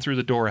that gun through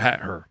the door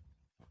at her.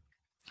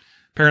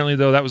 Apparently,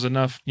 though, that was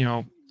enough.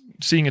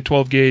 Seeing a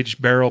 12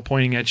 gauge barrel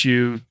pointing at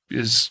you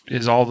is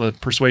all the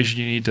persuasion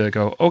you need to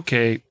go,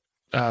 okay,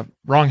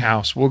 wrong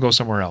house. We'll go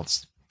somewhere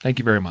else. Thank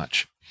you very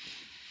much.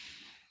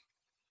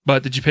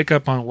 But did you pick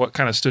up on what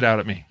kind of stood out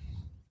at me?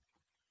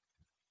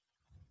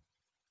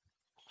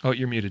 Oh,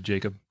 you're muted,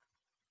 Jacob.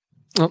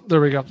 Oh,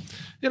 there we go.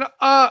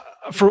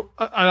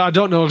 I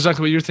don't know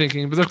exactly what you're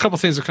thinking, but there's a couple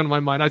things that come to my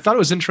mind. I thought it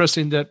was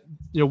interesting that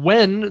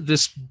when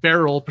this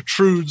barrel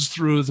protrudes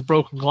through the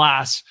broken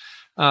glass,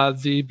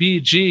 the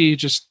BG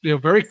just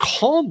very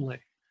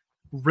calmly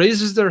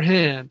raises their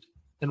hand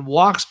and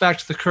walks back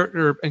to the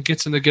curb and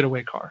gets in the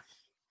getaway car.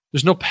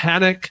 There's no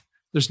panic.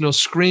 There's no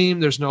scream.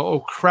 There's no,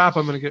 oh crap,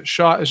 I'm going to get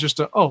shot. It's just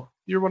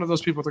you're one of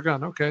those people with a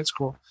gun. Okay, it's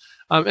cool.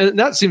 And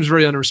that seems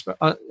very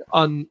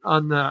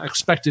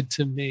unexpected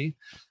to me.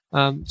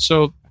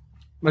 So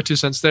my 2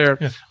 cents there.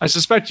 Yeah. I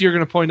suspect you're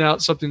going to point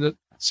out something that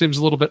seems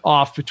a little bit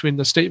off between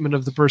the statement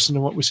of the person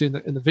and what we see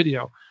in the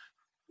video.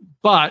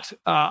 But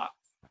I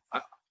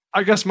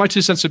guess my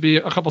 2 cents would be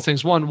a couple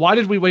things. One, why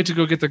did we wait to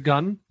go get the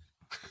gun?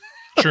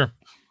 Sure.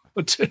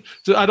 But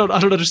I don't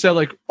understand.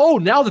 Like,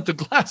 now that the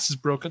glass is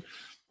broken.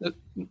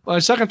 My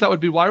second thought would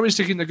be, why are we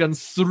sticking the gun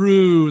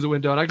through the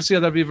window? And I can see how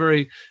that'd be a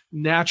very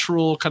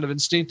natural, kind of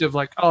instinctive,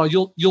 like,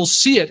 you'll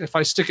see it if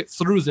I stick it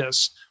through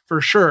this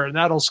for sure, and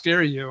that'll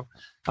scare you.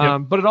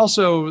 Yep. But it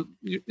also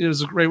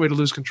is a great way to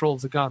lose control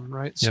of the gun,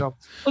 right? Yep. So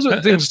those are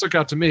the things that stuck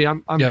out to me.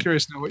 I'm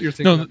curious now what you're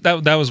thinking. No,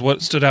 that was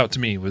what stood out to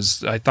me.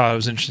 I thought it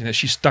was interesting that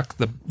she stuck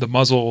the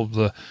muzzle of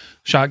the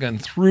shotgun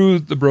through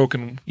the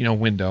broken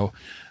window.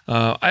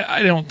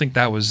 I don't think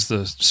that was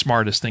the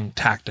smartest thing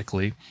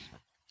tactically.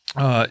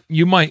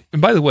 You might,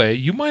 and by the way,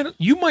 you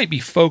might be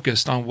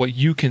focused on what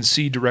you can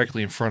see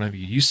directly in front of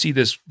you. You see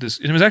this,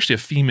 and it was actually a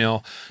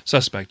female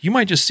suspect. You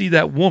might just see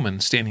that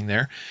woman standing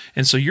there.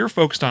 And so you're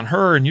focused on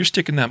her and you're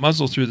sticking that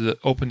muzzle through the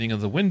opening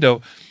of the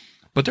window,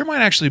 but there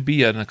might actually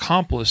be an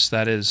accomplice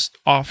that is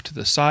off to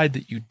the side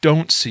that you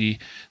don't see,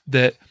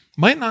 that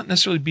might not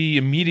necessarily be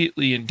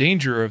immediately in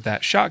danger of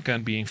that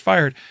shotgun being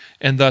fired,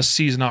 and thus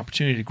sees an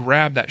opportunity to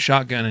grab that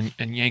shotgun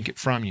and yank it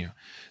from you.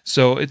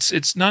 So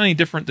it's not any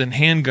different than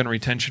handgun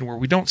retention, where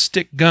we don't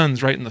stick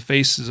guns right in the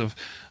faces of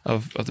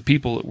the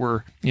people that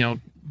we're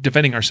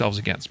defending ourselves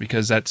against,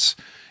 because that's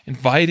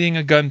inviting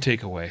a gun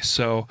takeaway.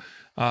 So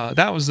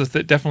that was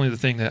definitely the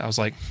thing that I was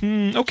like,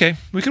 okay,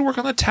 we can work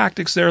on the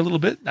tactics there a little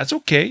bit. That's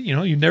okay.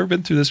 You've never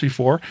been through this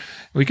before.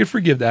 We could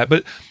forgive that,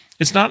 but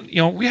it's not.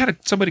 We had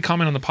somebody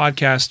comment on the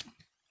podcast.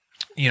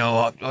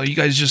 You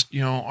guys just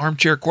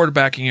armchair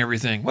quarterbacking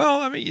everything.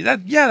 Well, I mean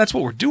that's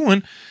what we're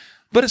doing,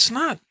 but it's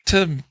not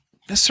to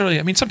necessarily.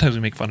 I mean, sometimes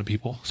we make fun of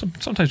people.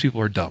 Sometimes people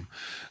are dumb,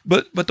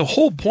 but the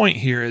whole point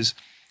here is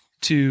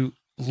to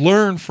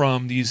learn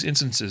from these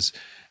instances.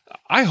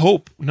 I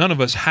hope none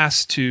of us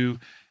has to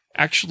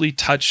actually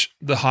touch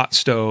the hot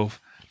stove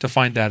to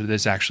find out it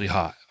is actually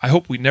hot. I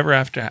hope we never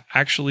have to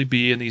actually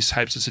be in these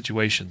types of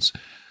situations.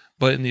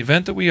 But in the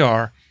event that we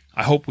are,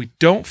 I hope we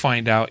don't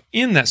find out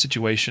in that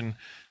situation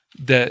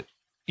that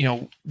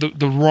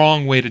the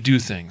wrong way to do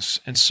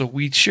things. And so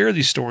we share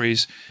these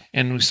stories,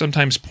 and we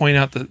sometimes point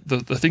out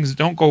the things that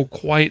don't go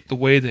quite the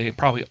way they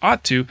probably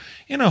ought to,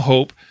 in a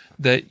hope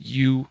that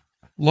you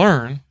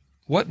learn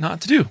what not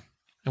to do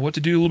and what to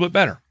do a little bit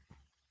better.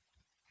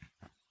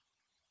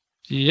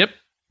 Yep.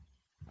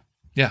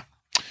 Yeah.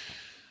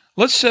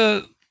 Let's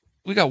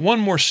we got one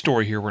more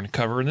story here we're going to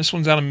cover, and this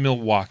one's out of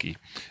Milwaukee.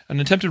 An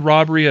attempted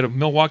robbery at a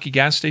Milwaukee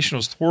gas station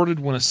was thwarted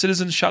when a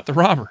citizen shot the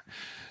robber.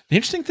 The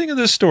interesting thing of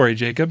this story,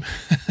 Jacob,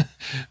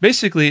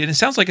 basically, and it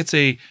sounds like it's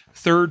a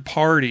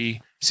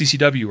third-party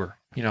CCWer,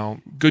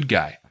 good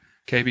guy,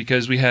 okay,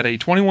 because we had a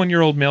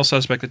 21-year-old male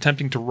suspect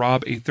attempting to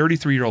rob a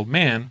 33-year-old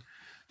man.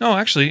 No,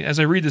 actually, as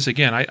I read this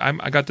again,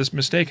 I got this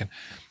mistaken.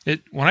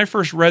 When I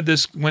first read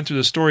this, went through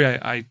the story,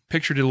 I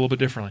pictured it a little bit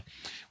differently.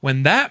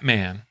 When that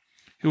man,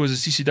 who was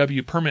a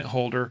CCW permit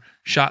holder,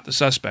 shot the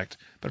suspect,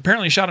 but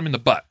apparently shot him in the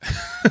butt.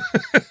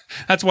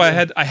 That's why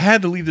I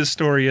had to leave this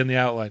story in the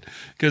outline,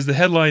 because the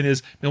headline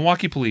is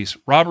Milwaukee Police,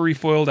 robbery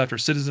foiled after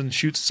citizen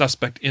shoots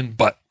suspect in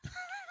butt.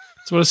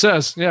 That's what it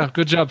says. Yeah,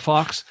 good job,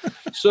 Fox.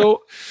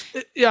 So,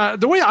 yeah,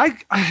 the way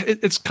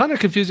it's kind of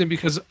confusing,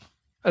 because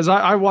as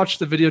I watched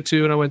the video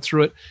too, and I went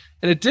through it,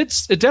 and it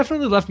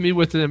definitely left me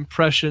with an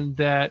impression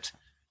that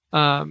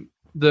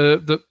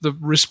the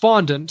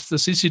respondent, the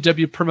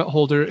CCW permit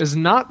holder, is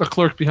not the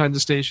clerk behind the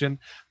station,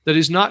 that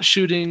he's not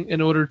shooting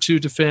in order to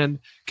defend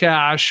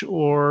cash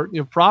or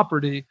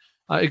property.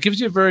 It gives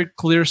you a very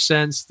clear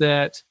sense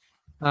that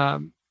the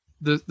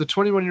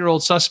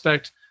 21-year-old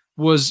suspect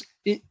was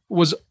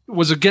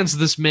against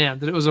this man,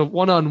 that it was a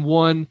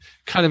one-on-one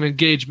kind of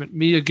engagement,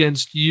 me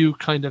against you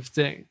kind of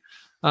thing.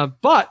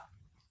 But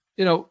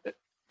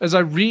as I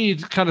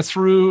read kind of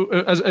through,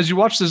 as you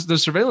watch the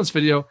surveillance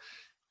video,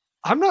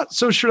 I'm not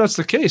so sure that's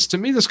the case. To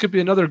me, this could be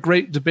another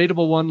great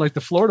debatable one, like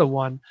the Florida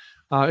one.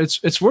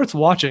 It's worth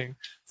watching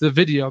the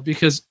video,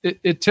 because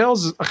it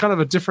tells a kind of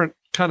a different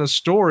kind of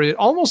story,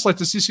 almost like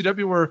the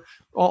CCW were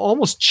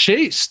almost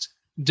chased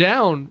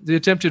down the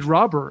attempted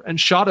robber and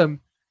shot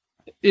him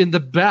in the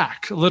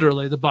back,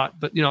 literally the butt.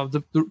 But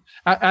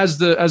as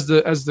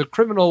the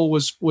criminal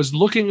was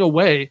looking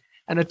away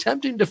and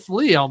attempting to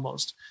flee,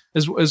 almost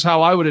is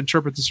how I would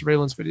interpret the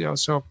surveillance video.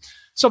 So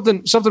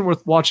something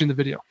worth watching the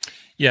video.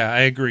 Yeah, I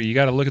agree. You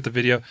got to look at the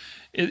video.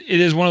 It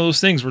is one of those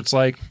things where it's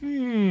like,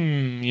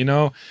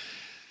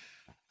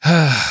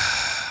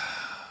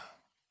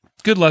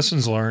 good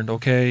lessons learned.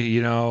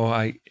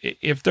 Okay,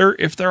 if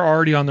they're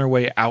already on their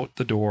way out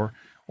the door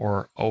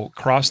or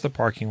across the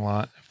parking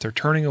lot, if they're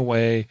turning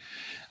away,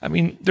 I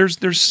mean,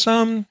 there's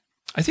some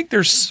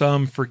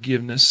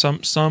forgiveness,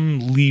 some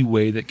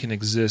leeway that can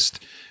exist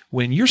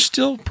when you're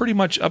still pretty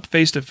much up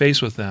face to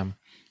face with them.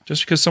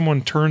 Just because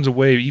someone turns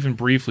away even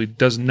briefly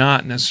does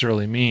not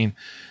necessarily mean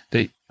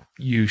that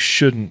you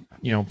shouldn't,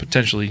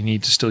 potentially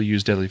need to still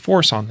use deadly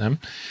force on them.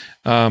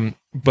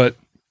 But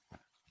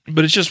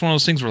it's just one of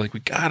those things where, like, we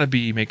gotta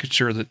be making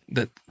sure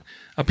that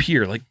up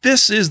here, like,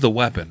 this is the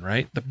weapon,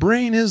 right? The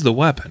brain is the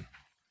weapon,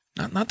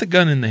 not the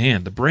gun in the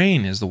hand. The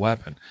brain is the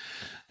weapon.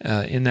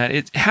 In that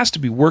it has to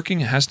be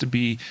working, it has to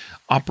be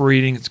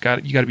operating. You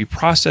got to be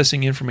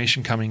processing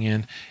information coming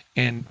in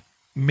and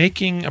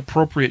making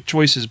appropriate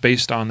choices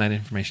based on that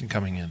information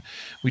coming in.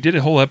 We did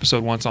a whole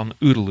episode once on the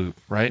OODA loop,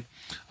 right?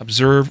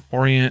 Observe,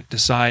 orient,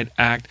 decide,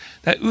 act.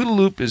 That OODA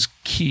loop is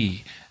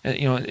key.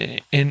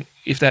 And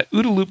if that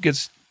OODA loop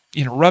gets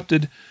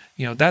interrupted,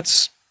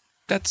 that's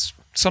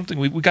something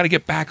we got to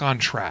get back on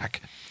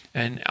track.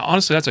 And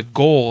honestly, that's a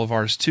goal of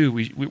ours too.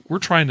 We're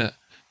trying to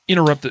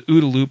interrupt the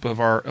OODA loop of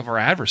our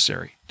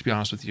adversary, to be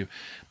honest with you.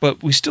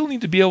 But we still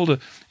need to be able to,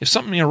 if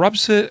something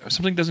interrupts it, or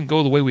something doesn't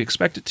go the way we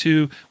expect it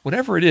to,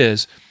 whatever it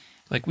is,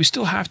 like, we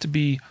still have to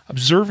be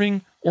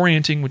observing,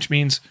 orienting, which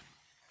means,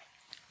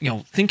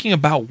 thinking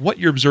about what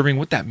you're observing,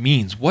 what that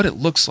means, what it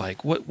looks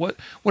like, what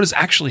is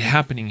actually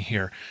happening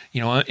here.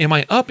 Am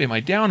I up? Am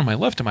I down? Am I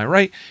left? Am I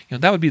right?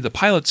 That would be the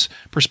pilot's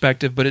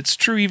perspective, but it's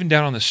true even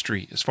down on the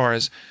street as far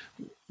as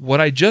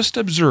what I just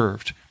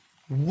observed.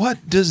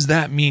 What does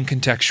that mean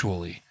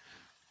contextually,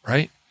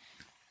 right?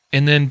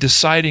 And then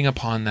deciding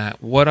upon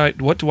that, what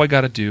do I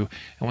got to do?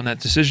 And when that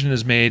decision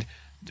is made,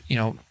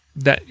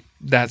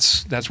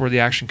 that's where the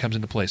action comes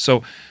into play.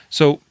 So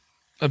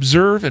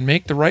observe and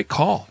make the right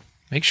call.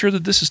 Make sure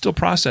that this is still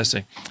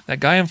processing.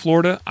 That guy in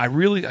Florida,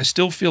 I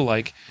still feel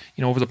like,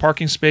 over the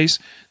parking space,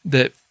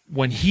 that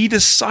when he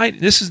decided,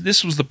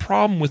 this was the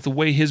problem with the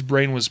way his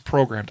brain was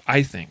programmed,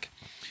 I think.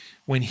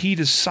 When he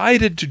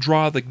decided to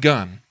draw the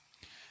gun,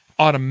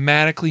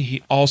 automatically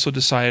he also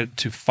decided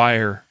to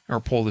fire or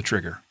pull the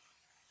trigger.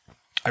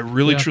 I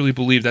really truly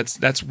believe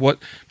that's what,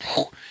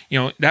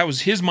 that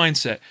was his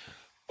mindset.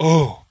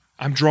 Oh,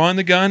 I'm drawing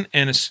the gun,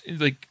 and it's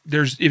like it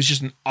was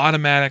just an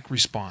automatic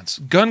response.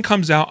 Gun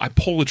comes out, I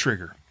pull the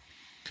trigger.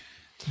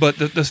 But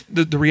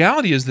the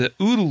reality is that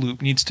OODA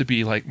loop needs to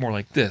be more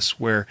like this,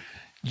 where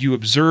you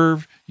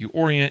observe, you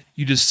orient,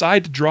 you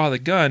decide to draw the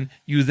gun,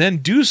 you then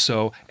do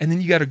so, and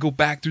then you got to go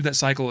back through that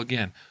cycle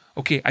again.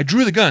 Okay, I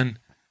drew the gun.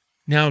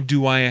 Now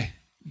do I,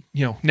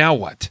 now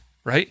what,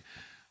 right?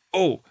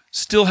 Oh,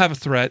 still have a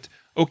threat.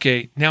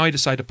 Okay, now I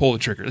decide to pull the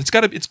trigger.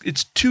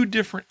 It's two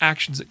different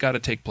actions that got to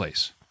take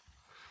place.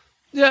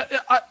 Yeah,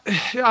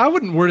 I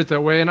wouldn't word it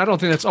that way, and I don't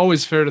think that's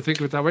always fair to think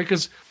of it that way,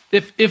 because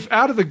if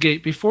out of the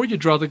gate, before you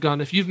draw the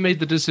gun, if you've made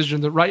the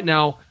decision that right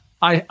now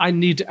I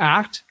need to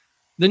act,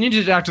 then you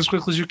need to act as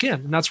quickly as you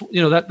can, and that's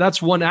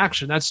that's one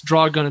action. That's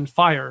draw a gun and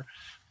fire.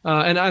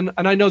 And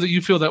I know that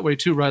you feel that way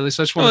too, Riley.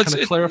 So I just want to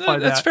kind of clarify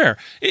that. That's fair.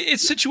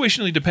 It's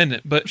situationally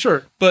dependent, but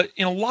sure. But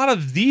in a lot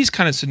of these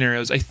kind of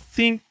scenarios, I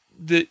think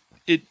that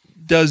it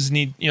does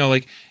need,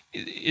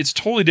 it's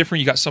totally different.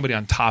 You got somebody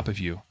on top of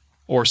you,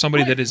 or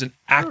somebody that is an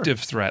active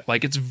threat.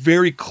 Like, it's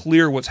very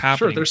clear what's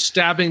happening. Sure, they're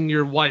stabbing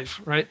your wife,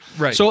 right?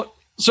 Right. So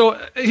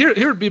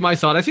here would be my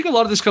thought. I think a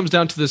lot of this comes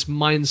down to this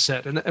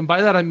mindset, and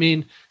by that I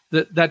mean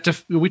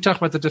that we talk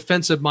about the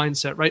defensive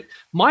mindset, right?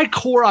 My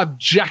core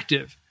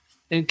objective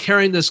in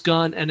carrying this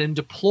gun and in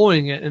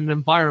deploying it in an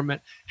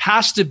environment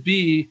has to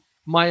be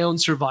my own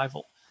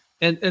survival.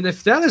 And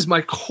if that is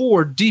my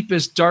core,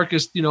 deepest,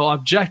 darkest,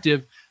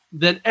 objective,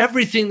 then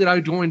everything that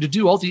I'm going to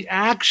do, all the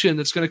action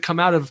that's going to come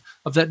out of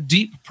that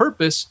deep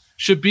purpose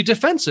should be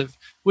defensive,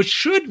 which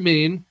should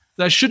mean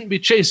that I shouldn't be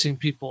chasing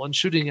people and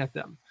shooting at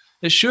them.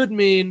 It should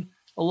mean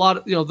a lot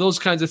of, those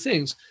kinds of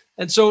things.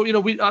 And so,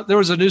 there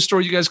was a news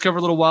story you guys covered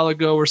a little while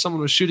ago where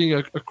someone was shooting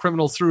a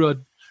criminal through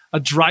a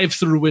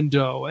drive-through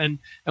window. And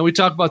we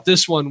talk about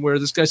this one where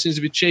this guy seems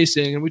to be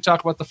chasing, and we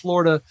talk about the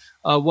Florida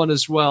one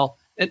as well.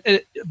 And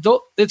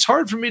it's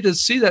hard for me to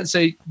see that and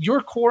say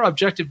your core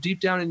objective deep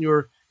down in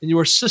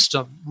your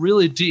system,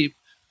 really deep,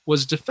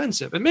 was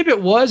defensive. And maybe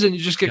it was, and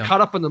you just get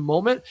caught up in the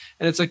moment.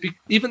 And it's like,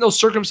 even though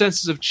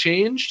circumstances have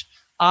changed,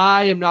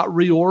 I am not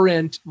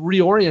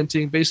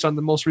reorienting based on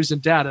the most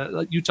recent data.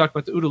 Like you talked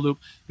about the OODA loop.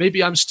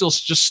 Maybe I'm still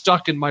just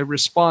stuck in my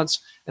response,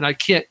 and I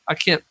can't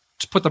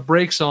put the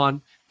brakes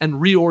on and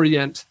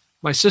reorient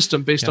my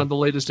system based Yeah. on the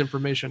latest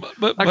information.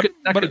 But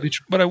That could be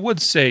true. But I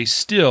would say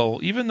still,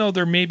 even though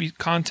there may be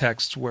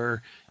contexts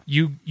where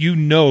you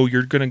know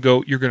you're going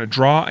to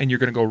draw and you're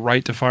going to go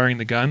right to firing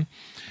the gun,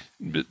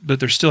 but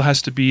there still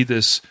has to be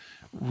this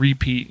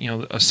repeat,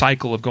 a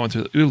cycle of going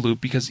through the OODA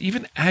loop, because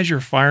even as you're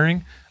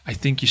firing, I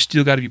think you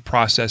still got to be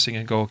processing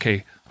and go,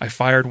 okay, I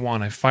fired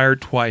one, I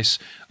fired twice.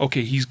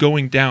 Okay, he's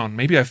going down.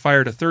 Maybe I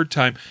fired a third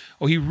time.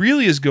 Oh, he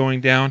really is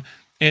going down.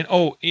 And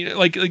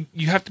like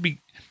you have to be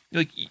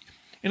like,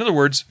 in other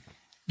words,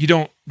 you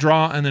don't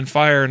draw and then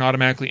fire and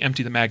automatically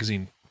empty the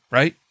magazine,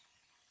 right?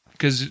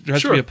 Because there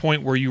has to be a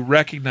point where you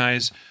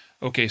recognize,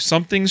 okay,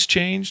 something's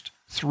changed.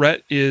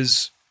 Threat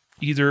is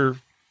either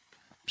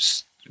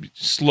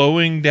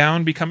slowing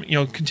down,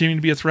 continuing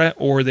to be a threat,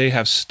 or they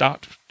have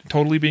stopped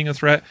totally being a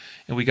threat,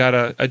 and we got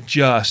to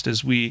adjust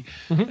as we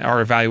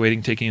are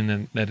evaluating, taking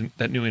in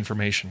that new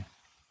information.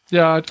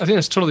 Yeah, I think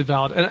that's totally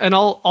valid. And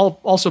I'll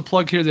also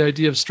plug here the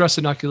idea of stress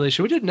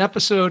inoculation. We did an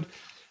episode,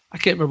 I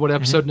can't remember what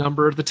episode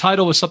number. The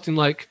title was something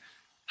like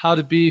how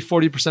to be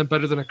 40%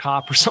 better than a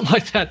cop or something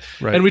like that.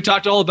 Right. And we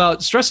talked all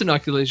about stress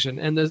inoculation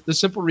and the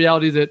simple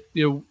reality that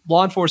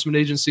law enforcement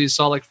agencies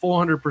saw like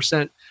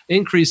 400%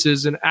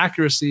 increases in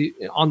accuracy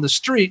on the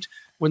street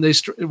when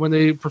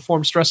they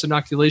perform stress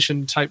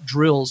inoculation type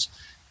drills.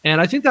 And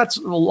I think that's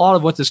a lot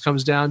of what this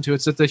comes down to.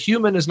 It's that the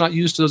human is not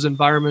used to those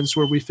environments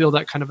where we feel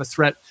that kind of a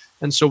threat.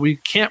 And so we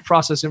can't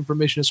process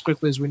information as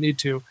quickly as we need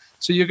to.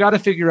 So you got to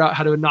figure out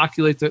how to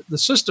inoculate the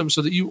system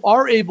so that you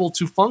are able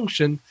to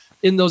function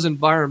in those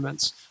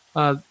environments,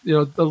 at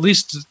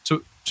least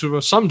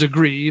to some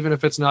degree, even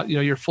if it's not,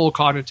 your full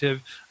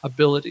cognitive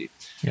ability.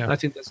 Yeah. And I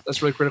think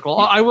that's really critical.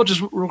 I will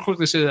just real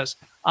quickly say this.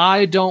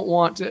 I don't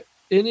want to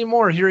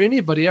anymore hear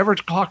anybody ever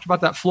talk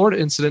about that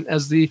Florida incident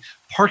as the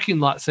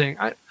parking lot thing.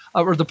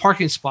 Or the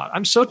parking spot.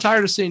 I'm so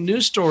tired of seeing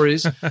news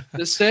stories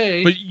that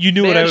say, but you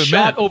knew what I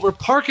shot meant. over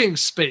parking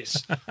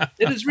space.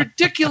 It is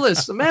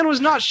ridiculous. The man was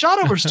not shot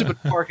over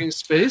stupid parking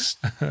space.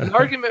 An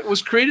argument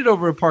was created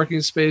over a parking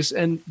space,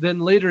 and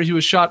then later he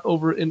was shot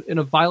over in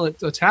a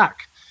violent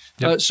attack.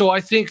 Yep. So I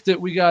think that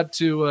we got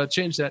to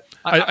change that.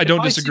 I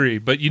don't disagree,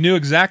 but you knew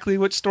exactly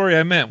what story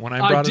I meant when I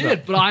brought it up. I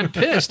did, but I'm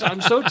pissed.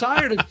 I'm so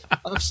tired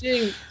of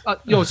seeing,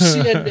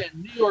 CNN,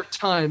 New York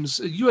Times,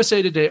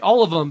 USA Today,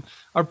 all of them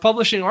are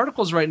publishing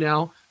articles right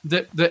now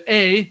that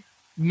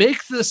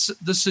make the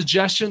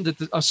suggestion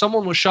that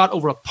someone was shot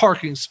over a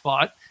parking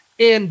spot,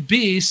 and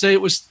B, say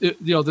it was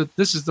that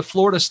this is the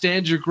Florida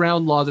stand your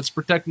ground law that's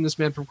protecting this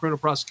man from criminal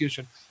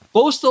prosecution.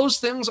 Both those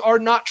things are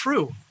not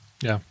true.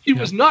 Yeah, he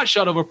was not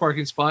shot over a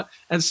parking spot,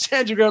 and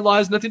stand your ground law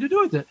has nothing to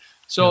do with it.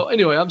 So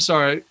anyway, I'm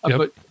sorry,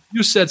 but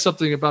you said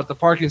something about the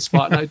parking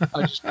spot, and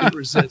I just couldn't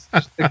resist.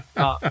 It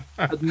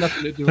had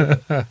nothing to do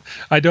with it.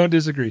 I don't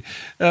disagree.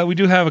 We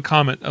do have a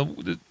comment.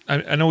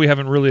 I know we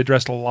haven't really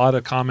addressed a lot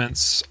of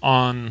comments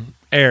on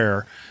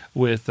air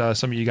with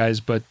some of you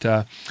guys,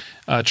 but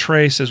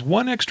Trey says,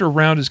 1 extra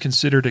round is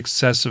considered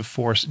excessive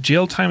force.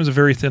 Jail time is a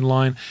very thin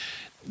line.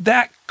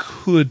 That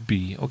could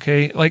be,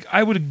 okay? Like,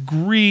 I would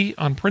agree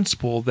on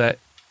principle that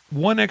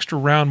 1 extra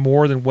round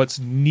more than what's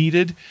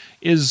needed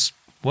is,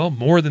 well,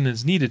 more than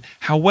is needed.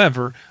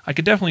 However, I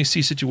could definitely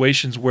see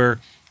situations where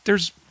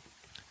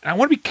I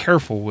want to be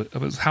careful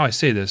with how I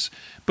say this,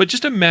 but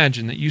just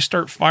imagine that you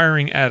start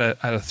firing at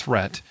a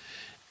threat,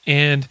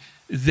 and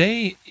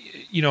they,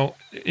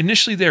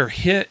 initially they're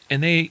hit,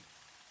 and they,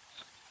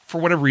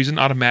 for whatever reason,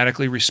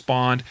 automatically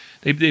respond.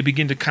 They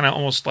begin to kind of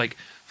almost like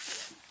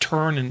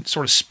turn and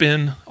sort of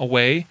spin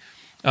away.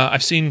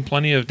 I've seen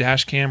plenty of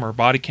dash cam or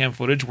body cam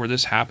footage where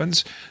this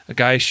happens. A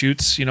guy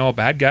shoots, a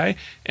bad guy,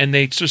 and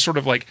they just sort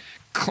of like,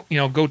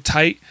 go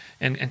tight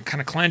and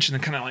kind of clench and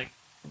then kind of like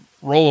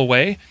roll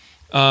away.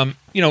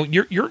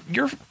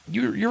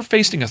 You're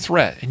facing a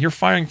threat and you're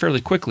firing fairly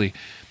quickly.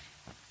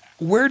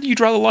 Where do you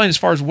draw the line as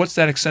far as what's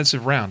that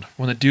excessive round?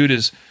 When the dude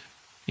is,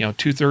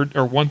 2/3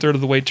 or 1/3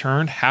 of the way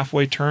turned,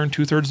 halfway turned,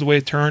 2/3 of the way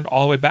turned,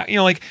 all the way back.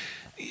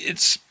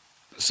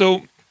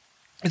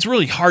 It's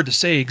really hard to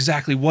say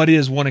exactly what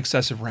is one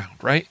excessive round,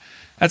 right?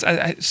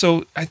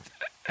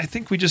 I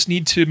think we just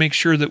need to make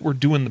sure that we're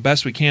doing the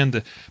best we can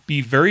to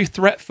be very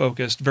threat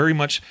focused, very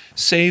much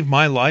save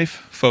my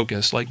life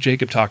focused, like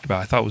Jacob talked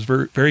about. I thought it was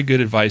very, very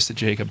good advice that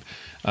Jacob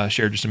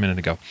shared just a minute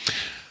ago.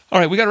 All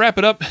right, we got to wrap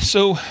it up.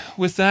 So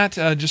with that,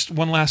 just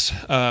one last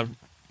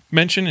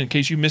mention in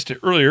case you missed it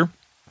earlier.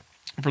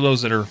 For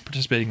those that are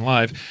participating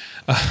live,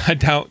 I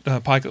doubt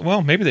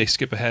well, maybe they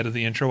skip ahead of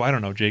the intro. I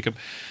don't know, Jacob.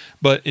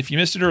 But if you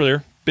missed it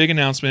earlier, big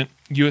announcement,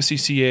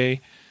 USCCA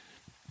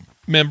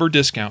member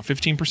discount,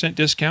 15%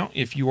 discount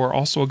if you are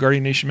also a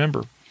Guardian Nation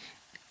member.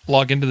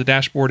 Log into the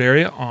dashboard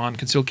area on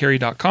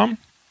concealedcarry.com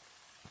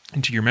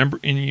into your member,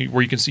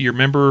 where you can see your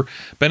member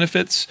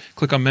benefits.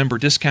 Click on member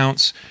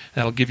discounts.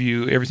 That'll give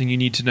you everything you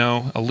need to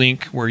know. A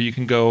link where you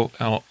can go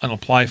and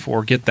apply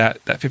for, get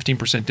that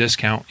 15%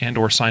 discount, and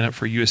or sign up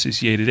for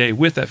USCCA today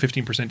with that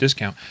 15%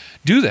 discount.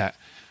 Do that.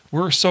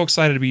 We're so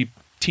excited to be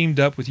teamed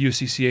up with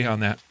USCCA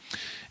on that.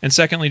 And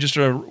secondly, just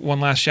one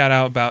last shout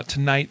out about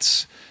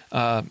tonight's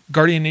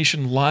Guardian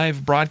Nation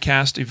live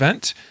broadcast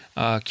event,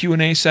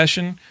 Q&A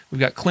session. We've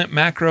got Clint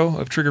Macro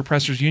of Trigger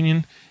Pressers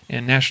Union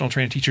and National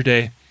Trainer Teacher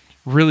Day.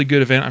 Really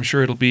good event, I'm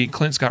sure it'll be.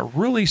 Clint's got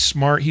really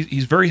smart.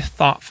 He's very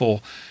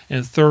thoughtful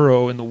and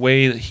thorough in the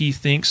way that he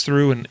thinks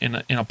through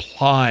and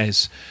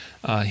applies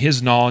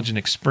his knowledge and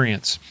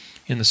experience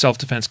in the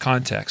self-defense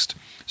context.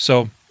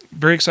 So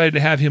very excited to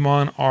have him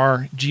on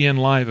our GN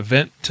Live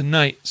event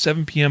tonight,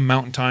 7 p.m.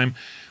 Mountain Time.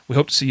 We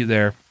hope to see you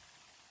there.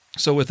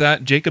 So with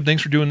that, Jacob,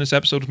 thanks for doing this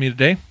episode with me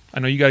today. I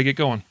know you got to get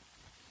going.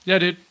 Yeah,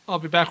 dude. I'll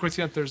be back with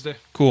you on Thursday.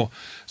 Cool.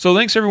 So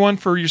thanks, everyone,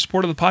 for your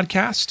support of the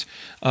podcast.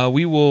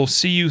 We will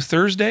see you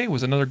Thursday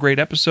with another great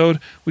episode.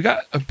 We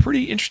got a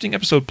pretty interesting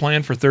episode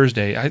planned for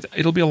Thursday.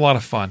 It'll be a lot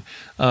of fun.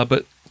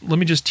 But let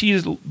me just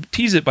tease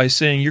it by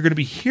saying you're going to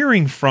be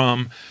hearing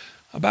from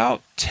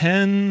about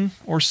 10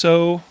 or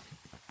so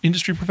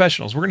industry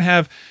professionals. We're going to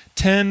have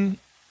 10,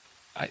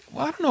 I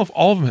don't know if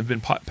all of them have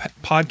been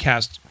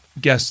podcast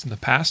guests in the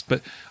past,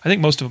 but I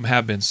think most of them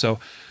have been. So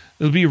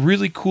it'll be a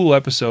really cool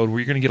episode where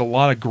you're going to get a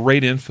lot of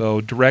great info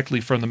directly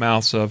from the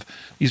mouths of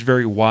these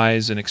very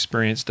wise and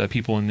experienced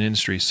people in the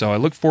industry. So I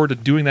look forward to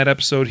doing that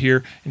episode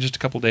here in just a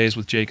couple days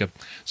with Jacob.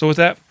 So with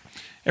that,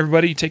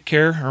 everybody take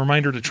care. A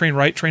reminder to train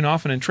right, train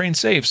often, and train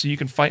safe so you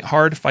can fight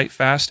hard, fight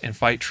fast, and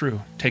fight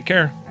true. Take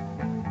care.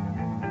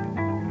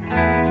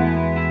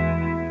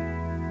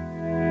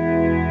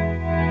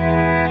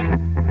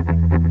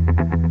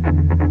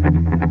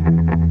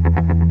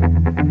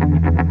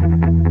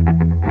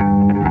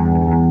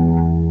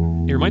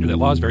 Reminder that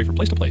laws vary from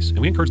place to place, and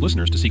we encourage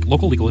listeners to seek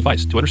local legal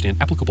advice to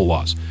understand applicable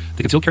laws.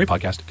 The Concealed Carry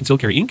Podcast, Concealed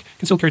Carry Inc.,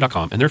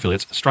 ConcealedCarry.com, and their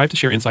affiliates strive to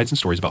share insights and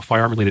stories about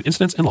firearm-related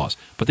incidents and laws,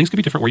 but things could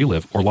be different where you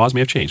live, or laws may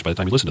have changed by the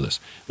time you listen to this.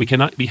 We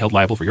cannot be held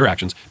liable for your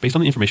actions based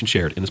on the information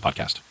shared in this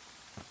podcast.